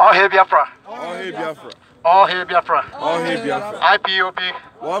 Oh, hey, Biafra! Oh, hey, Biafra! Oh, hey, Biafra! Oh, hey, Biafra! IPOB.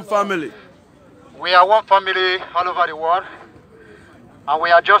 One family. We are one family all over the world, and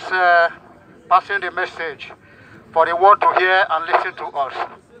we are just passing the message for the world to hear and listen to us.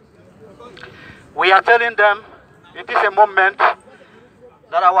 We are telling them it is a moment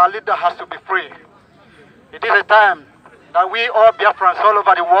that our leader has to be free. It is a time that we all Biafrans all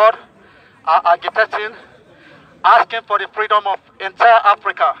over the world are agitating, asking for the freedom of entire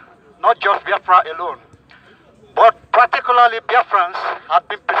Africa, not just Biafra alone. But particularly Biafrans have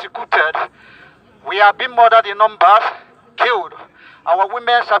been persecuted. We are being murdered in numbers, killed. Our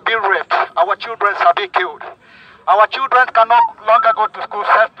women are being raped. Our children are being killed. Our children can no longer go to school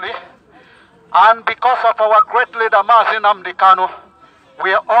safely. And because of our great leader, Mazi Nnamdi Kanu,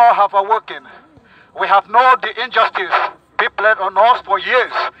 we all have awoken. We have known the injustice been played on us for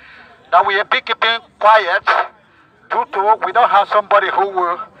years that we have been keeping quiet due to we don't have somebody who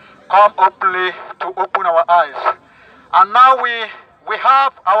will come openly to open our eyes. And now we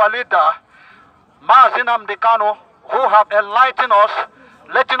have our leader, Mazi Nnamdi Kanu, who have enlightened us,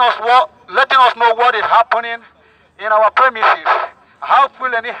 letting us know what is happening in our premises, how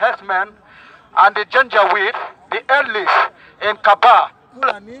Fulani herdsmen and the Janjaweed, the elders in Kaba,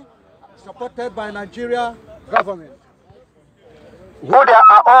 supported by Nigeria government, who they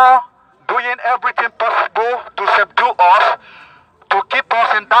are all doing everything possible to subdue us, to keep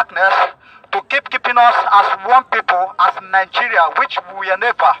us in darkness, to keeping us as one people, as Nigeria, which we are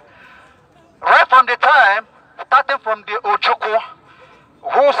never. Right from the time, starting from the Ojoko,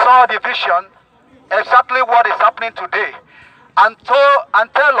 who saw the vision, exactly what is happening today, and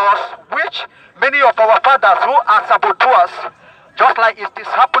tell us which many of our fathers who are saboteurs, just like it is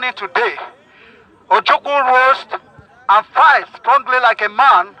happening today. Ojoko rose and fight strongly like a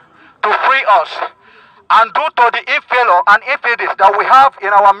man to free us. And due to the infidels and infidels that we have in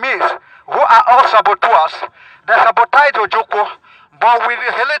our midst, who are all saboteurs, they sabotage Ojoko, but with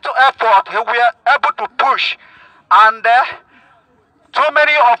a little effort, we are able to push. And so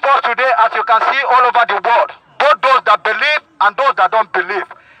many of us today, as you can see all over the world, both those that believe and those that don't believe,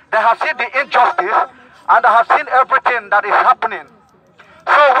 they have seen the injustice and they have seen everything that is happening.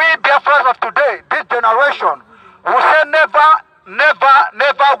 So we Biafras of today, this generation, will say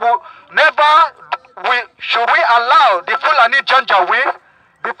should we allow the Fulani Janjaweed,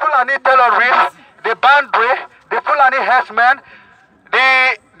 the Fulani terrorists, the bandit, the Fulani herdsmen,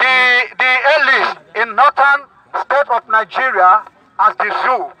 the elites in northern state of Nigeria, as the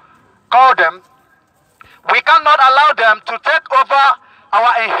zoo call them, we cannot allow them to take over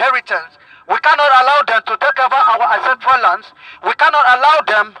our inheritance. We cannot allow them to take over our ancestral lands. We cannot allow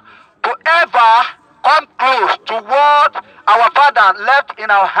them to ever come close to what our father left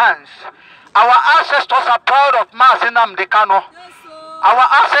in our hands. Our ancestors are proud of Mazi Nnamdi Kanu.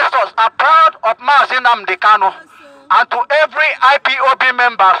 Our ancestors are proud of Mazi Nnamdi Kanu. And to every IPOB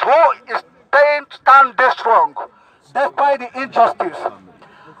members who is stand this strong, despite the injustice,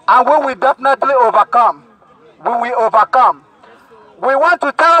 and we will definitely overcome. We will overcome. We want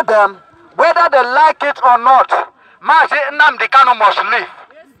to tell them, whether they like it or not, Mazi Nnamdi Kanu must live.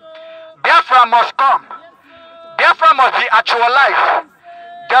 Biafra must come. Biafra must be actualized.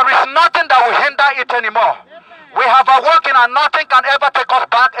 There is nothing that will hinder it anymore. We have a working and nothing can ever take us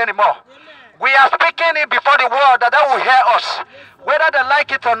back anymore. We are speaking it before the world that they will hear us, whether they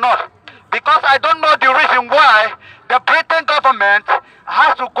like it or not. Because I don't know the reason why the Britain government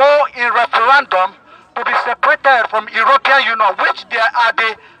has to go in referendum to be separated from European Union, which they are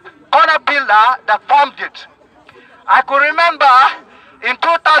the corner pillar that formed it. I could remember in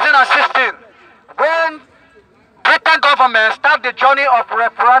 2016 when Britain government started the journey of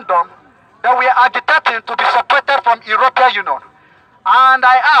referendum that we are agitating to be separated from European Union. And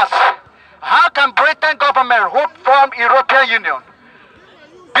I asked, how can Britain government who formed European Union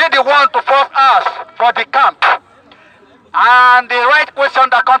be the one to force us for the camp? And the right question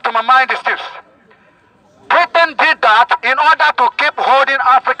that comes to my mind is this. Britain did that in order to keep holding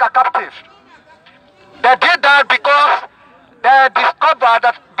Africa captive. They did that because they discovered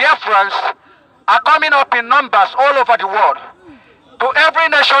that Biafrans are coming up in numbers all over the world. To every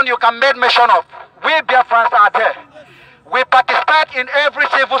nation you can make mention of, we Biafrans are there. We participate in every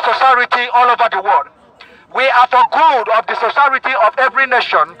civil society all over the world. We are for good of the society of every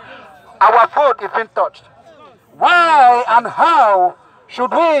nation. Our food is being touched. Why and how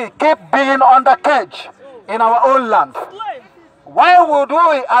should we keep being under cage in our own land? Why would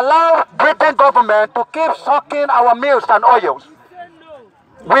we allow Britain government to keep sucking our milks and oils?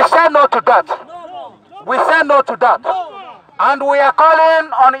 We say no to that. We say no to that. And we are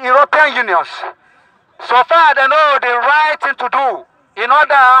calling on European unions. So far they know the right thing to do in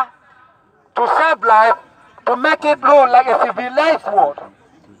order to save life, to make it look like a civilized world.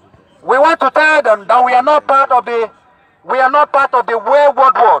 We want to tell them that we are not part of the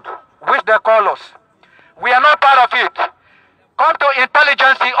wayward world, which they call us. We are not part of it. Come to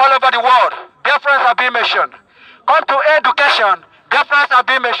intelligence all over the world, difference have been mentioned. Come to education, difference have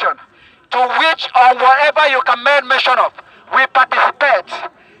been mentioned. To which or whatever you can make mention of, we participate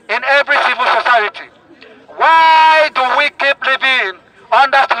in every civil society. Why do we keep living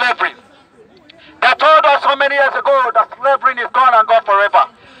under slavery? They told us so many years ago that slavery is gone and gone forever.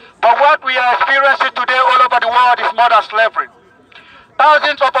 But what we are experiencing today all over the world is more than slavery.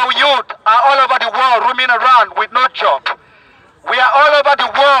 Thousands of our youth are all over the world roaming around with no job. We are all over the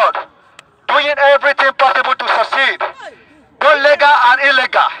world doing everything possible to succeed, both legal and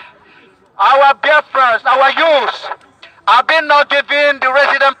illegal. Our Biafrans, our youth have been not given the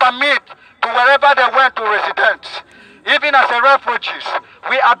resident permit to wherever they went to residence. Even as a refugees,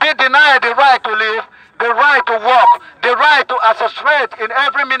 we have been denied the right to live, the right to work, the right to associate in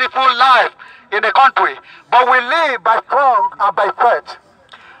every meaningful life in the country. But we live by strong and by faith.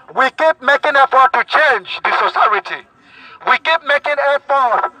 We keep making effort to change the society. We keep making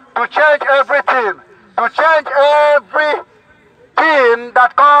effort to change everything, to change everything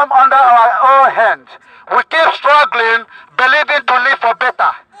that comes under our own hands. We keep struggling, believing to live for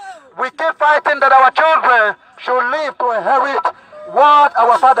better. We keep fighting that our children should live to inherit what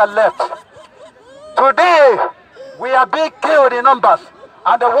our father left. Today, we are being killed in numbers,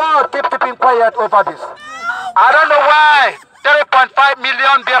 and the world keeps keeping quiet over this. I don't know why 3.5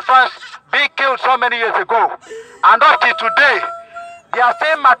 million Biafrans being killed so many years ago, and up to today, they are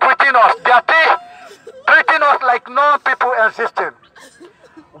still maltreating us. They are still treating us like non-people existing.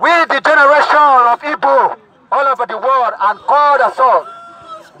 We, the generation of Igbo all over the world, and called us all,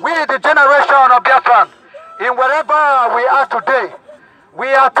 we, the generation of Biafran, in wherever we are today, we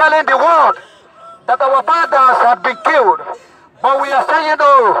are telling the world that our fathers have been killed, but we are saying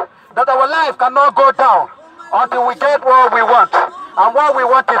no, that our life cannot go down until we get what we want, and what we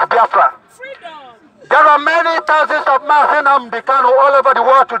want is Biafra. There are many thousands of Mazi Nnamdi Kanu all over the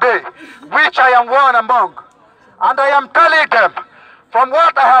world today, which I am one among, and I am telling them, from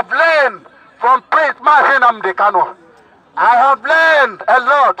what I have learned from Prince Mazi Nnamdi Kanu, I have learned a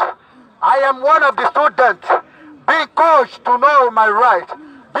lot. I am one of the students being coached to know my right,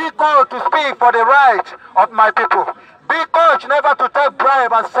 being coached to speak for the right of my people, being coached never to take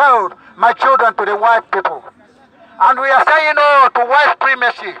bribe and sell my children to the white people. And we are saying no to white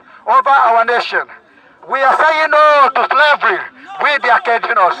supremacy over our nation. We are saying no to slavery where they are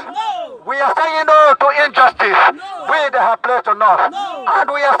caging us. We are saying no to injustice where they have placed on us. And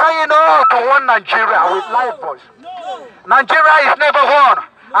we are saying no to one Nigeria with life voice. Nigeria is never won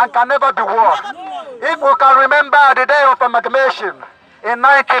and can never be won. If we can remember the day of amalgamation in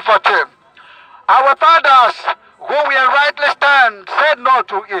 1914, our fathers, who we rightly stand, said no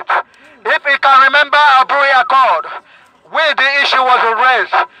to it. If we can remember Aburi Accord, where the issue was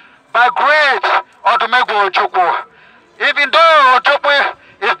raised by great Odumegwu Ojukwu. Even though Ojukwu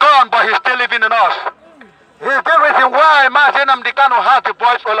is gone, but he's still living in us. He's the reason why Mazi Nnamdi Kanu has the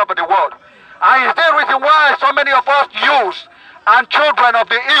voice all over the world. And he's the reason why so many of us youths and children of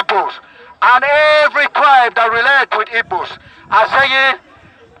the Igbos and every tribe that relates with Igbos are saying,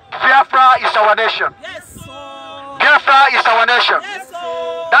 Biafra is our nation. Biafra is our nation.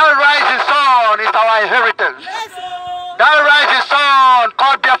 That rising sun is our inheritance. That rising sun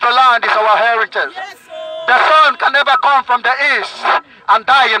called Biafra land is our heritage. The sun can never come from the east and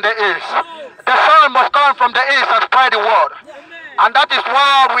die in the east. The sun must come from the east and spread the word. And that is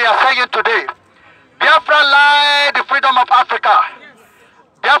what we are saying today. Biafra lies the freedom of Africa.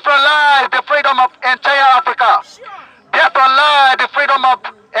 Biafra lies the freedom of entire Africa. Biafra lies the freedom of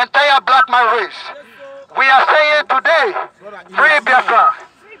entire black man race. We are saying today, free Biafra,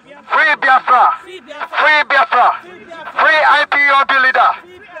 free Biafra, free Biafra, free IPOB leader,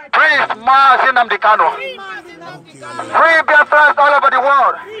 Prince Mazi Nnamdi Kanu. Free Biafras all over the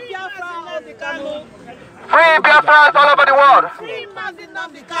world. Free Biafras all over the world.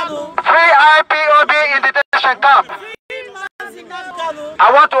 Free IPOB in detention camp.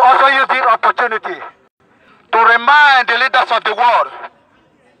 I want to also use this opportunity to remind the leaders of the world,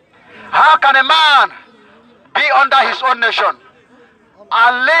 how can a man be under his own nation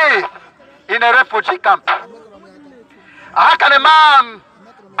and live in a refugee camp? How can a man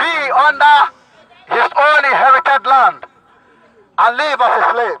be under his own inherited land and live as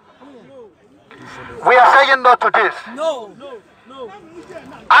a slave? We are saying no to this. No.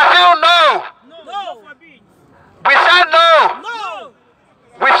 I feel no. We say no.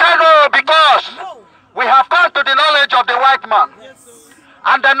 We say no because we have come to the knowledge of the white man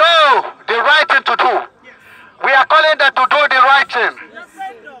and they know the right thing to do. We are calling them to do the right thing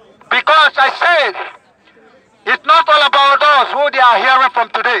because I said it's not all about us who they are hearing from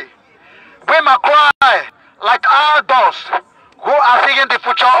today. We must cry like adults who are seeing the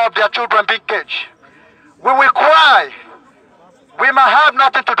future of their children being caged. We will cry. We might have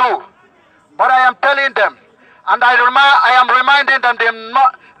nothing to do. But I am telling them, and I am reminding them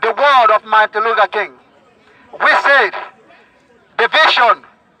the word of Martin Luther King. We said, the vision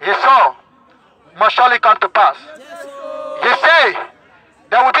he saw must surely come to pass. He said,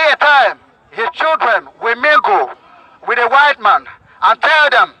 there will be a time his children will mingle with a white man and tell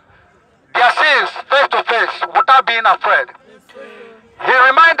them their sins face to face without being afraid. He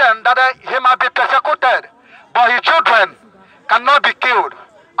reminded them that he might be persecuted, but his children cannot be killed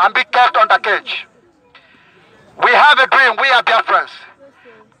and be kept under cage. We have a dream, we are Biafrans.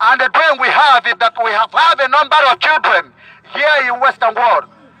 And the dream we have is that we have a number of children here in Western world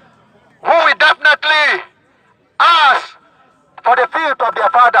who will definitely ask for the field of their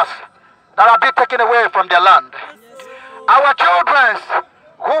fathers that have been taken away from their land. Our children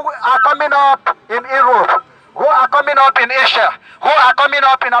who are coming up in Europe, who are coming up in Asia, who are coming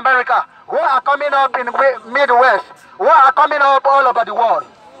up in America, who are coming up in the Midwest, who are coming up all over the world.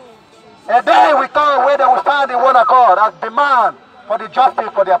 A day will come where they will stand in one accord as demand for the justice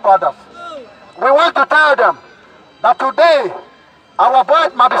for their fathers. We want to tell them that today our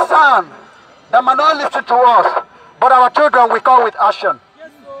voice might be sound, they might not listen to us, but our children will come with action.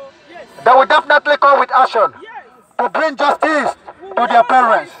 They will definitely come with action to bring justice to their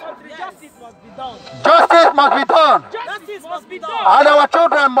parents. Justice must be done. Justice must be done. And our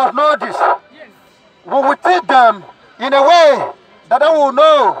children must know this. We will teach them in a way that they will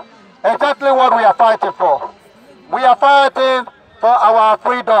know exactly what we are fighting for. We are fighting for our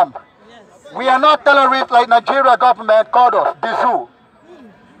freedom. We are not terrorists like Nigerian government called us, the zoo.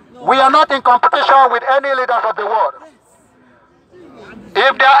 We are not in competition with any leaders of the world.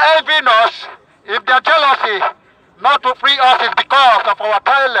 If they are envying us, if their jealousy not to free us is because of our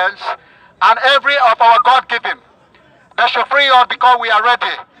talents and every of our God-given, they should free us because we are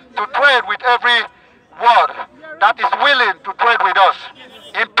ready to trade with every world that is willing to trade with us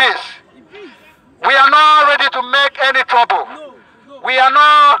in peace. We are not ready to make any trouble. We are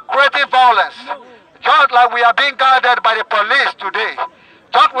not creating violence. Just like we are being guided by the police today.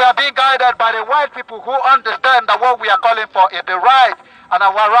 Just we are being guided by the white people who understand that what we are calling for is the right and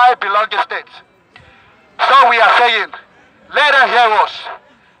our right belonging states. So we are saying, let them hear us.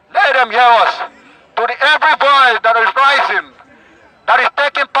 Let them hear us. To every voice that is rising, that is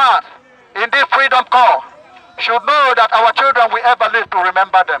taking part in this freedom call, should know that our children will ever live to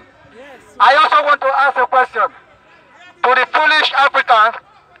remember them. I also want to ask a question to the foolish Africans,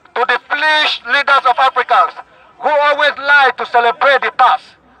 to the foolish leaders of Africans who always like to celebrate the past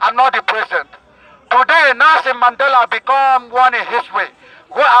and not the present. Today, Nelson Mandela become one in history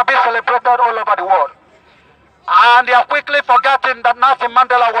who have been celebrated all over the world. And they are quickly forgetting that Nelson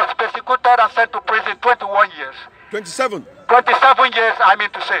Mandela was persecuted and sent to prison 21 years. 27. 27 years, I mean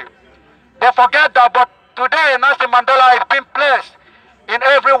to say. They forget that, but today Nelson Mandela is being placed in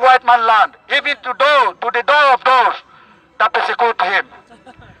every white man land, even to the door of those that persecute him.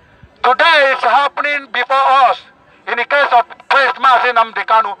 Today it's happening before us in the case of Prince Mazi Nnamdi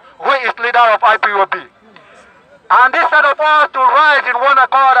Kanu, who is leader of IPOB. And instead of us to rise in one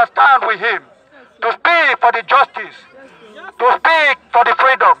accord and stand with him, to speak for the justice, to speak for the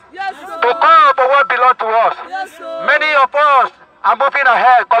freedom, to call for what belongs to us, many of us are moving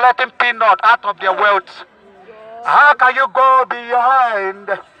ahead collecting peanuts out of their wealth. How can you go behind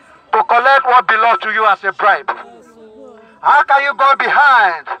to collect what belongs to you as a bribe? How can you go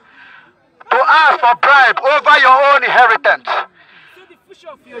behind to ask for bribe over your own inheritance?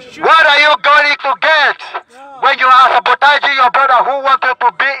 What are you going to get when you are sabotaging your brother who wants you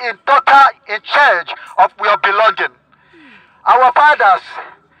to be in total in charge of your belonging? Our fathers,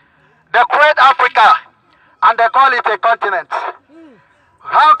 they create Africa and they call it a continent.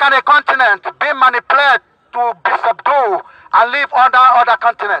 How can a continent be manipulated to be subdued and live under other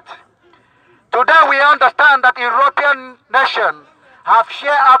continents? Today we understand that European nations have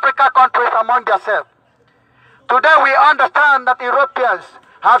shared African countries among themselves. Today we understand that Europeans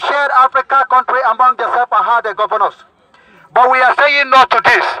have shared African countries among themselves and how they govern us. But we are saying no to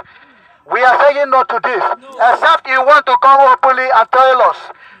this. We are saying no to this. Except you want to come openly and tell us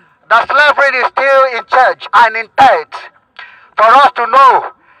that slavery is still in charge and in tight for us to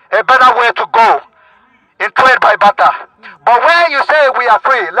know a better way to go in trade by barter. But when you say we are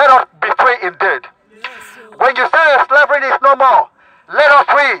free, let us be free indeed. When you say slavery is no more, let us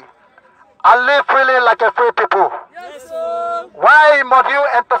free and live freely like a free people. Why must you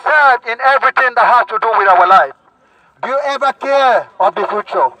interfere in everything that has to do with our life? Do you ever care of the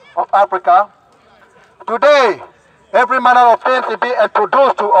future of Africa? Today, every manner of things is being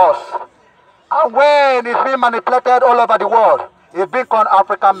introduced to us. And when it's being manipulated all over the world, it's being called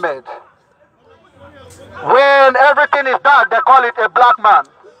African made. When everything is dark, they call it a black man.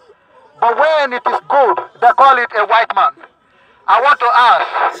 But when it is good, they call it a white man. I want to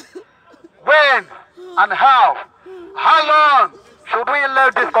ask, when and how long should we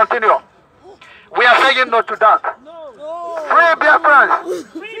let this continue? We are saying no to that. Free Biafrans!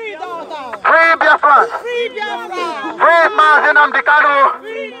 Free Biafrans! Free Mazi Nnamdi Kanu!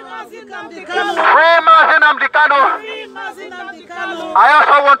 Free Mazi Nnamdi Kanu! I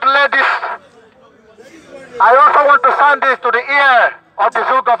also want to send this to the ear of the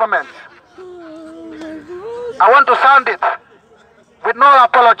Zoo government. I want to sound it with no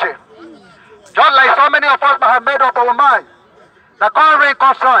apology. Just like so many of us have made up our mind, the current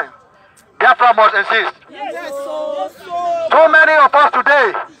concern, Biafra must insist. Yes. Too many of us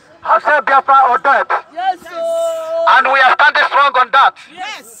today have said Biafra or death. Yes. And we are standing strong on that.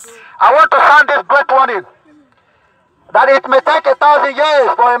 Yes. I want to sound this great warning that it may take 1,000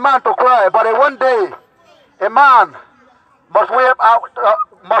 years for a man to cry, but one day a man must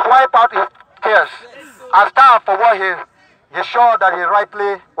wipe out his tears and stand for what he is sure that he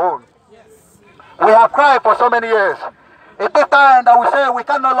rightly owns. We have cried for so many years. It is time that we say we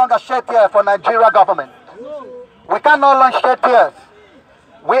can no longer shed tears for Nigeria government. We can no longer shed tears.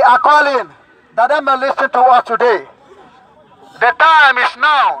 We are calling that they may listen to us today. The time is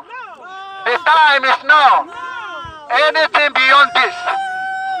now. The time is now. Anything beyond this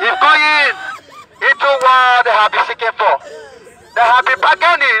is going into what they have been seeking for. They have been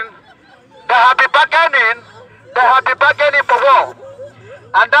bargaining. They have been bargaining. They have been bargaining for war.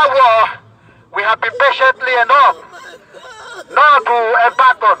 And that war, we have been patiently enough not to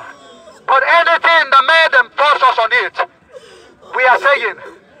embark on. But anything that made them force us on it, we are saying,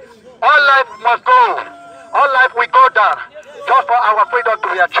 all life must go. All life will go down just for our freedom to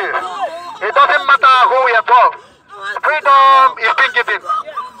be achieved. It doesn't matter who we are for. Freedom is being given,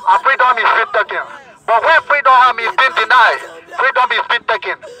 and freedom is being taken. But when freedom is being denied, freedom is being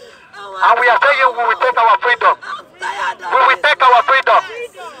taken. And we are saying we will take our freedom. We will take our freedom.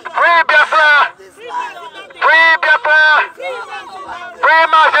 Free Biafra! Free Biafra! Free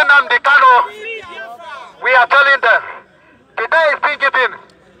Mazi Nnamdi Kanu! We are telling them, the day is being given.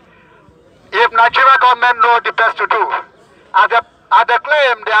 If Nigeria government know the best to do, as they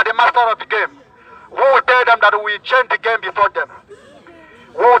claim they are the master of the game, we will tell them that we change the game before them.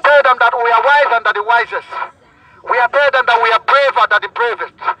 We will tell them that we are wiser than the wisest. We are tell them that we are braver than the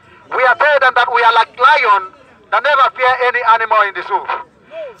bravest. We are tell them that we are like lion that never fear any animal in the zoo.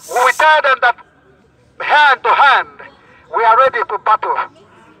 We will tell them that hand to hand, we are ready to battle.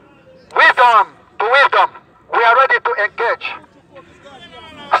 Wisdom to wisdom, we are ready to engage.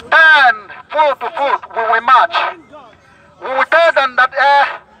 Stand foot to foot, we will march. We will tell them that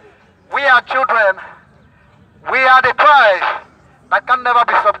we are children. We are the prize that can never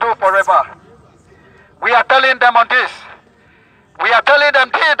be subdued forever. We are telling them on this. We are telling them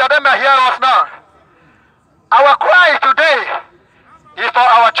this, that they may hear us now. Our cry today is for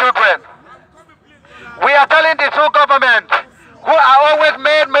our children. We are telling the two government who are always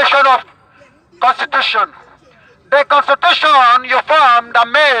made mention of constitution. The constitution you formed are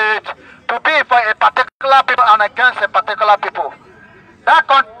made to be for a particular people and against a particular people. That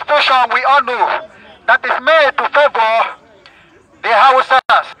constitution we all know that is made to favor the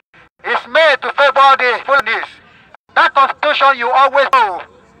Hausas. It's made to favor the Fulanis. That constitution you always know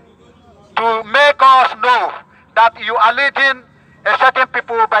to make us know that you are leading a certain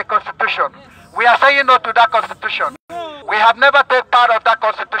people by constitution. We are saying no to that constitution. We have never taken part of that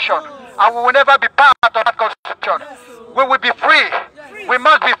constitution, and we will never be part of that constitution. We will be free. We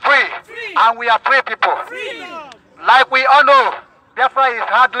must be free, and we are free people. Like we all know, Biafra is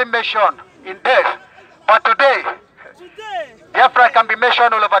hardly mentioned in death, but today, Biafra can be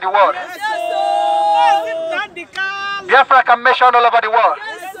mentioned all over the world. Biafra can mention all over the world.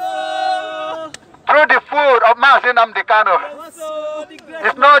 Through the food of Mazi Nnamdi Kanu.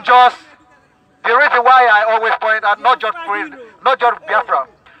 It's not just the reason why I always point out, not just Biafra.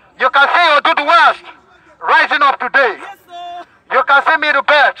 You can see Odudu West rising up today. You can see Middle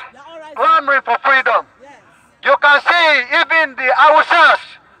Belt clamoring for freedom. You can see even the Hausas,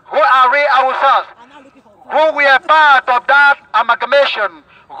 who are real Hausas, who we are part of that amalgamation,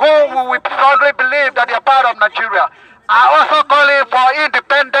 who we strongly believe that they are part of Nigeria, are also calling for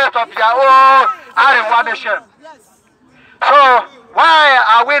independence of their own Ariwa nation. So why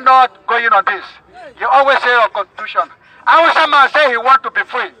are we not going on this? You always say of constitution. Hausa man say he want to be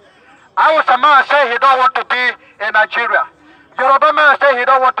free. Hausa man say he don't want to be in Nigeria. Yoruba man say he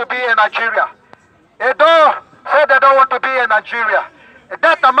don't want to be in Nigeria. Edo say they don't want to be in Nigeria. A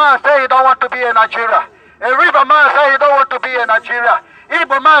Delta man say he don't want to be in Nigeria. A River man say he don't want to be in Nigeria.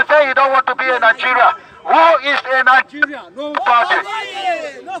 Igbo man say he don't want to be in Nigeria. Who is in Nigeria? Nobody.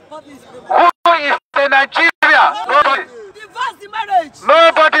 Who is in Nigeria? Nobody.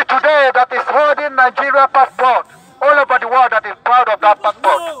 Nobody today that is holding Nigeria passport all over the world that is proud of that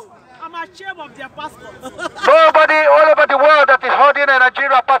passport. I'm ashamed of their passport. Nobody all over the world that is holding a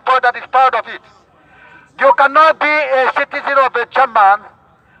Nigeria passport that is proud of it. You cannot be a citizen of a German.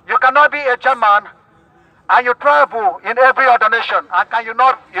 You cannot be a German and you travel in every other nation, and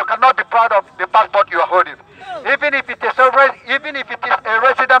you cannot be proud of the passport you are holding. Even if it is a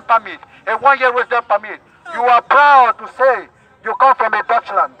resident permit, a 1-year resident permit, you are proud to say you come from a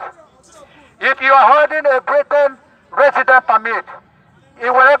Dutchland. If you are holding a Britain resident permit,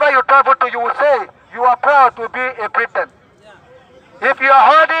 wherever you travel to, you will say you are proud to be a Briton. If you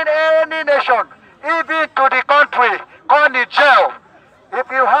are holding any nation, even to the country called Niger, if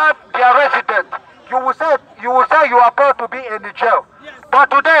you have their resident, you will say you are proud to be a Niger. But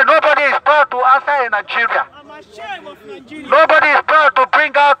today nobody is proud to answer in Nigeria. Nobody is proud to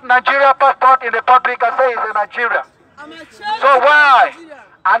bring out Nigeria passport in the public and say it's in Nigeria. So why?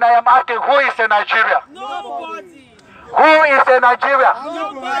 And I am asking, who is in Nigeria? Nobody. Who is in Nigeria?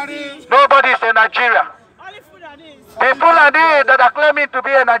 Nobody. Nobody is in Nigeria. The Fulani that are claiming to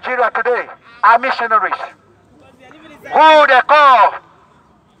be in Nigeria today are missionaries. Who they call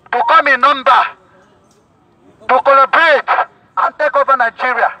to come in number to collaborate and take over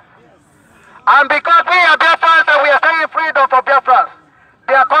Nigeria. And because we are Biafrans and we are saying freedom for Biafrans,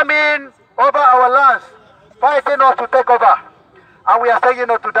 they are coming over our lands, fighting us to take over. And we are saying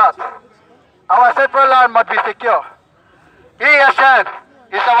no to that. Our central land must be secure. ESN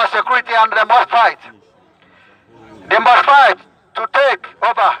is our security and they must fight. They must fight to take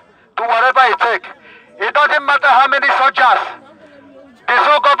over to whatever it takes. It doesn't matter how many soldiers the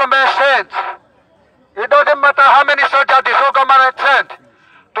whole government sends. It doesn't matter how many soldiers the whole government sends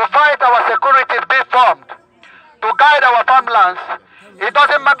to fight our security is being formed, to guide our farmlands. It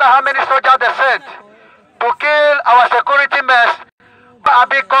doesn't matter how many soldiers they send to kill our security men,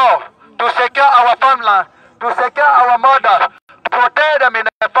 to secure our farmland, to secure our mothers, to protect them in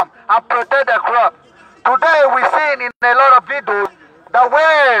the farm and protect their crop. Today we see in a lot of videos that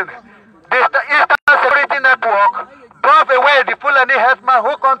when the Eastern Security Network drove away the Fulani headsmen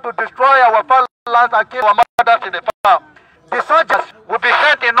who come to destroy our farmlands and kill our mothers in the farm, the soldiers will be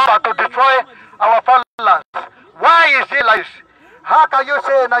sent in number to destroy our farmlands. Why is it like this? How can you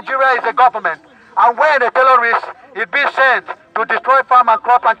say Nigeria is a government and when a terrorist is being sent to destroy farm and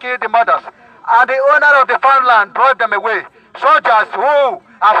crop and kill the mothers, and the owner of the farmland drive them away? Soldiers who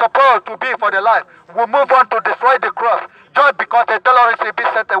are supposed to be for their life will move on to destroy the crops just because a terrorist is being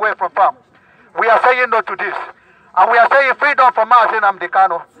sent away from farm. We are saying no to this. And we are saying freedom for Mazi Nnamdi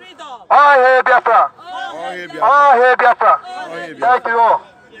Kanu. All hail Biafra. All hail Biafra. Thank you all.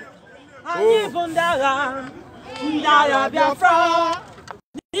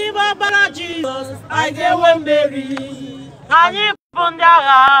 Jesus, I get one baby. Anyị bụ ndị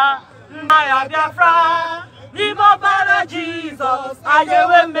agha, nna ya Biafra. N'ime ọbara Jesus, I get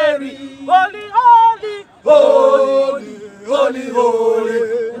one baby. Holy, holy, holy, holy, holy.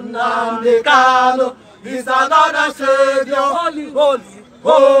 Nnamdi Kanu is another Savior. Holy, holy,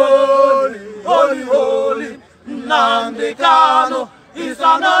 holy, holy, holy. Nnamdi Kanu is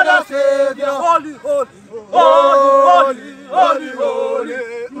another Savior. Holy, holy, holy, holy, holy.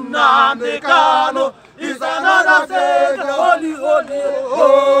 Nnamdi Kanu is another Savior. Holy, holy,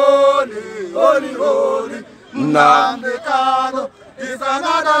 holy, holy, holy. Nnamdi Kanu is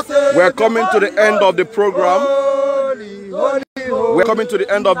another Savior. We're coming to the end of the program. We're coming to the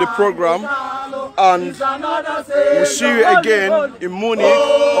end of the program, and we'll see you again in Munich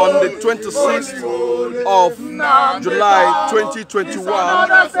on the 26th of July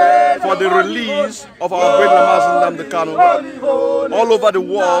 2021 for the release of our great Mazi Nnamdi Kanu. All over the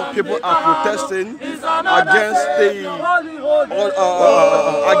world, people are protesting against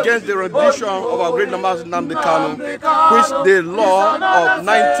the rendition of our great Mazi Nnamdi Kanu, which the law of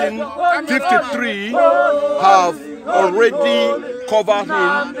 1953 have already covered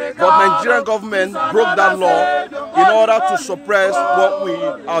him, but Nigerian government broke that law in order to suppress what we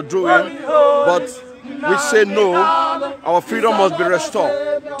are doing. But we say no, our freedom must be restored.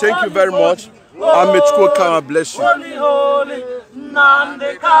 Thank you very much, and may God bless you.